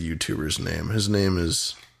 What is the YouTuber's name? His name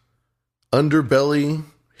is Hidden Underbelly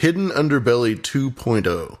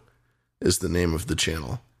 2.0 is the name of the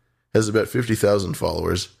channel. Has about 50,000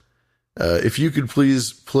 followers. If you could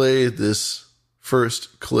please play this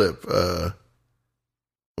first clip.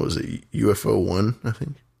 What was it? UFO 1, I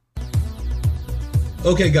think.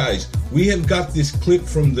 Okay, guys, we have got this clip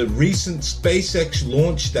from the recent SpaceX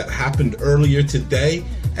launch that happened earlier today.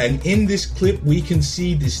 And in this clip, we can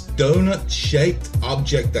see this donut-shaped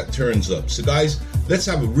object that turns up. So, guys, let's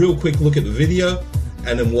have a real quick look at the video,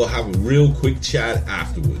 and then we'll have a real quick chat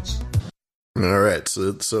afterwards. All right,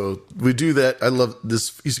 so we do that. I love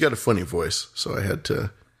this. He's got a funny voice, so I had to...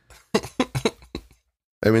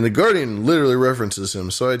 I mean, The Guardian literally references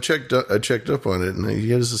him, so I checked up on it, and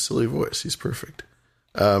he has a silly voice. He's perfect.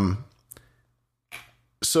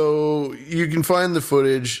 So you can find the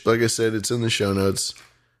footage. Like I said, it's in the show notes.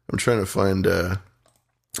 I'm trying to find,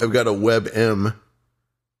 I've got a WebM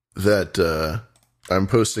that I'm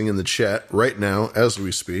posting in the chat right now as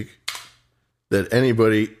we speak that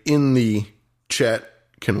anybody in the chat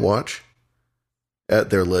can watch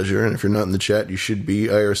at their leisure. And if you're not in the chat, you should be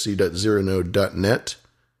irc.zeronode.net.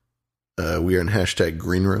 We are in hashtag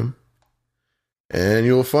greenroom. And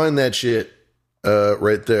you'll find that shit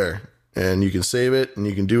right there. And you can save it and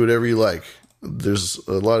you can do whatever you like. There's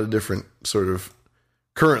a lot of different sort of...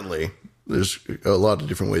 Currently, there's a lot of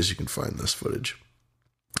different ways you can find this footage.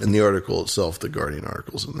 In the article itself, the Guardian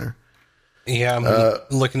article's in there. Yeah, I'm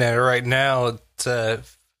looking at it right now.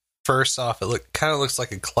 First off, it kind of looks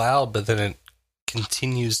like a cloud, but then it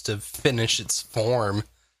continues to finish its form.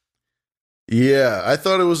 Yeah, I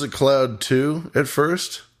thought it was a cloud too at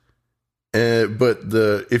first. But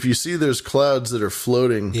if you see there's clouds that are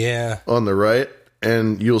floating on the right,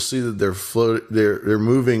 and you'll see that they're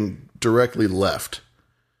moving directly left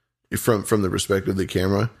from the perspective of the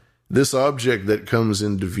camera. This object that comes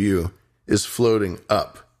into view is floating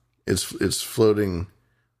up. It's floating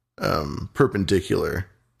perpendicular,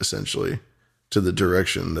 essentially, to the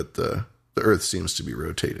direction that the Earth seems to be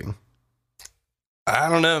rotating. I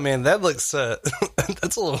don't know, man. That looks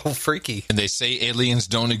that's a little freaky. And they say aliens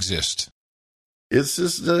don't exist. It's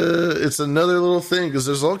just it's another little thing because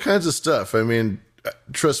there's all kinds of stuff. I mean,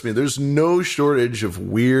 trust me, there's no shortage of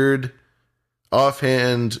weird,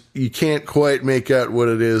 offhand, you can't quite make out what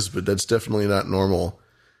it is, but that's definitely not normal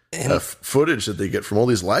footage that they get from all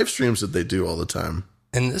these live streams that they do all the time.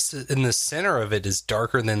 And this in the center of it is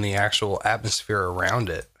darker than the actual atmosphere around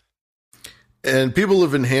it. And people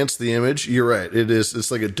have enhanced the image. You're right.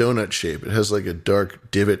 It's like a donut shape. It has like a dark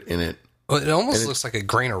divot in it. Well, it almost looks like a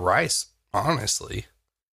grain of rice, honestly.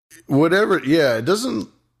 Whatever. Yeah, it doesn't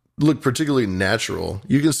look particularly natural.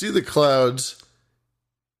 You can see the clouds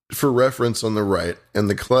for reference on the right, and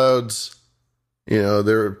the clouds,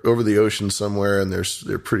 they're over the ocean somewhere, and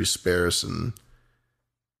they're pretty sparse, and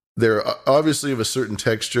they're obviously of a certain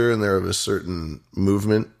texture, and they're of a certain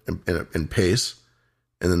movement and pace.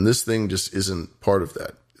 And then this thing just isn't part of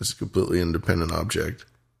that. It's a completely independent object.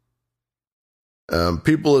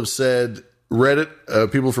 People have said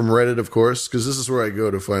Reddit, people from Reddit, of course, because this is where I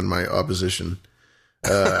go to find my opposition.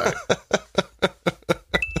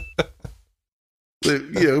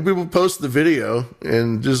 People post the video,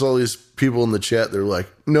 and just all these people in the chat, they're like,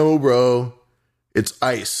 no, bro, it's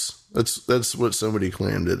ice. That's what somebody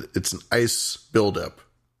claimed. It's an ice buildup.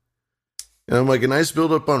 And I'm like, an ice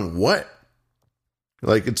buildup on what?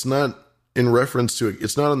 Like, it's not in reference to it.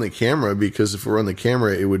 It's not on the camera, because if it were on the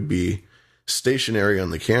camera, it would be stationary on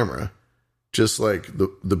the camera, just like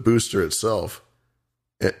the booster itself,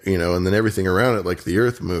 and then everything around it, like the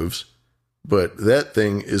Earth moves. But that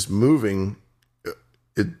thing is moving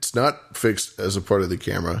it's not fixed as a part of the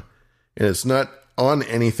camera, and it's not on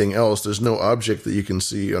anything else. There's no object that you can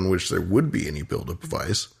see on which there would be any buildup of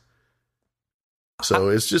ice. So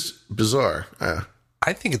it's just bizarre.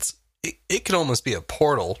 I think it could almost be a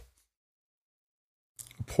portal.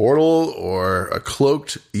 A portal or a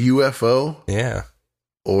cloaked UFO. Yeah.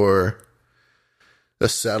 Or a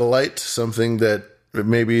satellite, something that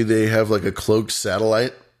maybe they have like a cloaked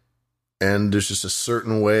satellite, and there's just a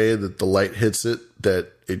certain way that the light hits it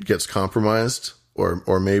that it gets compromised,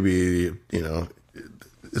 or maybe, you know,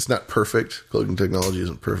 it's not perfect. Cloaking technology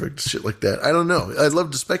isn't perfect. Shit like that. I don't know. I'd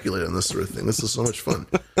love to speculate on this sort of thing. This is so much fun.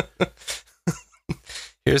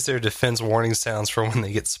 Here's their defense warning sounds for when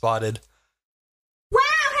they get spotted. Wow,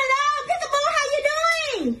 hello, Peekaboo, how you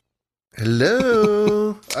doing?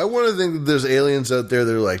 Hello. I want to think that there's aliens out there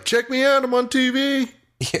that are like, check me out, I'm on TV.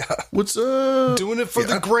 Yeah. What's up? Doing it for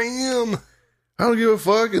the gram. I don't give a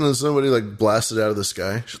fuck. And then somebody like blasted out of the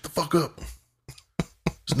sky. Shut the fuck up.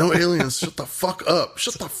 There's no aliens. Shut the fuck up.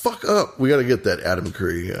 Shut the fuck up. We got to get that Adam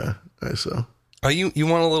Curry ISO. Oh, you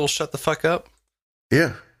want a little shut the fuck up?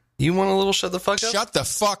 Yeah. You want a little shut the fuck up? Shut the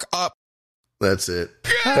fuck up. That's it.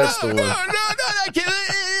 That's the one. No.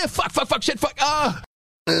 Fuck, shit, fuck.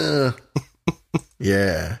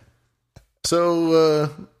 Yeah.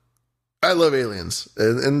 So, I love aliens.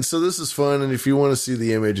 And so this is fun. And if you want to see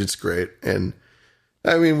the image, it's great. And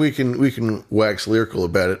I mean, we can wax lyrical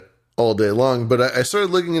about it all day long, but I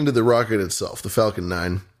started looking into the rocket itself, the Falcon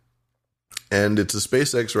 9, and it's a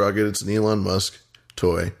SpaceX rocket. It's an Elon Musk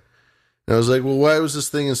toy. And I was like, well, why was this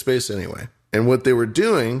thing in space anyway? And what they were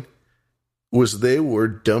doing was they were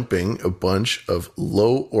dumping a bunch of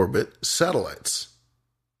low orbit satellites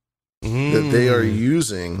that they are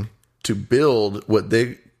using to build what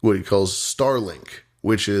he calls Starlink,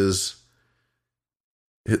 which is,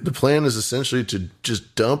 the plan is essentially to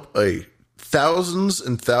just dump thousands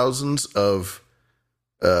and thousands of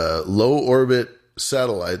low orbit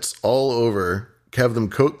satellites all over, have them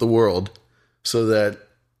coat the world so that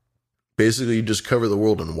basically you just cover the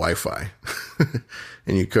world in Wi-Fi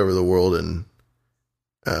and you cover the world in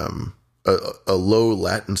a low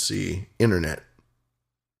latency internet,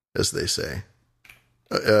 as they say.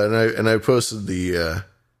 And I posted the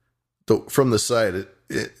from the site.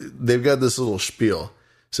 They've got this little spiel.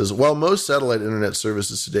 It says, while most satellite internet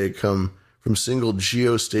services today come from single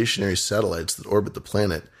geostationary satellites that orbit the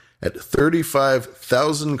planet at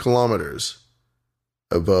 35,000 kilometers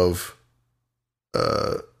above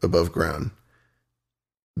ground,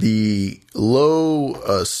 the low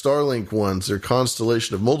Starlink ones are a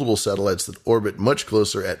constellation of multiple satellites that orbit much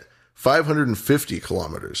closer at 550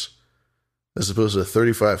 kilometers as opposed to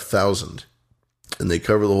 35,000, and they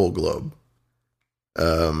cover the whole globe.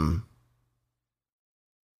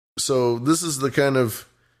 So this is the kind of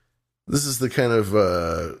it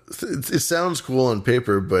sounds cool on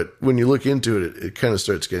paper, but when you look into it, it kind of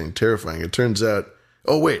starts getting terrifying. It turns out,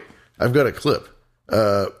 oh wait, I've got a clip.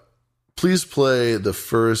 Please play the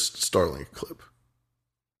first Starlink clip.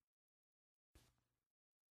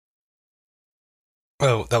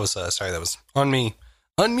 Oh, that was that was on me.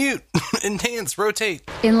 Unmute, enhance, rotate.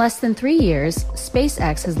 In less than 3 years,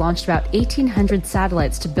 SpaceX has launched about 1,800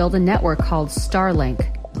 satellites to build a network called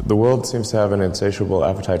Starlink. The world seems to have an insatiable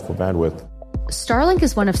appetite for bandwidth. Starlink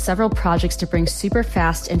is one of several projects to bring super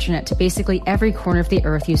fast internet to basically every corner of the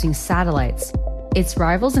Earth using satellites. Its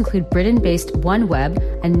rivals include Britain-based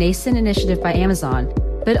OneWeb, a nascent initiative by Amazon,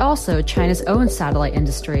 but also China's own satellite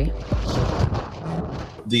industry.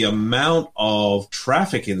 The amount of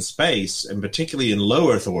traffic in space, and particularly in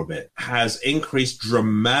low Earth orbit, has increased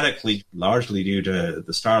dramatically, largely due to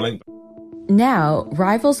the Starlink. Now,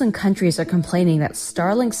 rivals and countries are complaining that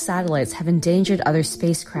Starlink satellites have endangered other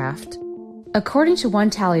spacecraft. According to one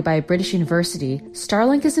tally by a British university,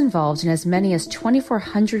 Starlink is involved in as many as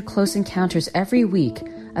 2,400 close encounters every week,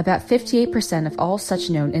 about 58% of all such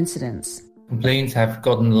known incidents. Complaints have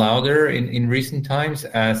gotten louder in recent times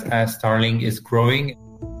as Starlink is growing.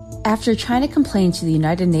 After China complained to the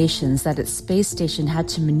United Nations that its space station had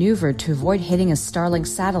to maneuver to avoid hitting a Starlink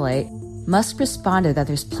satellite, Musk responded that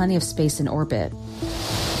there's plenty of space in orbit.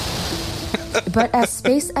 But as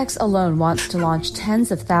SpaceX alone wants to launch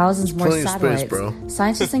tens of thousands more satellites,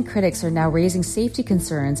 scientists and critics are now raising safety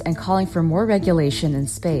concerns and calling for more regulation in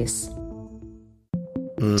space.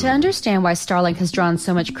 To understand why Starlink has drawn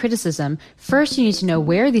so much criticism, first you need to know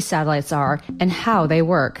where these satellites are and how they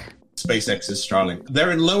work. SpaceX's Starlink.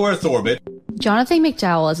 They're in low Earth orbit. Jonathan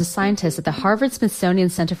McDowell is a scientist at the Harvard-Smithsonian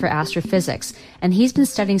Center for Astrophysics, and he's been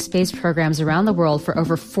studying space programs around the world for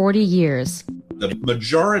over 40 years. The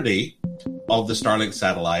majority of the Starlink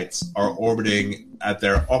satellites are orbiting at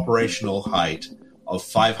their operational height of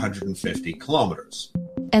 550 kilometers.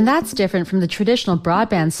 And that's different from the traditional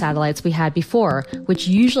broadband satellites we had before, which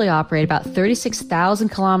usually operate about 36,000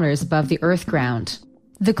 kilometers above the Earth ground.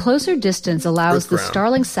 The closer distance allows the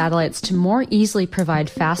Starlink satellites to more easily provide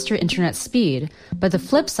faster internet speed, but the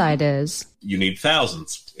flip side is you need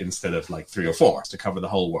thousands instead of like 3 or 4 to cover the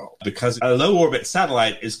whole world, because a low orbit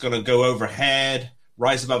satellite is going to go overhead,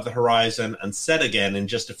 rise above the horizon, and set again in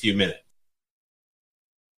just a few minutes.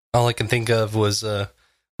 All I can think of was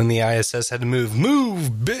when the ISS had to move,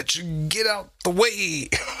 bitch, get out the way.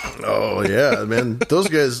 Oh, yeah, man. Those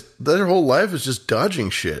guys, their whole life is just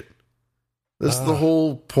dodging shit. That's the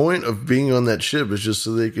whole point of being on that ship, is just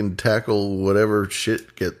so they can tackle whatever shit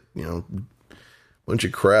bunch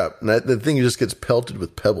of crap. And the thing just gets pelted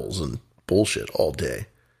with pebbles and bullshit all day.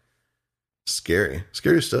 Scary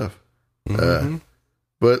stuff. Mm-hmm.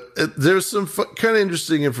 But there's some kind of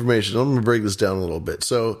interesting information. I'm going to break this down a little bit.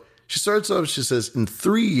 So she starts off, she says, in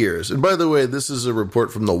 3 years, and by the way, this is a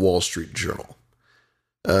report from the Wall Street Journal.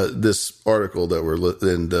 This article that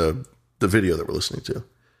the video that we're listening to.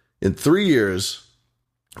 In 3 years,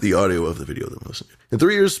 the audio of the video that I'm listening to. In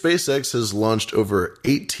 3 years, SpaceX has launched over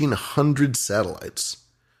 1,800 satellites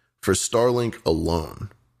for Starlink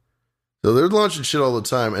alone. So they're launching shit all the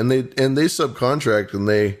time, and they subcontract, and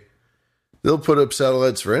they'll put up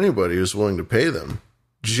satellites for anybody who's willing to pay them.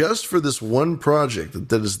 Just for this one project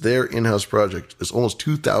that is their in-house project, is almost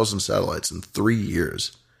 2,000 satellites in 3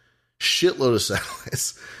 years. Shitload of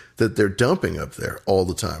satellites that they're dumping up there all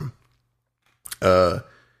the time.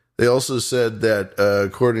 They also said that,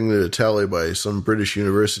 according to a tally by some British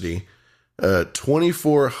university,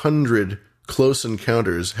 2,400 close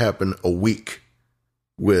encounters happen a week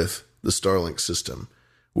with the Starlink system,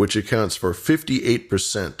 which accounts for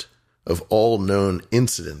 58% of all known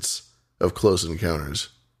incidents of close encounters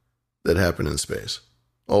that happen in space.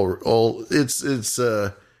 It's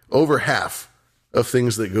over half of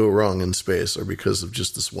things that go wrong in space are because of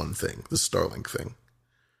just this one thing, the Starlink thing.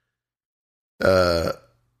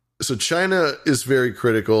 So China is very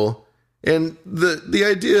critical, and the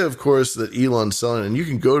idea, of course, that Elon's selling, and you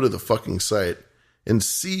can go to the fucking site and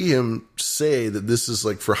see him say that this is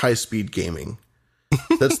like for high-speed gaming.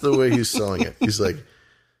 That's the way he's selling it. He's like,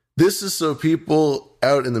 this is so people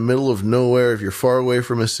out in the middle of nowhere, if you're far away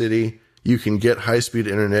from a city, you can get high-speed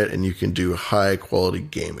internet and you can do high-quality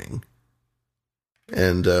gaming.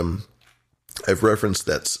 And I've referenced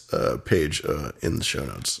that page in the show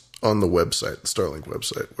notes on the website, the Starlink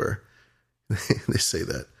website, where they say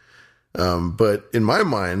that. But in my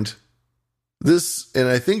mind, this, and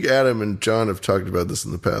I think Adam and John have talked about this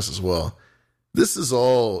in the past as well, this is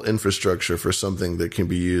all infrastructure for something that can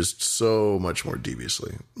be used so much more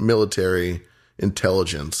deviously. Military,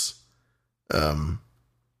 intelligence,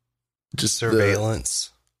 just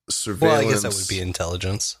surveillance. Well, I guess that would be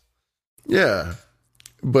intelligence. Yeah.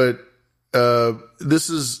 But this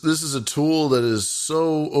is a tool that is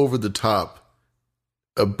so over the top,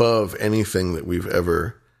 above anything that we've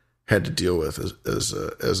ever had to deal with as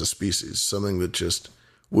a species. Something that just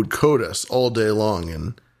would code us all day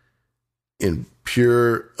long in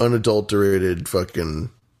pure, unadulterated fucking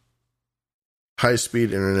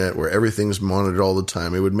high-speed internet where everything's monitored all the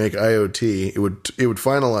time. It would make IoT. It would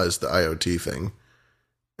finalize the IoT thing,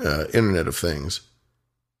 Internet of Things,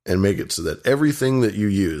 and make it so that everything that you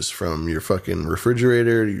use, from your fucking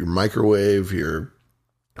refrigerator, your microwave, your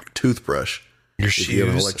toothbrush, your shoes, if you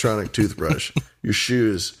have an electronic toothbrush, your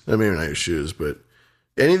shoes, I mean, not your shoes, but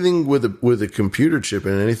anything with a computer chip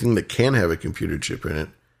in it, anything that can have a computer chip in it,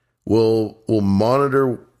 will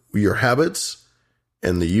monitor your habits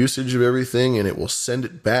and the usage of everything, and it will send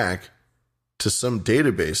it back to some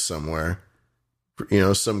database somewhere,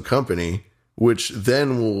 some company, which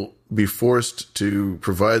then will be forced to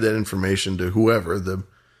provide that information to whoever,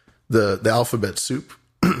 the alphabet soup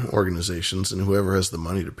organizations, and whoever has the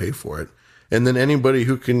money to pay for it. And then anybody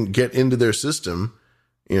who can get into their system,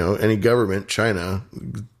 any government, China,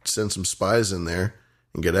 send some spies in there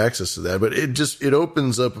and get access to that. But it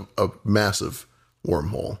opens up a massive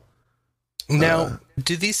wormhole. Now,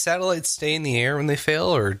 do these satellites stay in the air when they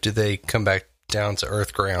fail, or do they come back down to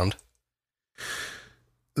Earth ground?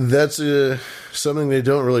 That's something they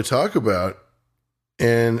don't really talk about.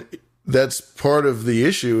 And that's part of the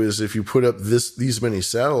issue, is if you put up these many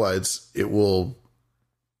satellites, it will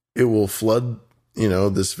flood,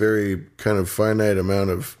 this very kind of finite amount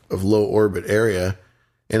of low orbit area,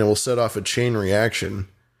 and it will set off a chain reaction,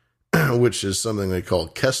 which is something they call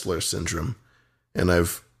Kessler syndrome. And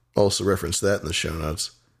I've also referenced that in the show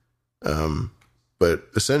notes. But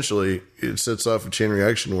essentially, it sets off a chain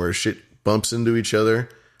reaction where shit bumps into each other.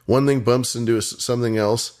 One thing bumps into something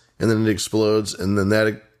else, and then it explodes, and then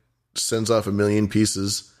that sends off 1 million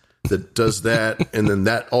pieces that does that, and then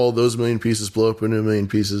all those 1 million pieces blow up into 1 million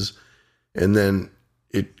pieces, and then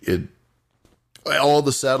it all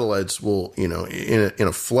the satellites will, in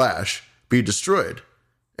a flash be destroyed,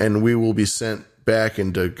 and we will be sent back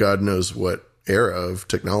into God knows what era of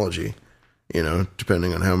technology,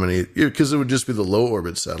 depending on how many, because it would just be the low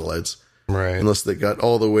orbit satellites. Right. Unless they got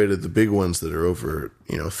all the way to the big ones that are over,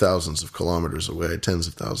 thousands of kilometers away, tens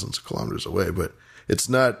of thousands of kilometers away. But it's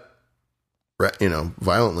not,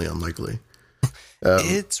 violently unlikely.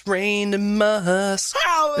 It's rained Musk.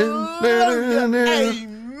 Hallelujah.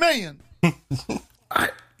 Amen. I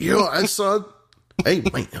saw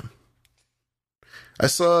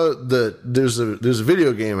there's a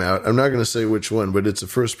video game out. I'm not going to say which one, but it's a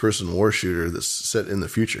first person war shooter that's set in the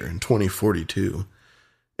future in 2042.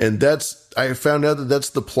 And I found out that that's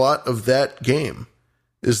the plot of that game,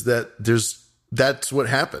 is that that's what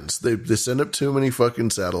happens. They send up too many fucking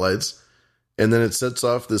satellites, and then it sets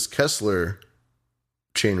off this Kessler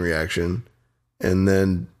chain reaction, and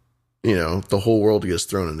then, the whole world gets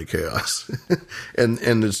thrown into chaos. and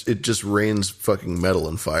it just rains fucking metal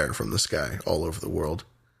and fire from the sky all over the world.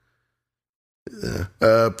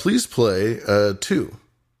 Please play 2.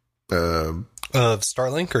 Of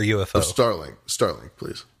Starlink or UFO? Of Starlink,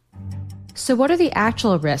 please. So what are the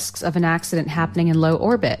actual risks of an accident happening in low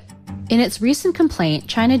orbit? In its recent complaint,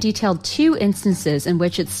 China detailed 2 instances in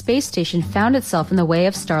which its space station found itself in the way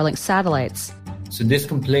of Starlink satellites. So this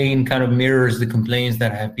complaint kind of mirrors the complaints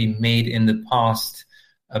that have been made in the past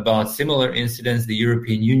about similar incidents. The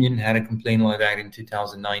European Union had a complaint like that in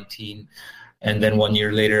 2019. And then 1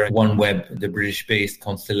 year later, OneWeb, the British-based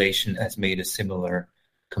constellation, has made a similar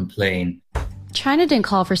complaint. China didn't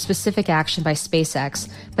call for specific action by SpaceX,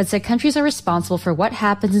 but said countries are responsible for what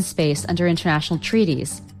happens in space under international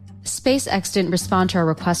treaties. SpaceX didn't respond to our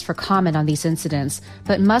request for comment on these incidents,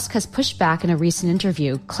 but Musk has pushed back in a recent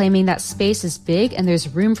interview, claiming that space is big and there's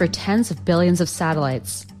room for tens of billions of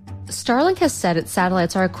satellites. Starlink has said its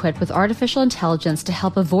satellites are equipped with artificial intelligence to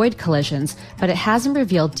help avoid collisions, but it hasn't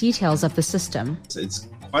revealed details of the system. It's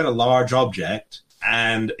quite a large object,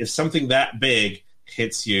 and if something that big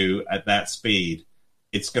hits you at that speed,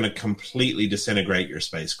 it's going to completely disintegrate your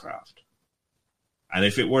spacecraft. And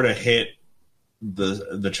if it were to hit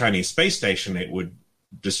the Chinese space station, it would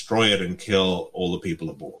destroy it and kill all the people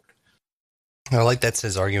aboard. I like that's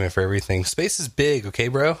his argument for everything. Space is big, okay,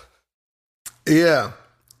 bro? Yeah.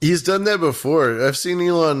 He's done that before. I've seen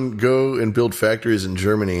Elon go and build factories in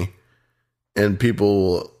Germany, and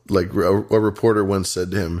people, like a reporter once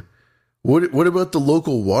said to him, what about the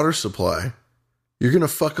local water supply? You're going to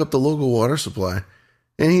fuck up the local water supply.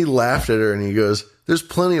 And he laughed at her and he goes, there's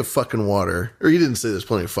plenty of fucking water. Or he didn't say there's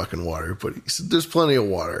plenty of fucking water, but he said there's plenty of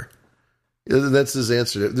water. That's his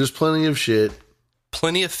answer. There's plenty of shit.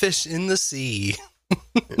 Plenty of fish in the sea.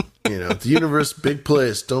 The universe, big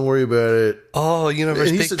place. Don't worry about it. Oh, universe,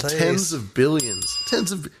 and he big said place. Tens of billions.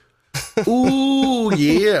 Ooh,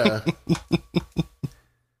 yeah.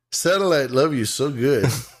 Satellite, love you so good.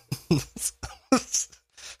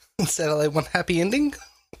 Satellite, one happy ending?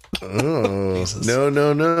 Oh, Jesus.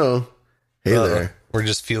 No. Hey there. We're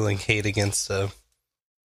just feeling hate against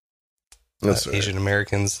That's right. Asian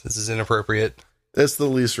Americans. This is inappropriate. That's the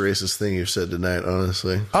least racist thing you've said tonight,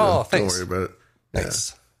 honestly. So oh, thanks. Don't worry about it.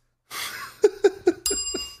 Thanks. Yeah.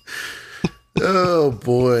 Oh,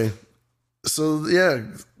 boy. So, yeah,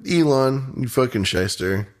 Elon, you fucking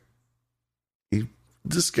shyster.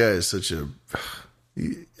 This guy is such a...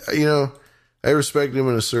 I respect him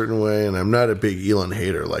in a certain way, and I'm not a big Elon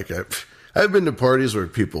hater. Like, I've been to parties where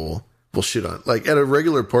people will shit on. Like, at a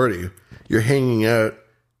regular party, you're hanging out,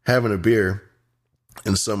 having a beer,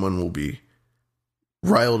 and someone will be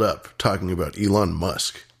riled up talking about Elon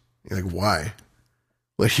Musk. You're like, why?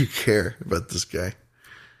 Why do you care about this guy?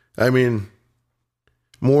 I mean,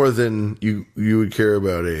 more than you would care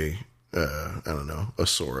about a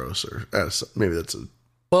Soros, or maybe that's a...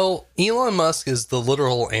 Well, Elon Musk is the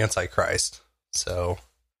literal Antichrist. So,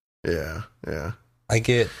 yeah. I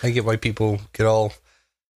get why people get all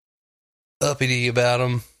uppity about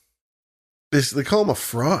him. They call him a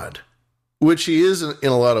fraud, which he is in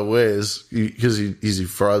a lot of ways, because he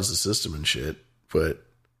frauds the system and shit. But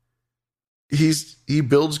he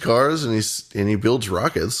builds cars and he builds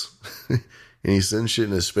rockets and he sends shit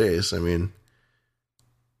into space. I mean,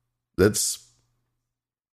 that's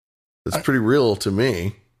pretty real to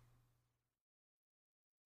me.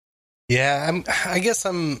 Yeah, I guess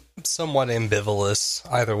I'm somewhat ambivalent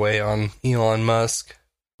either way on Elon Musk.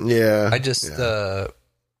 Yeah. I just, I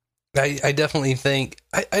definitely think,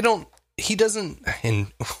 I don't, he doesn't, and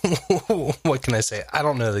what can I say? I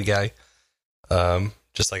don't know the guy.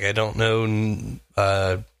 Just like I don't know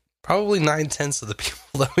probably 9/10 of the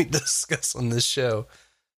people that we discuss on this show.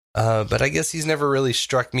 But I guess he's never really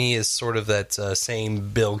struck me as sort of that same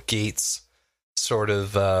Bill Gates sort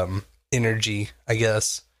of energy, I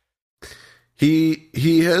guess.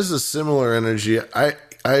 He has a similar energy. I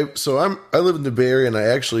live in the Bay Area, and I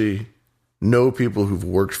actually know people who've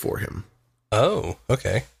worked for him. Oh,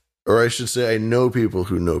 okay. Or I should say, I know people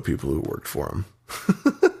who worked for him.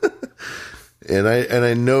 and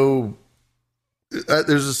I know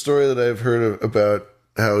there's a story that I've heard about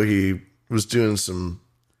how he was doing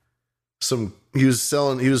he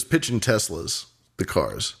was pitching Teslas, the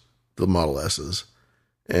cars, the Model S's,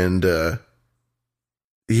 and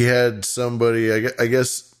he had somebody, I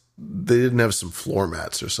guess they didn't have some floor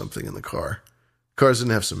mats or something in the car. Cars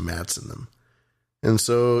didn't have some mats in them. And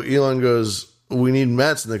so Elon goes, we need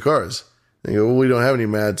mats in the cars. And they go, well, we don't have any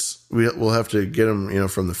mats. We'll have to get them,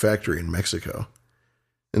 from the factory in Mexico.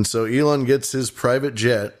 And so Elon gets his private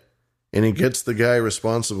jet, and he gets the guy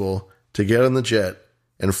responsible to get on the jet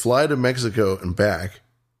and fly to Mexico and back.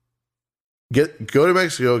 Go to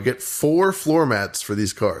Mexico, get 4 floor mats for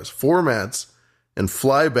these cars, 4 mats, and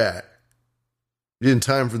fly back in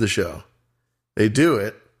time for the show. They do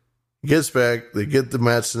it. He gets back. They get the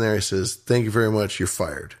mats in there. He says, thank you very much. You're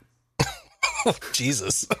fired. Oh,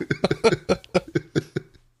 Jesus.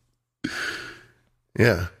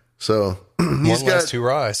 Yeah. So one last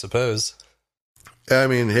hurrah, I suppose. I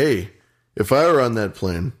mean, hey, if I were on that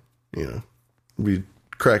plane, I'd be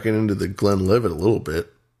cracking into the Glenlivet a little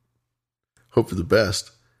bit. Hope for the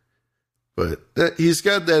best. But he's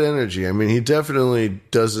got that energy. I mean, he definitely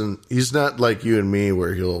doesn't. He's not like you and me,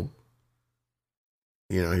 where he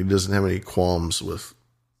doesn't have any qualms with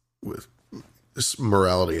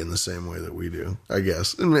morality in the same way that we do, I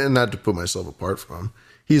guess. And not to put myself apart from him,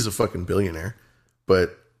 he's a fucking billionaire.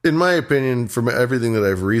 But in my opinion, from everything that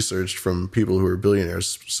I've researched from people who are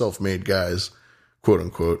billionaires, self-made guys, quote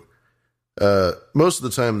unquote, most of the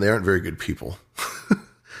time they aren't very good people,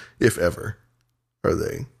 if ever, are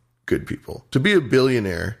they? Good people. To be a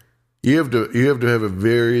billionaire, you have to have a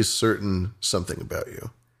very certain something about you.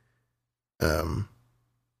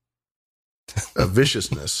 A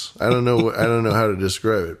viciousness. I don't know how to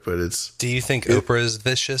describe it, but it's. Do you think Oprah is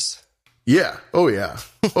vicious? Yeah. Oh yeah.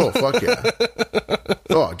 Oh fuck yeah.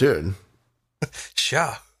 Oh dude.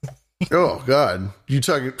 Sure. Oh god. You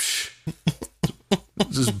talking?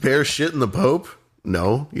 Just bear shit in the Pope?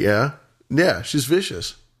 No. Yeah. Yeah. She's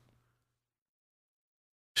vicious.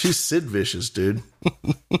 She's Sid Vicious, dude.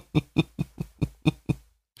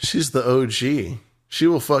 She's the OG. She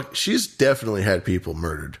will fuck. She's definitely had people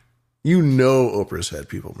murdered. Oprah's had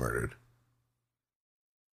people murdered.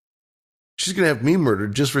 She's gonna have me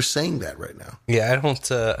murdered just for saying that right now. Yeah, I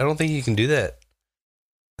don't think you can do that.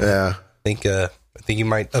 Yeah, I think you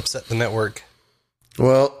might upset the network.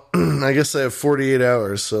 Well, I guess I have 48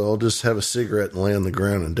 hours, so I'll just have a cigarette and lay on the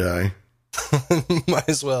ground and die. Might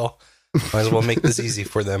as well make this easy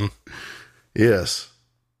for them. Yes.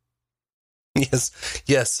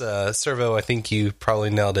 Yes, Servo, I think you probably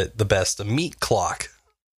nailed it the best. A meat clock.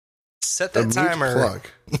 Set that timer.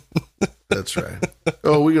 Clock. That's right.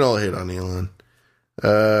 Oh, we can all hate on Elon.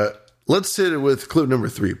 Let's hit it with clip number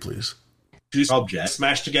 3, please. Two objects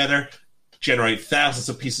smash together, generate thousands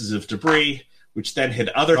of pieces of debris, which then hit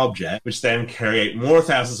other objects, which then create more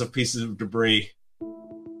thousands of pieces of debris.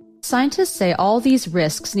 Scientists say all these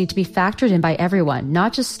risks need to be factored in by everyone,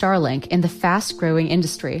 not just Starlink, in the fast-growing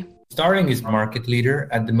industry. Starlink is market leader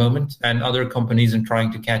at the moment, and other companies are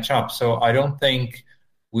trying to catch up. So I don't think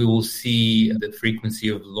we will see the frequency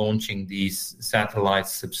of launching these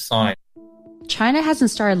satellites subside. China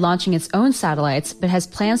hasn't started launching its own satellites, but has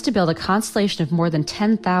plans to build a constellation of more than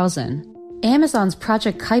 10,000. Amazon's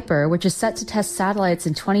Project Kuiper, which is set to test satellites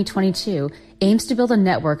in 2022, aims to build a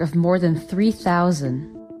network of more than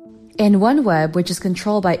 3,000. And OneWeb, which is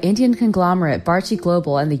controlled by Indian conglomerate Bharti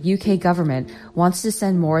Global and the UK government, wants to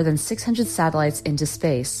send more than 600 satellites into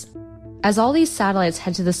space. As all these satellites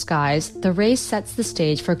head to the skies, the race sets the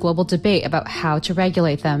stage for a global debate about how to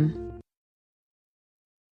regulate them.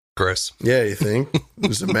 Chris. Yeah, you think?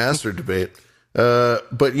 There's a master debate.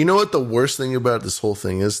 But you know what the worst thing about this whole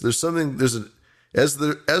thing is? As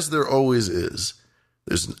there always is,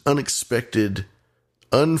 there's an unexpected,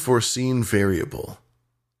 unforeseen variable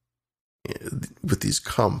with these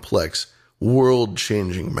complex,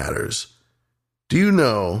 world-changing matters. Do you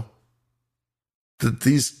know that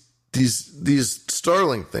these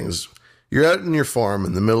Starlink things, you're out in your farm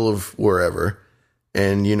in the middle of wherever,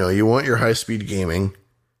 and you want your high-speed gaming,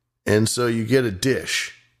 and so you get a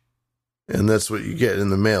dish, And that's what you get in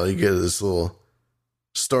the mail. You get this little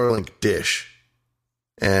Starlink dish.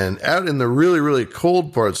 And out in the really, really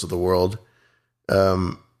cold parts of the world,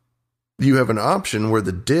 you have an option where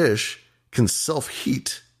the dish can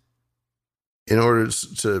self-heat in order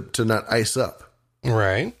to not ice up.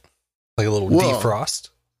 Right. Like a little defrost.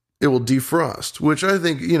 It will defrost, which I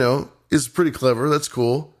think, is pretty clever. That's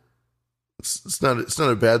cool. It's not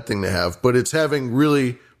a bad thing to have, but it's having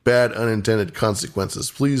really bad unintended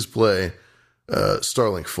consequences. Please play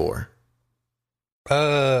Starlink 4.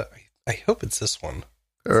 I hope it's this one.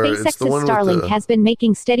 SpaceX's Starlink has been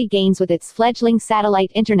making steady gains with its fledgling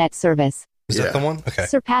satellite internet service. Is that the one? Okay.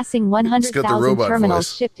 Surpassing 100,000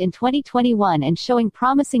 terminals shipped in 2021 and showing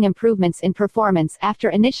promising improvements in performance after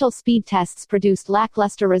initial speed tests produced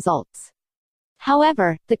lackluster results.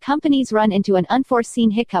 However, the company's run into an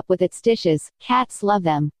unforeseen hiccup with its dishes. Cats love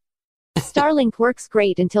them. Starlink works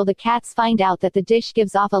great until the cats find out that the dish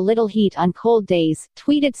gives off a little heat on cold days,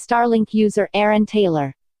 tweeted Starlink user Aaron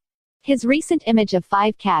Taylor. His recent image of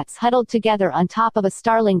 5 cats huddled together on top of a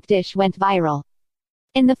Starlink dish went viral.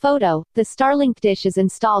 In the photo, the Starlink dish is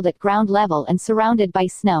installed at ground level and surrounded by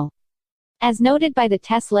snow. As noted by the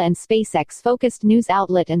Tesla and SpaceX-focused news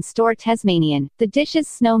outlet and store Tasmanian, the dish's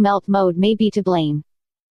snow melt mode may be to blame.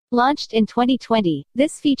 Launched in 2020,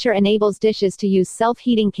 this feature enables dishes to use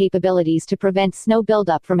self-heating capabilities to prevent snow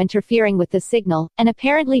buildup from interfering with the signal, and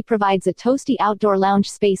apparently provides a toasty outdoor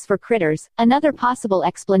lounge space for critters. Another possible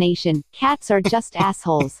explanation: cats are just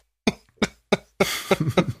assholes.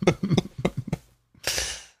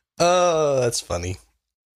 Oh, that's funny.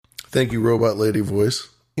 Thank you, Robot Lady Voice.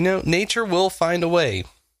 Nature will find a way.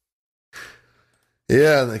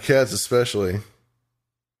 Yeah, and the cats especially.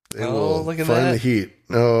 They will look at find that. the heat.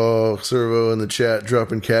 Oh, Servo in the chat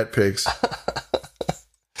dropping cat pics.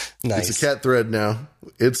 Nice. It's a cat thread now.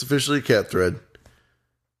 It's officially a cat thread.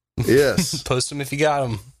 Yes. Post them if you got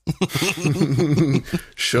them.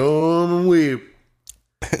 Show them and weep.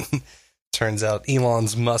 Turns out Elon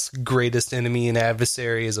Musk's greatest enemy and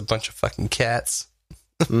adversary is a bunch of fucking cats.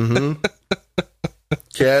 Mm-hmm.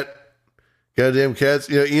 Goddamn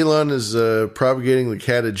cats. Elon is propagating the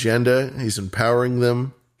cat agenda. He's empowering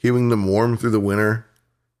them, keeping them warm through the winter.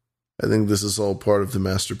 I think this is all part of the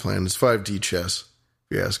master plan. It's 5D chess,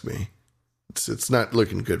 if you ask me. It's not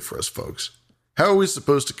looking good for us, folks. How are we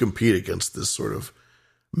supposed to compete against this sort of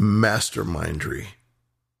mastermindry?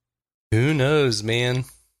 Who knows, man?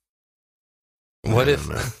 What if...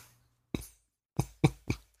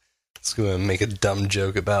 Let's go and make a dumb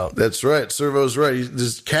joke about... That's right. Servo's right.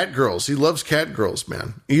 There's cat girls. He loves cat girls,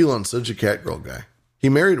 man. Elon's such a cat girl guy. He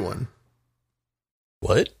married one.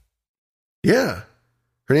 What? Yeah.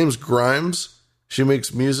 Her name's Grimes. She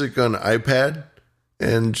makes music on iPad,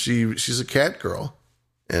 and she's a cat girl.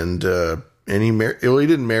 And he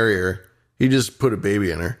didn't marry her. He just put a baby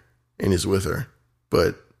in her, and he's with her.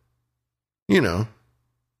 But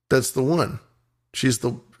that's the one. She's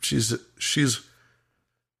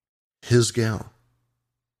his gal.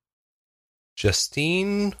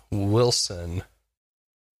 Justine Wilson.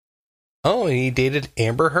 Oh, and he dated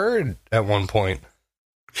Amber Heard at one point.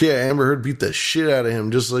 Yeah, Amber Heard beat the shit out of him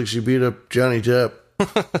just like she beat up Johnny Depp.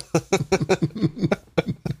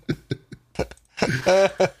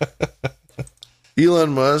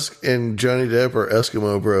 Elon Musk and Johnny Depp are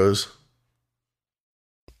Eskimo bros.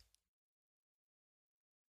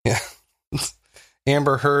 Yeah.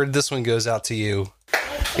 Amber Heard, this one goes out to you.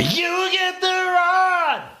 You get the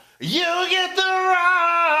rod! You get the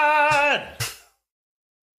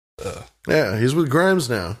rod! Yeah, he's with Grimes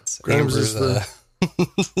now. Grimes is the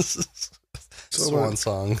swan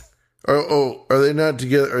song. Are they not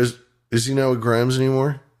together? Is he not with Grimes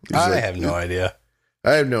anymore? I have no idea.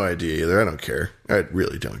 I have no idea either. I don't care. I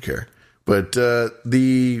really don't care. But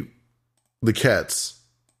the cats,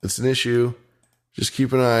 it's an issue. Just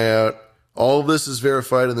keep an eye out. All of this is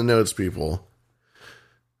verified in the notes, people.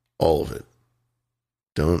 All of it.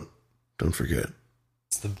 Don't forget.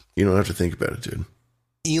 You don't have to think about it, dude.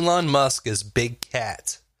 Elon Musk is big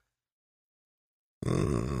cat.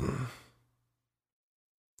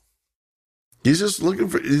 He's just looking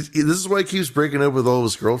for... This is why he keeps breaking up with all of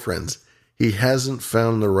his girlfriends. He hasn't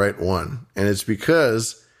found the right one. And it's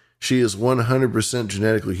because she is 100%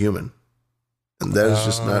 genetically human. And that is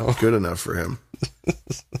just not good enough for him.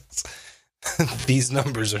 These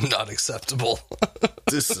numbers are not acceptable.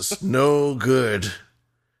 This is no good.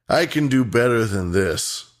 I can do better than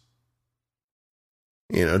this.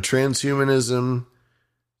 Transhumanism,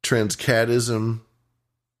 transcatism,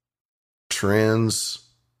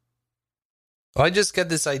 I just got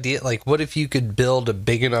this idea, like, what if you could build a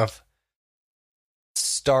big enough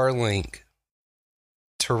Starlink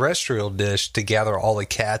to terrestrial dish to gather all the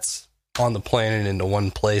cats on the planet into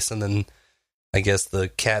one place, and then I guess the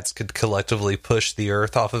cats could collectively push the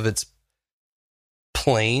Earth off of its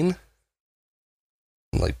plane.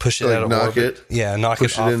 Like push it out of knock orbit. It, yeah,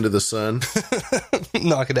 push it into the sun.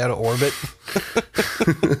 Knock it out of orbit.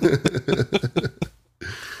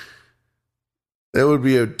 That would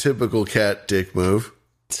be a typical cat dick move.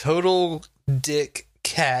 Total dick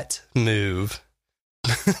cat move.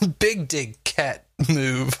 Big dick cat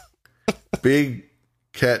move. Big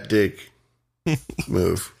cat dick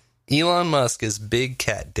move. Elon Musk is big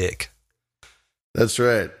cat dick. That's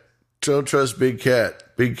right. Don't trust big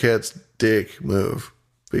cat. Big cat's dick move.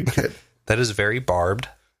 Big cat. That is very barbed.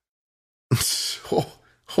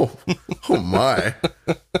 Oh my.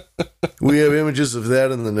 We have images of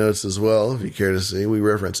that in the notes as well, if you care to see. We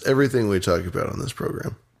reference everything we talk about on this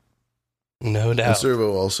program. No doubt. And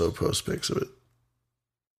Servo also posts pics of it.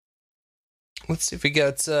 Let's see if we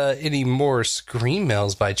got any more screen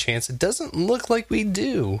mails by chance. It doesn't look like we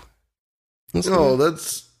do. That's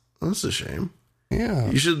a shame. Yeah.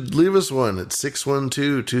 You should leave us one at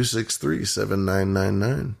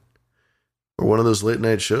 612-263-7999. Or one of those late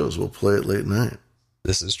night shows. We'll play it late night.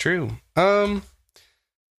 This is true. I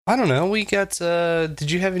don't know. We got,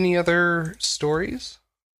 did you have any other stories?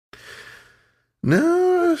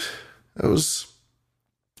 No, I was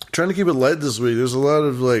trying to keep it light this week. There's a lot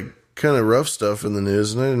of kind of rough stuff in the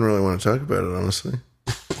news, and I didn't really want to talk about it, honestly.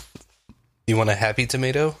 You want a happy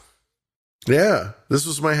tomato? Yeah, this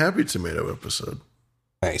was my happy tomato episode.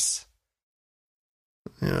 Nice.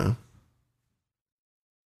 Yeah.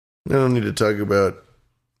 I don't need to talk about...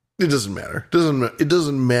 It doesn't matter. It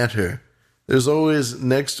doesn't matter. There's always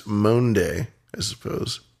next Monday, I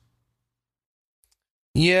suppose.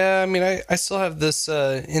 Yeah, I mean, I still have this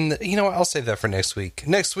in the... You know what? I'll save that for next week.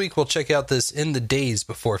 Next week, we'll check out this In the Days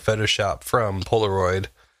Before Photoshop from Polaroid.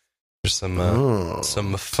 There's some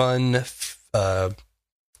fun...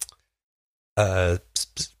 I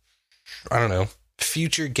don't know,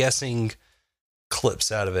 future guessing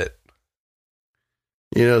clips out of it.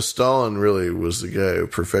 You know, Stalin really was the guy who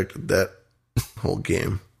perfected that whole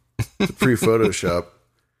game. Pre-Photoshop.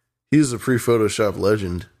 He's a pre-Photoshop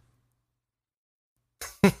legend.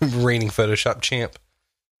 Reigning Photoshop champ.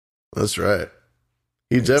 That's right.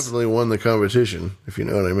 He definitely won the competition, if you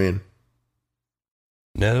know what I mean.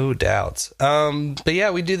 No doubt. But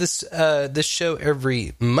yeah, we do this show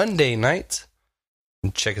every Monday night.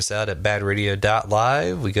 Check us out at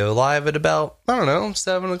badradio.live. We go live at about,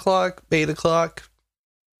 7 o'clock, 8 o'clock,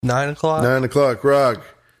 9 o'clock. 9 o'clock, rock.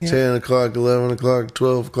 Yeah. 10 o'clock, 11 o'clock,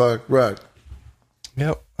 12 o'clock, rock.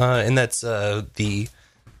 Yep. And that's the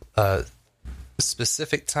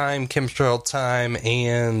specific time, chemtrail time,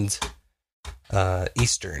 and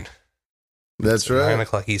Eastern. That's right. 9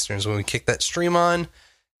 o'clock Eastern is when we kick that stream on.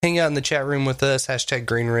 Hang out in the chat room with us.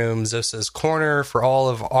 #GreenRoom. Zosa's Corner for all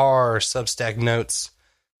of our Substack notes.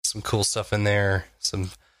 Some cool stuff in there. Some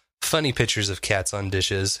funny pictures of cats on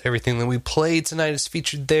dishes. Everything that we played tonight is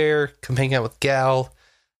featured there. Come hang out with Gal.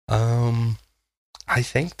 I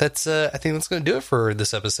think that's going to do it for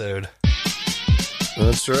this episode.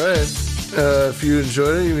 That's right. If you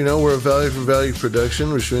enjoyed it, we're a value for value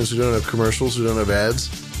production, which means we don't have commercials, we don't have ads.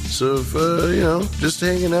 So if, just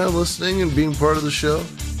hanging out, listening, and being part of the show,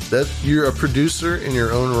 that you're a producer in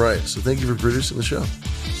your own right. So thank you for producing the show.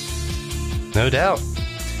 No doubt.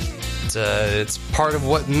 It's part of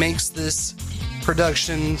what makes this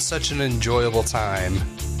production such an enjoyable time.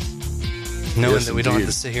 Knowing that we don't have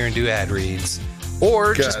to sit here and do ad reads.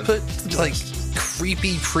 Or just put,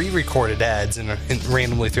 creepy pre-recorded ads in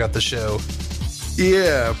randomly throughout the show.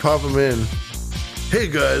 Yeah, pop them in. Hey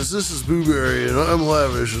guys, this is Booberry, and I'm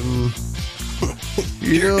Lavish, and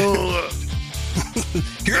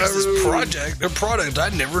here's this product I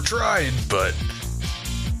never tried, but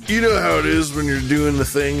you know how it is when you're doing the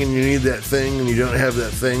thing and you need that thing and you don't have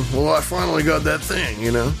that thing. Well, I finally got that thing,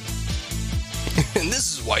 And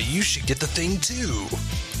this is why you should get the thing too.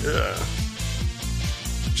 Yeah.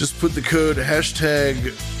 Just put the code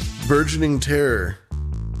 #BurgeoningTerror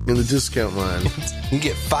in the discount line. You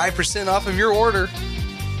get 5% off of your order.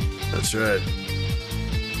 That's right.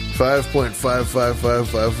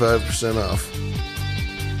 5.55555% off.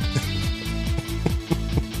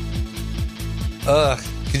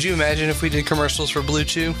 Could you imagine if we did commercials for Blue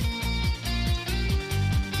Chew?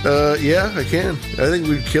 Yeah, I can. I think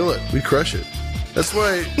we'd kill it. We'd crush it. That's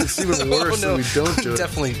why it's even worse that we don't do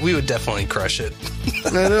it. We would definitely crush it.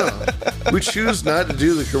 I know. We choose not to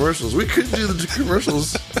do the commercials. We could do the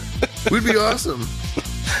commercials. We'd be awesome.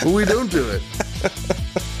 But we don't do it.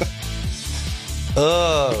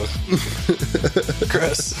 Oh.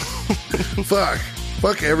 Chris. Fuck.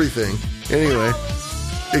 Fuck everything. Anyway,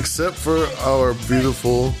 except for our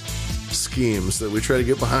beautiful schemes that we try to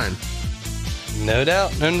get behind. No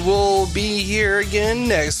doubt. And we'll be here again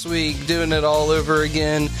next week, doing it all over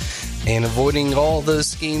again and avoiding all those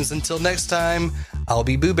schemes. Until next time, I'll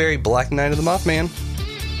be Booberry, Black Knight of the Mothman.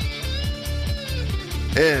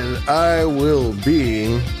 And I will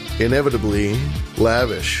be, inevitably,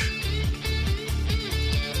 Lavish.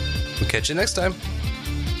 We'll catch you next time.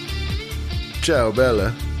 Ciao,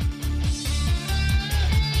 Bella.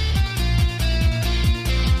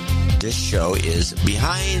 This show is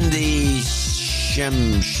behind the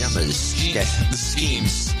schemes.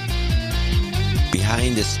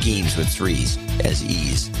 Behind the schemes with threes as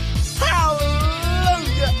E's.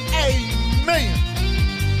 Hallelujah. Amen.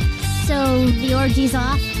 So the orgy's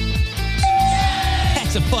off?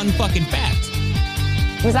 That's a fun fucking fact.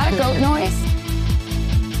 Was that a goat noise?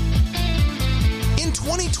 In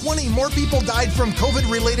 2020, more people died from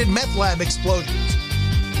COVID-related meth lab explosions.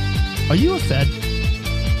 Are you a Fed?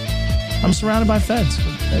 I'm surrounded by Feds.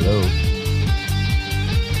 Hello.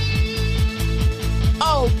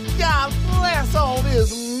 Oh, God bless all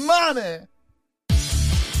this money.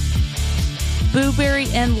 Booberry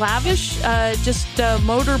and Lavish, just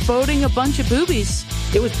motorboating a bunch of boobies.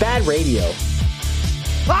 It was bad radio.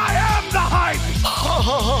 I am the hype!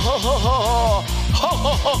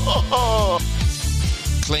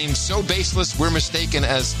 Claims so baseless we're mistaken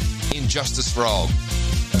as injustice for all.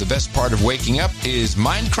 The best part of waking up is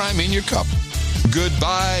mind crime in your cup.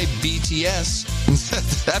 Goodbye, BTS.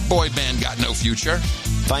 That boy band got no future.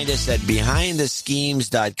 Find us at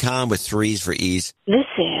behindtheschemes.com with threes for E's. This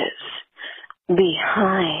is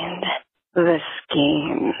Behind the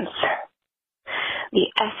Schemes. The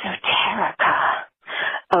esoterica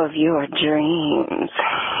of your dreams.